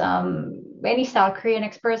 But many South Korean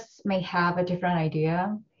experts may have a different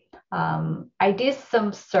idea. I did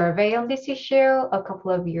some survey on this issue a couple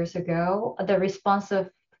of years ago. The response of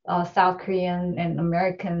South Korean and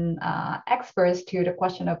American experts to the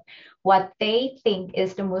question of what they think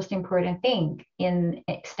is the most important thing in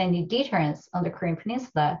extending deterrence on the Korean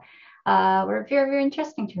Peninsula were very, very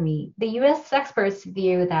interesting to me. The US experts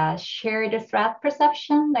view that shared threat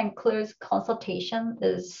perception and close consultation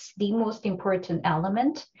is the most important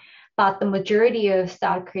element, but the majority of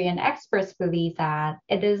South Korean experts believe that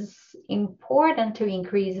it is important to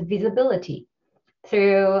increase visibility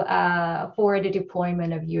through for the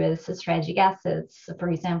deployment of US strategic assets, for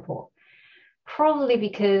example, probably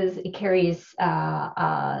because it carries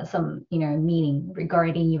some meaning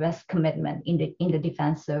regarding US commitment in the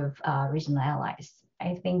defense of regional allies.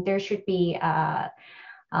 I think there should be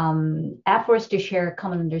efforts to share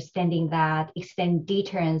common understanding that extended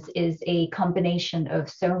deterrence is a combination of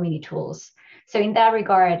so many tools. So in that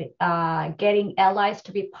regard, getting allies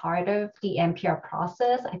to be part of the NPR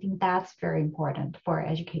process, I think that's very important for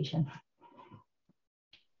education.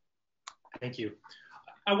 Thank you.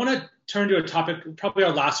 I want to turn to a topic, probably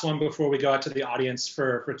our last one before we go out to the audience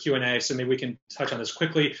for Q&A, so maybe we can touch on this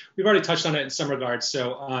quickly. We've already touched on it in some regards,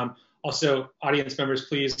 so also audience members,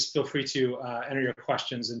 please feel free to enter your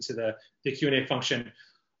questions into the Q&A function.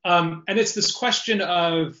 And it's this question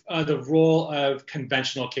of the role of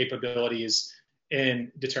conventional capabilities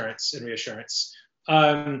in deterrence and reassurance.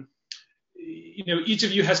 Each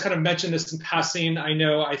of you has kind of mentioned this in passing.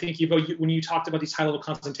 I think when you talked about these high-level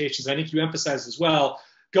consultations, I think you emphasized as well,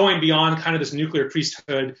 going beyond kind of this nuclear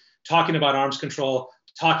priesthood, talking about arms control,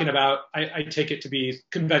 talking about, I take it to be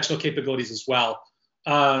conventional capabilities as well.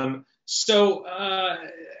 And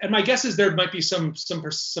my guess is there might be some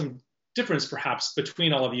difference perhaps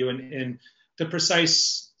between all of you in the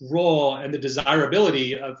precise role and the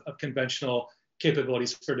desirability of conventional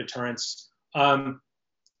capabilities for deterrence.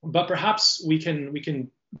 But perhaps we can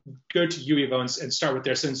go to you, Ivo, and start with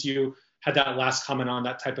there, since you had that last comment on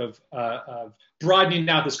that type of broadening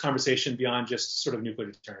out this conversation beyond just sort of nuclear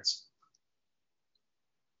deterrence.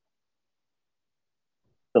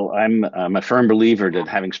 So I'm a firm believer that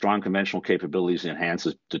having strong conventional capabilities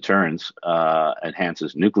enhances deterrence,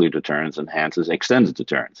 enhances nuclear deterrence, extends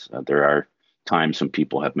deterrence. There are times when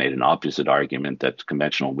people have made an opposite argument that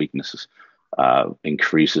conventional weaknesses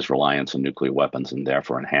increases reliance on nuclear weapons and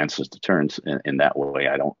therefore enhances deterrence in that way.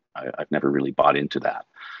 I've never really bought into that,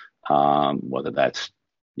 whether that's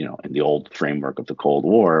in the old framework of the Cold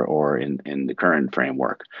War or in the current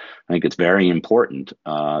framework. I think it's very important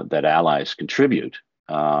that allies contribute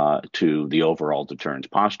to the overall deterrence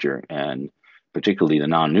posture, and particularly the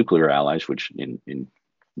non-nuclear allies, which in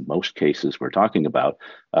most cases we're talking about,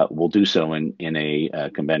 will do so in a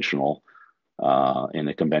conventional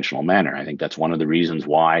manner. I think that's one of the reasons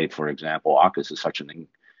why, for example, AUKUS is such an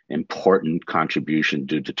important contribution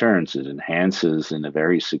to deterrence. It enhances in a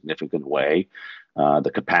very significant way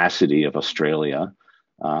the capacity of Australia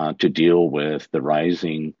to deal with the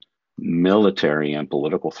rising military and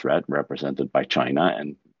political threat represented by China.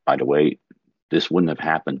 And by the way, this wouldn't have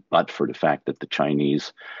happened but for the fact that the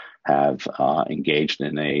Chinese have engaged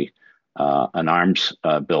in an arms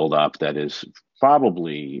buildup that is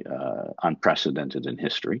probably unprecedented in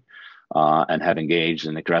history, and have engaged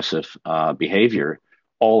in aggressive behavior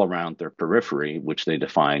all around their periphery, which they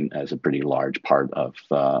define as a pretty large part of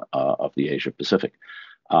the Asia Pacific.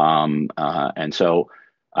 And so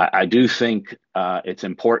I do think it's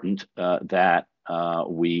important that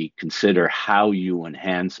we consider how you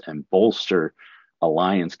enhance and bolster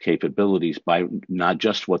alliance capabilities by not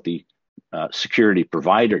just what the security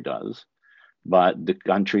provider does, but the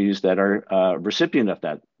countries that are recipient of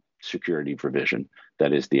that security provision,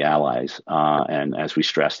 that is the allies. And as we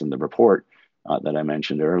stressed in the report that I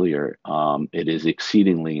mentioned earlier, it is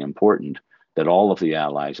exceedingly important that all of the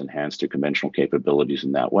allies enhance their conventional capabilities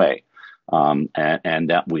in that way. And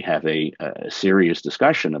that we have a serious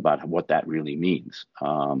discussion about what that really means.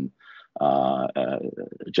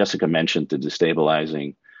 Jessica mentioned the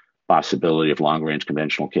destabilizing possibility of long-range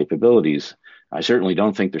conventional capabilities. I certainly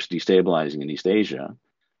don't think they're destabilizing in East Asia.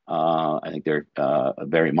 I think they're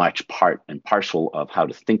very much part and parcel of how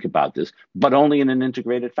to think about this, but only in an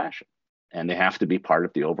integrated fashion. And they have to be part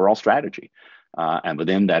of the overall strategy. And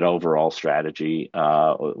within that overall strategy,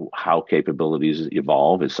 how capabilities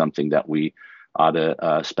evolve is something that we ought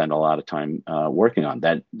to spend a lot of time working on.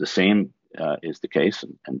 That the same is the case,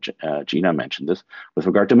 and Jina mentioned this, with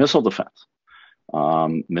regard to missile defense.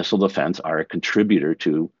 Missile defense are a contributor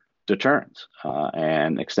to deterrence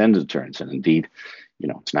and extended deterrence. And indeed,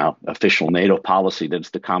 it's now official NATO policy that it's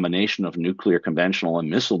the combination of nuclear, conventional, and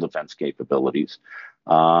missile defense capabilities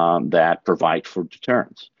that provide for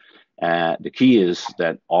deterrence. The key is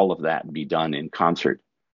that all of that be done in concert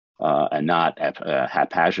and not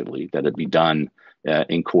haphazardly, that it be done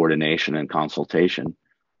in coordination and consultation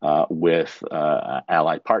with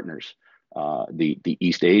allied partners. The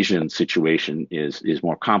East Asian situation is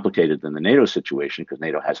more complicated than the NATO situation because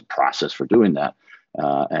NATO has a process for doing that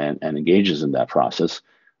and engages in that process.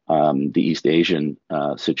 The East Asian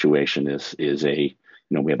situation is we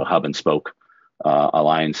have a hub and spoke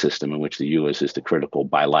alliance system in which the U.S. is the critical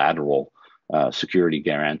bilateral security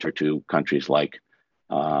guarantor to countries like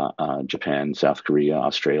Japan, South Korea,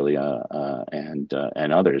 Australia, and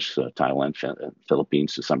others, Thailand,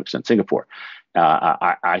 Philippines, to some extent, Singapore.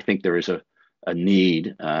 I think there is a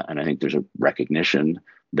need, and I think there's a recognition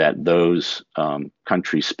that those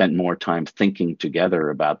countries spent more time thinking together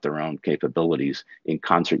about their own capabilities in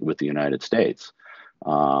concert with the United States.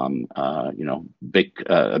 A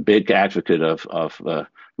big advocate of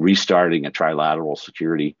restarting a trilateral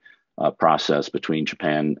security process between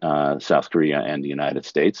Japan, South Korea, and the United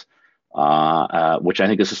States, which I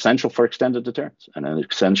think is essential for extended deterrence and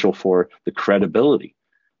essential for the credibility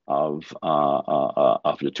of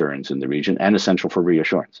deterrence in the region and essential for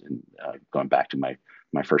reassurance. And going back to my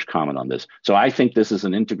first comment on this. So I think this is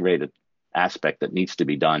an integrated aspect that needs to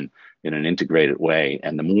be done in an integrated way.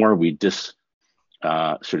 And the more we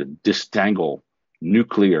sort of disentangle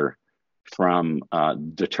nuclear from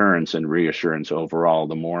deterrence and reassurance overall,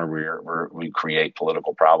 the more we create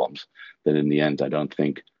political problems that in the end I don't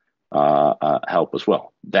think help as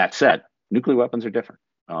well. That said, nuclear weapons are different,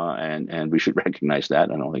 and we should recognize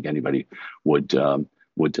that. I don't think anybody would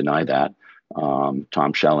deny that.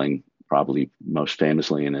 Tom Schelling, probably most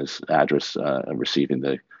famously in his address receiving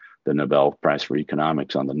the Nobel Prize for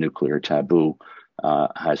Economics on the nuclear taboo,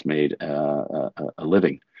 has made a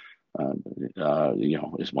living.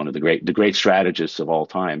 Is one of the great strategists of all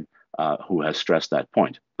time who has stressed that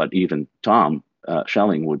point. But even Tom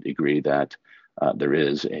Schelling would agree that there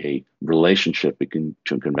is a relationship between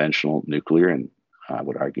conventional nuclear and I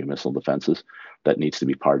would argue missile defenses that needs to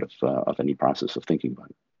be part of any process of thinking about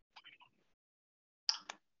it.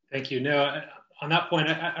 Thank you. No, on that point,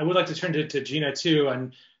 I would like to turn to Jina too,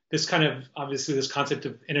 and this kind of obviously this concept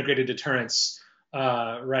of integrated deterrence,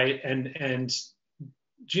 right? And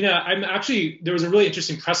Jina, there was a really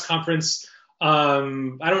interesting press conference.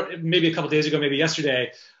 Maybe a couple of days ago, maybe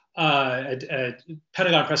yesterday, a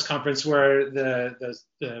Pentagon press conference where the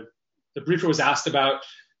briefer was asked about,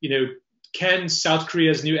 can South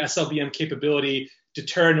Korea's new SLBM capability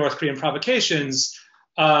deter North Korean provocations?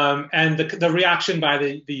 And the reaction by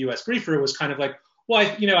the U.S. briefer was kind of like, well,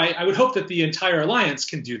 I would hope that the entire alliance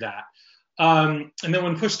can do that. And then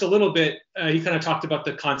when pushed a little bit, he kind of talked about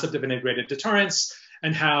the concept of integrated deterrence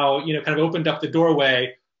and how, kind of opened up the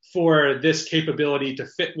doorway for this capability to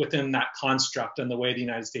fit within that construct and the way the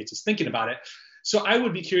United States is thinking about it. So I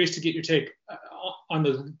would be curious to get your take on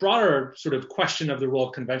the broader sort of question of the role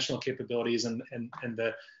of conventional capabilities and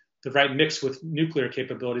the right mix with nuclear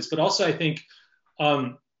capabilities. But also, I think,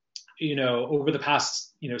 over the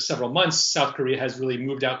past, several months, South Korea has really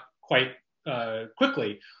moved out quite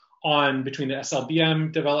quickly between the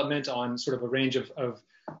SLBM development on sort of a range of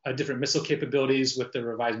different missile capabilities with the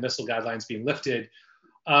revised missile guidelines being lifted.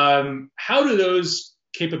 How do those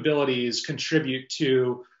capabilities contribute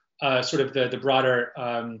to sort of the broader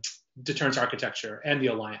deterrence architecture and the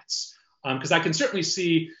alliance? Because I can certainly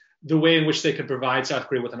see the way in which they could provide South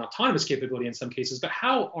Korea with an autonomous capability in some cases, but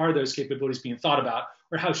how are those capabilities being thought about,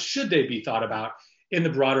 or how should they be thought about in the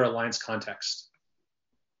broader alliance context?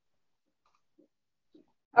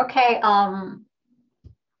 Okay.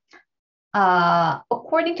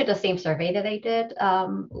 According to the same survey that I did,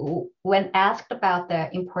 when asked about the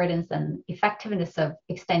importance and effectiveness of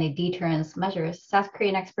extended deterrence measures, South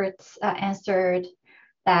Korean experts answered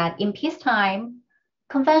that in peacetime,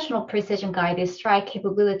 conventional precision-guided strike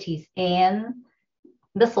capabilities and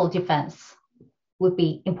missile defense would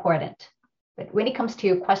be important. But when it comes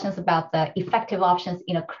to questions about the effective options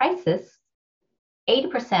in a crisis,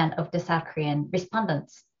 80% of the South Korean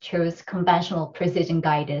respondents chose conventional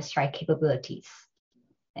precision-guided strike capabilities,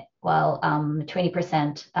 while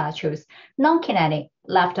 20% chose non-kinetic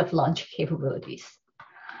left-of-launch capabilities.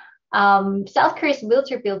 South Korea's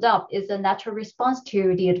military buildup is a natural response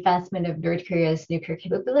to the advancement of North Korea's nuclear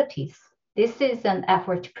capabilities. This is an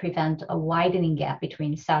effort to prevent a widening gap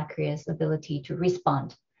between South Korea's ability to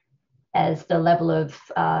respond as the level of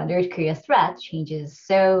North Korea's threat changes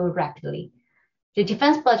so rapidly. The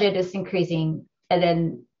defense budget is increasing at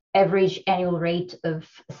an average annual rate of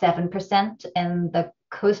 7%, and the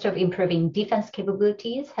cost of improving defense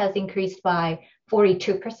capabilities has increased by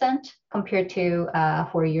 42% compared to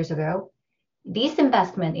 4 years ago. This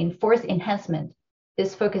investment in force enhancement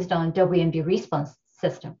is focused on WMD response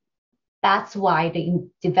system. That's why the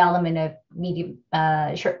development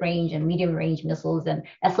of short range and medium range missiles and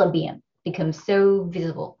SLBM becomes so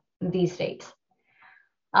visible these days.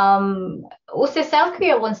 Also, South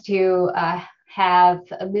Korea wants to have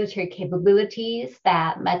military capabilities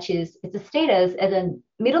that matches its status as a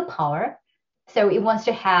middle power. So it wants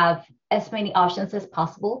to have as many options as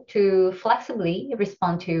possible to flexibly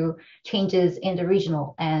respond to changes in the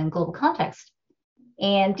regional and global context.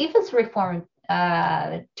 And defense reform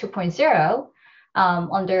 2.0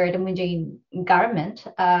 under the Moon Jae-in government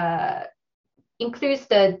includes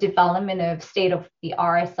the development of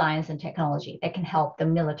state-of-the-art science and technology that can help the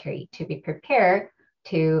military to be prepared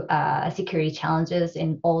to security challenges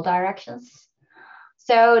in all directions.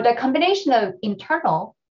 So the combination of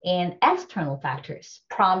internal and external factors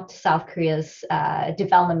prompt South Korea's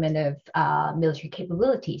development of military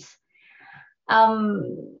capabilities.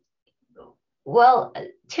 Well,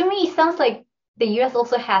 to me, it sounds like the US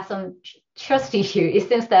also has some trust issue. It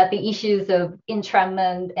seems that the issues of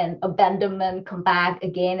entrapment and abandonment come back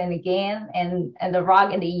again and again, and the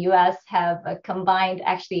ROC and the US have combined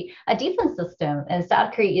actually a defense system, and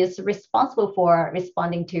South Korea is responsible for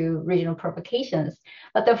responding to regional provocations.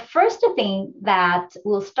 But the first thing that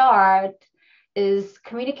will start is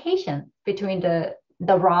communication between the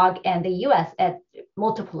ROC and the US at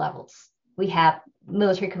multiple levels. We have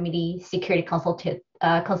military committee, security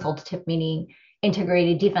consultative meeting,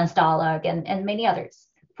 integrated defense dialogue, and many others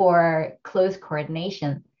for close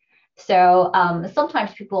coordination. So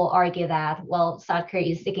sometimes people argue that, well, South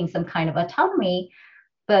Korea is seeking some kind of autonomy,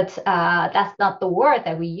 but that's not the word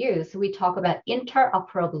that we use. We talk about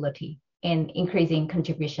interoperability and increasing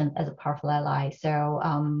contribution as a powerful ally. So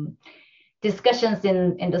discussions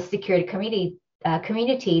in the security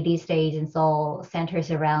community these days in Seoul centers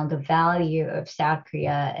around the value of South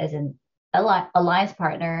Korea as an alliance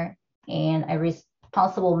partner and a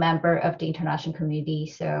responsible member of the international community.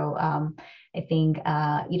 So I think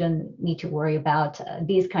you don't need to worry about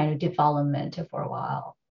these kind of development for a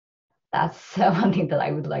while. That's one thing that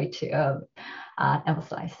I would like to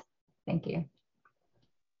emphasize. Thank you.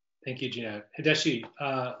 Thank you, Jina. Hideshi,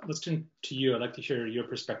 let's turn to you. I'd like to hear your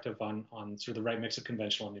perspective on sort of the right mix of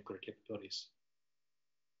conventional and nuclear capabilities.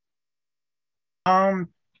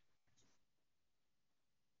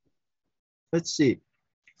 Let's see.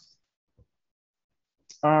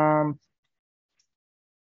 For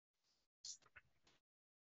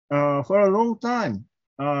a long time,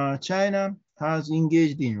 China has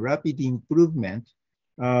engaged in rapid improvement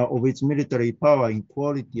of its military power in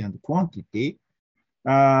quality and quantity,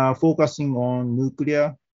 focusing on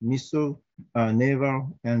nuclear, missile,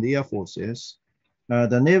 naval, and air forces,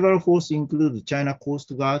 The naval force includes China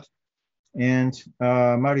Coast Guard and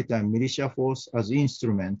maritime militia force as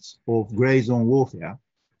instruments of gray zone warfare.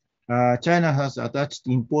 China has attached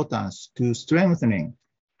importance to strengthening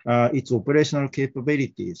its operational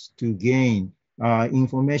capabilities to gain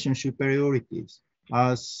information superiorities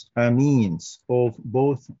as a means of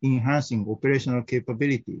both enhancing operational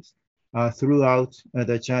capabilities throughout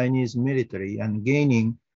the Chinese military and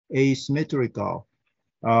gaining asymmetrical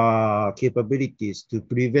capabilities to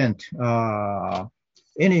prevent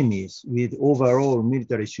enemies with overall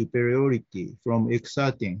military superiority from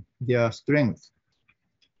exerting their strength.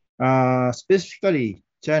 Specifically,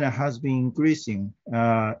 China has been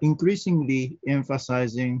increasingly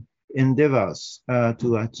emphasizing endeavors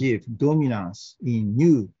to achieve dominance in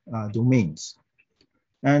new domains.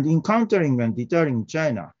 And in countering and deterring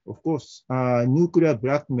China, of course, nuclear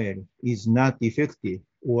blackmail is not effective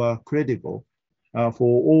or credible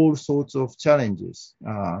for all sorts of challenges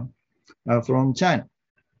from China.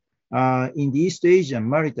 In the East Asian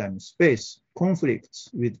maritime space, conflicts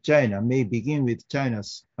with China may begin with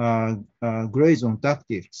China's gray zone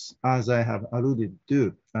tactics, as I have alluded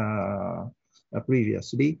to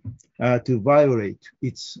previously, to violate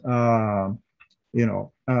its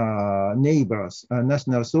neighbors'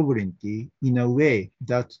 national sovereignty in a way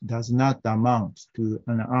that does not amount to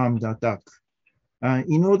an armed attack.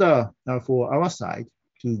 In order for our side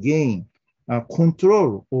to gain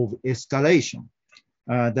control of escalation,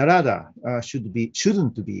 the ladder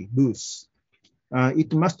shouldn't be loose.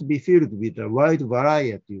 It must be filled with a wide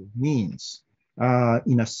variety of means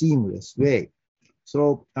in a seamless way.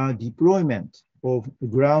 So deployment of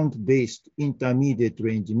ground-based intermediate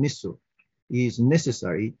range missile is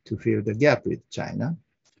necessary to fill the gap with China,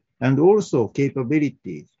 and also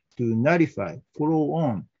capability to nullify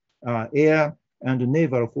follow-on air and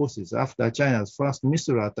naval forces after China's first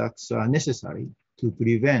missile attacks are necessary to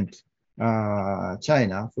prevent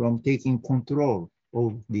China from taking control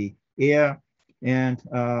of the air and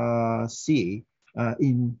sea,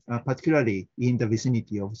 particularly in the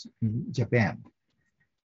vicinity of Japan.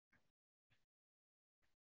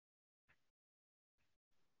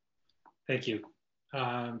 Thank you.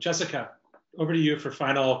 Jessica, over to you for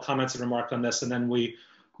final comments and remarks on this, and then we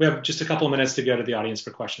have just a couple of minutes to go to the audience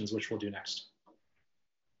for questions, which we'll do next.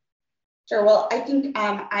 Sure. Well, I think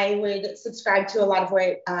I would subscribe to a lot of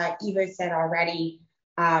what Eva said already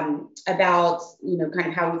about, kind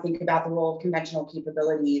of how we think about the role of conventional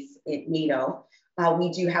capabilities in NATO.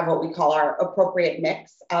 We do have what we call our appropriate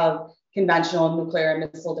mix of conventional nuclear and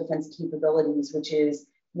missile defense capabilities, which is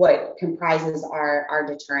what comprises our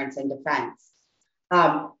deterrence and defense.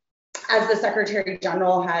 As the Secretary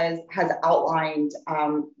General has outlined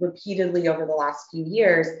repeatedly over the last few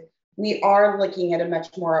years, we are looking at a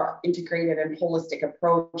much more integrated and holistic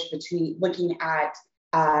approach between looking at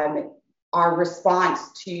our response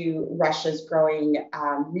to Russia's growing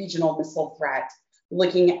regional missile threat,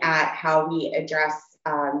 looking at how we address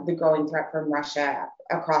the growing threat from Russia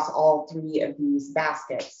across all three of these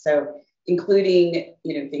baskets. So including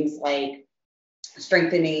things like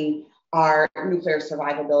strengthening our nuclear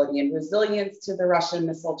survivability and resilience to the Russian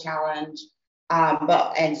missile challenge,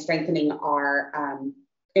 and strengthening our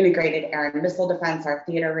integrated air and missile defense, our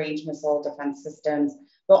theater range missile defense systems,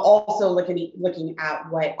 but also looking at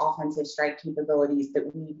what offensive strike capabilities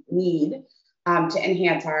that we need to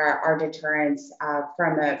enhance our deterrence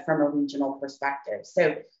from a regional perspective.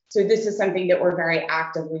 So this is something that we're very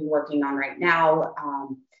actively working on right now.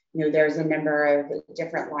 There's a number of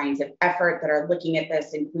different lines of effort that are looking at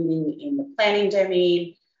this, including in the planning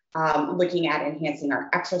domain, looking at enhancing our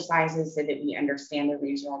exercises so that we understand the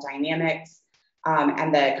regional dynamics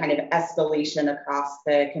and the kind of escalation across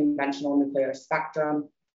the conventional nuclear spectrum.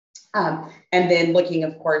 And then looking,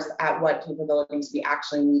 of course, at what capabilities we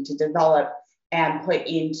actually need to develop and put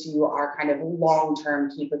into our kind of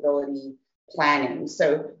long-term capability planning.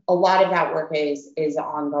 So a lot of that work is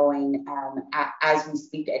ongoing as we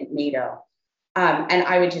speak at NATO. And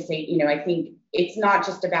I would just say, I think it's not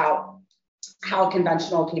just about how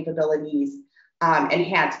conventional capabilities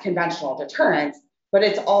enhance conventional deterrence, but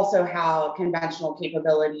it's also how conventional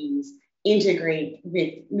capabilities integrate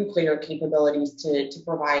with nuclear capabilities to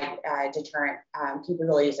provide deterrent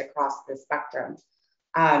capabilities across the spectrum.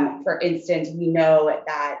 For instance, we know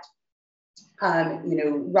that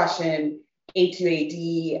Russian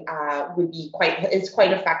A2AD is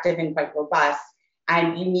quite effective and quite robust,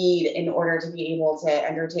 and you need, in order to be able to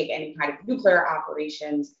undertake any kind of nuclear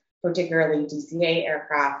operations, particularly DCA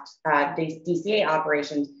aircraft, DCA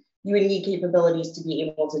operations, you would need capabilities to be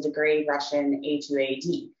able to degrade Russian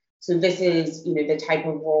A2AD. So this is, the type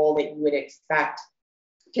of role that you would expect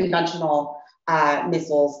conventional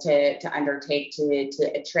missiles to undertake to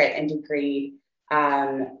attrit and degrade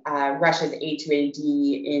Russia's A2AD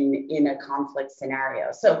in a conflict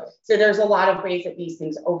scenario. So there's a lot of ways that these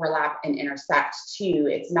things overlap and intersect too.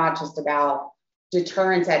 It's not just about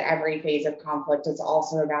deterrence at every phase of conflict. It's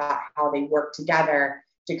also about how they work together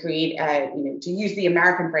to create, to use the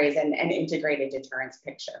American phrase, an integrated deterrence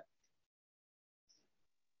picture.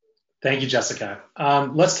 Thank you, Jessica.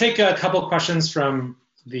 Let's take a couple of questions from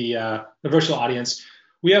the virtual audience.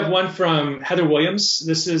 We have one from Heather Williams.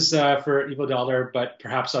 This is for Ivo Daalder, but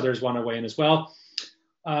perhaps others want to weigh in as well.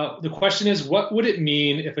 The question is, what would it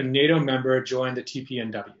mean if a NATO member joined the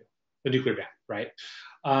TPNW, the nuclear ban, right?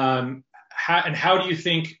 And how do you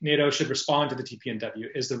think NATO should respond to the TPNW?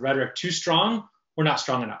 Is the rhetoric too strong or not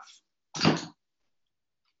strong enough?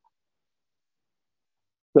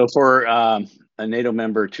 So for a NATO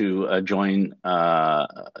member to join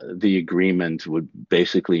the agreement would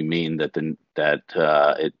basically mean that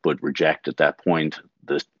it would reject at that point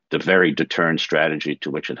the very deterrent strategy to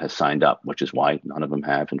which it has signed up, which is why none of them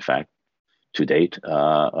have, in fact, to date,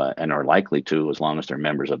 and are likely to, as long as they're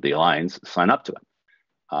members of the alliance, sign up to it.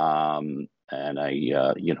 And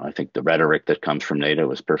I think the rhetoric that comes from NATO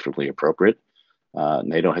is perfectly appropriate.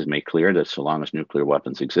 NATO has made clear that so long as nuclear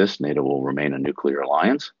weapons exist, NATO will remain a nuclear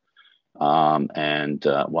alliance. While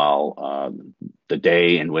the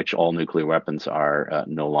day in which all nuclear weapons are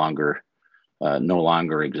no longer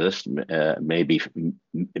exist, maybe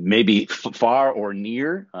far or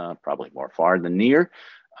near, probably more far than near,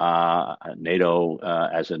 NATO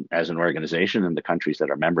as an organization and the countries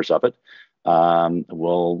that are members of it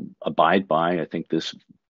will abide by, I think, this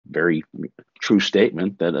very true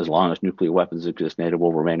statement that as long as nuclear weapons exist, NATO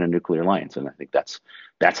will remain a nuclear alliance. And I think that's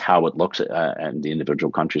how it looks, and the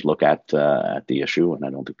individual countries look at the issue, and I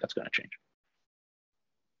don't think that's going to change.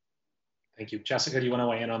 Thank you. Jessica, do you want to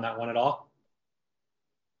weigh in on that one at all?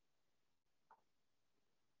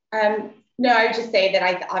 No, I would just say that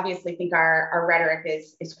I obviously think our rhetoric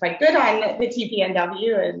is quite good on the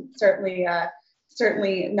TPNW, and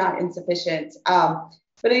certainly not insufficient.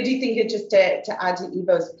 But I do think that just to add to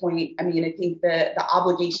Ivo's point, I mean, I think the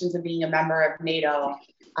obligations of being a member of NATO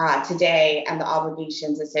today and the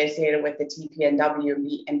obligations associated with the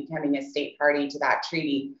TPNW and becoming a state party to that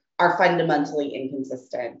treaty are fundamentally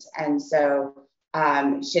inconsistent. And so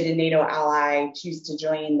should a NATO ally choose to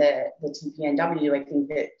join the TPNW, I think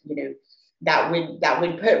that, that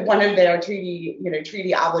would put one of their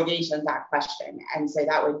treaty obligations at question. And so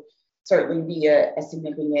that would certainly be a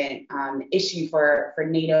significant issue for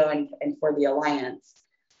NATO and for the alliance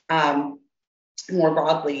more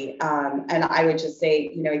broadly. And I would just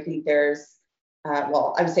say, I think there's, I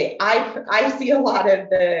would say I see a lot of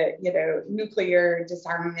the, nuclear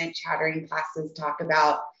disarmament chattering classes talk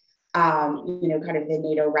about, kind of the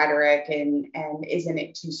NATO rhetoric and isn't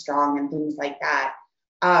it too strong and things like that.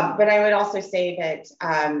 But I would also say that,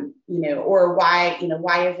 or why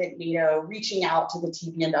isn't NATO reaching out to the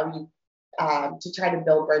TPNW to try to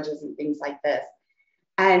build bridges and things like this?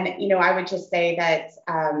 And, I would just say that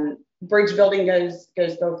bridge building goes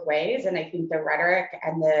both ways. And I think the rhetoric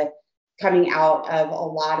and the coming out of a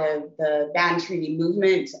lot of the ban treaty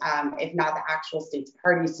movement, if not the actual states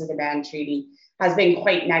parties to the ban treaty, has been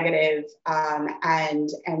quite negative and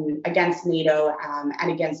against NATO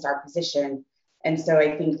and against our position. And so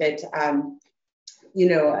I think that,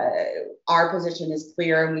 our position is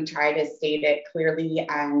clear, and we try to state it clearly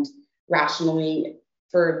and rationally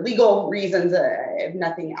for legal reasons, if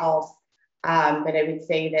nothing else. But I would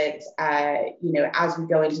say that, as we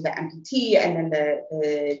go into the NPT and then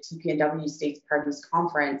the TPNW States Parties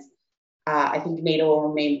Conference, I think NATO will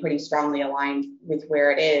remain pretty strongly aligned with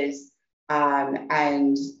where it is.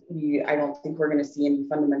 And I don't think we're going to see any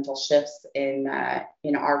fundamental shifts in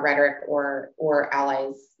our rhetoric or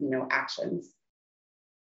allies, actions.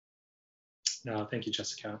 No, thank you,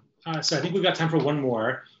 Jessica. So I think we've got time for one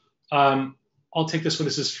more. I'll take this one.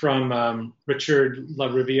 This is from Richard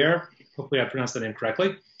LaRiviere. Hopefully I pronounced the name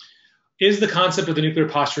correctly. Is the concept of the nuclear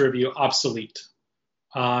posture review obsolete?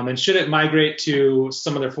 And should it migrate to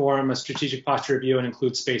some other form, a strategic posture review, and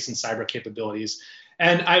include space and cyber capabilities?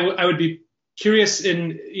 And I would be curious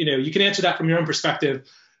you can answer that from your own perspective,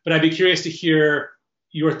 but I'd be curious to hear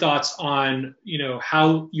your thoughts on,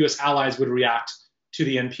 how US allies would react to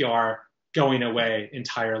the NPR going away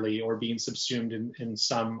entirely or being subsumed in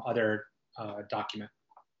some other document.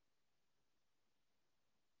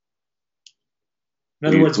 In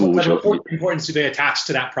other words, what type of importance do they attach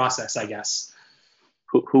to that process, I guess?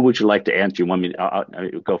 Who would you like to answer? You want me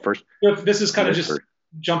to go first? This is kind of just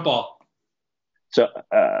jump ball. So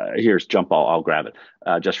here's jump ball. I'll grab it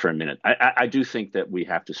just for a minute. I do think that we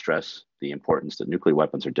have to stress the importance that nuclear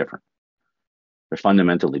weapons are different. They're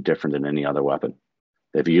fundamentally different than any other weapon.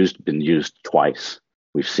 They've been used twice.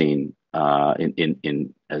 We've seen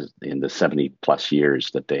in the 70 plus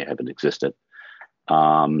years that they haven't existed.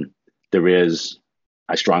 There is,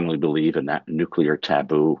 I strongly believe, in that nuclear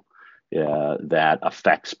taboo that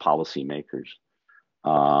affects policymakers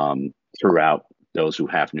throughout, those who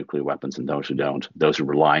have nuclear weapons and those who don't, those who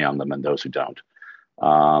rely on them and those who don't.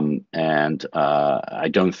 I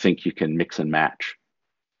don't think you can mix and match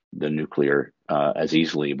the nuclear as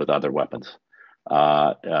easily with other weapons.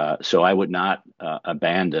 So I would not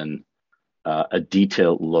abandon a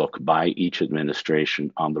detailed look by each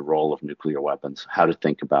administration on the role of nuclear weapons, how to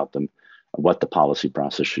think about them, what the policy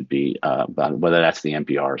process should be, about whether that's the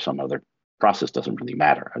NPR or some other process doesn't really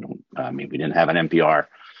matter. I mean, we didn't have an NPR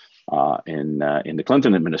in the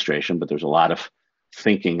Clinton administration, but there's a lot of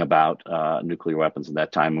thinking about nuclear weapons at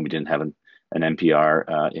that time, and we didn't have an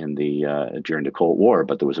NPR during the Cold War,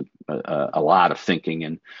 but there was a lot of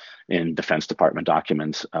thinking in Defense Department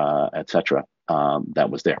documents, et cetera, that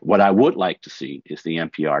was there. What I would like to see is the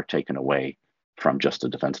NPR taken away from just the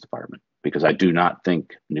Defense Department, because I do not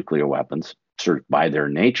think nuclear weapons, sort of by their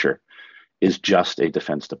nature, is just a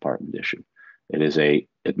Defense Department issue. It is a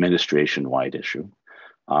administration-wide issue.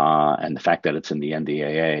 And the fact that it's in the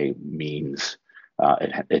NDAA means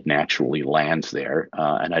it naturally lands there.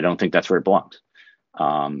 And I don't think that's where it belongs,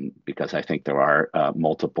 because I think there are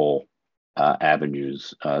multiple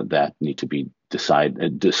avenues that need to be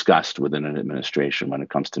discussed within an administration when it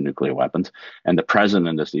comes to nuclear weapons. And the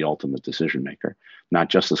president is the ultimate decision maker, not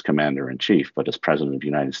just as commander in chief, but as president of the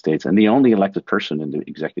United States and the only elected person in the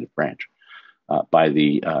executive branch by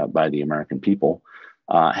the American people.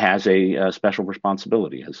 Has a special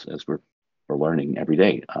responsibility, as we're learning every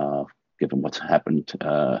day, given what's happened,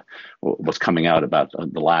 what's coming out about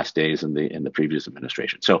the last days in the previous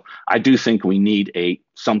administration. So I do think we need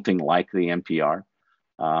something like the NPR,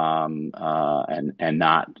 and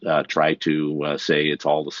not try to say it's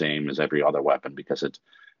all the same as every other weapon, because it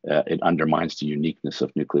undermines the uniqueness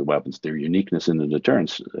of nuclear weapons, their uniqueness in the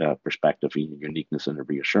deterrence perspective, their uniqueness in the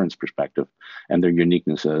reassurance perspective, and their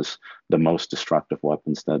uniqueness as the most destructive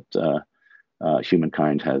weapons that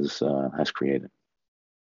humankind has created.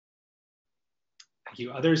 Thank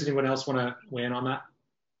you. Others, anyone else want to weigh in on that?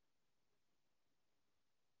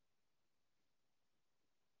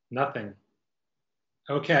 Nothing.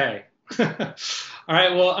 Okay. All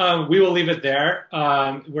right. Well, we will leave it there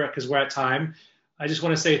because we're at time. I just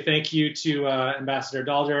want to say thank you to Ambassador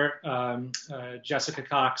Daalder, Jessica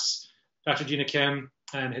Cox, Dr. Jina Kim,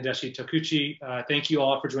 and Hideshi Tokuchi. Thank you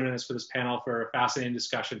all for joining us for this panel, for a fascinating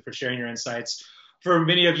discussion, for sharing your insights. For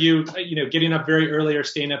many of you, getting up very early or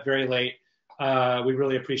staying up very late, we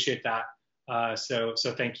really appreciate that. So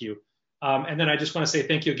thank you. And then I just want to say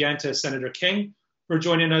thank you again to Senator King for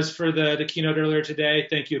joining us for the keynote earlier today.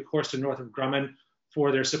 Thank you, of course, to Northrop Grumman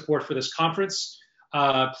for their support for this conference.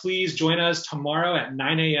 Please join us tomorrow at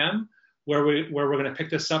 9 a.m. where we're going to pick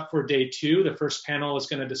this up for day 2. The first panel is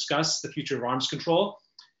going to discuss the future of arms control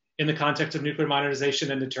in the context of nuclear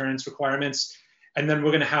modernization and deterrence requirements. And then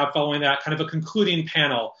we're going to have, following that, kind of a concluding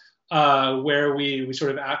panel where we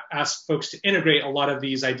sort of ask folks to integrate a lot of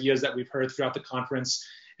these ideas that we've heard throughout the conference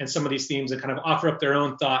and some of these themes, and kind of offer up their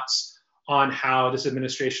own thoughts on how this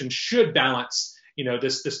administration should balance,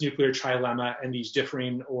 this nuclear trilemma and these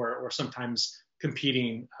differing or sometimes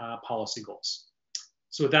competing policy goals.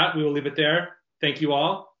 So with that, we will leave it there. Thank you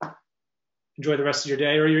all. Enjoy the rest of your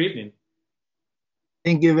day or your evening.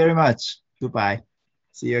 Thank you very much. Goodbye.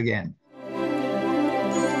 See you again.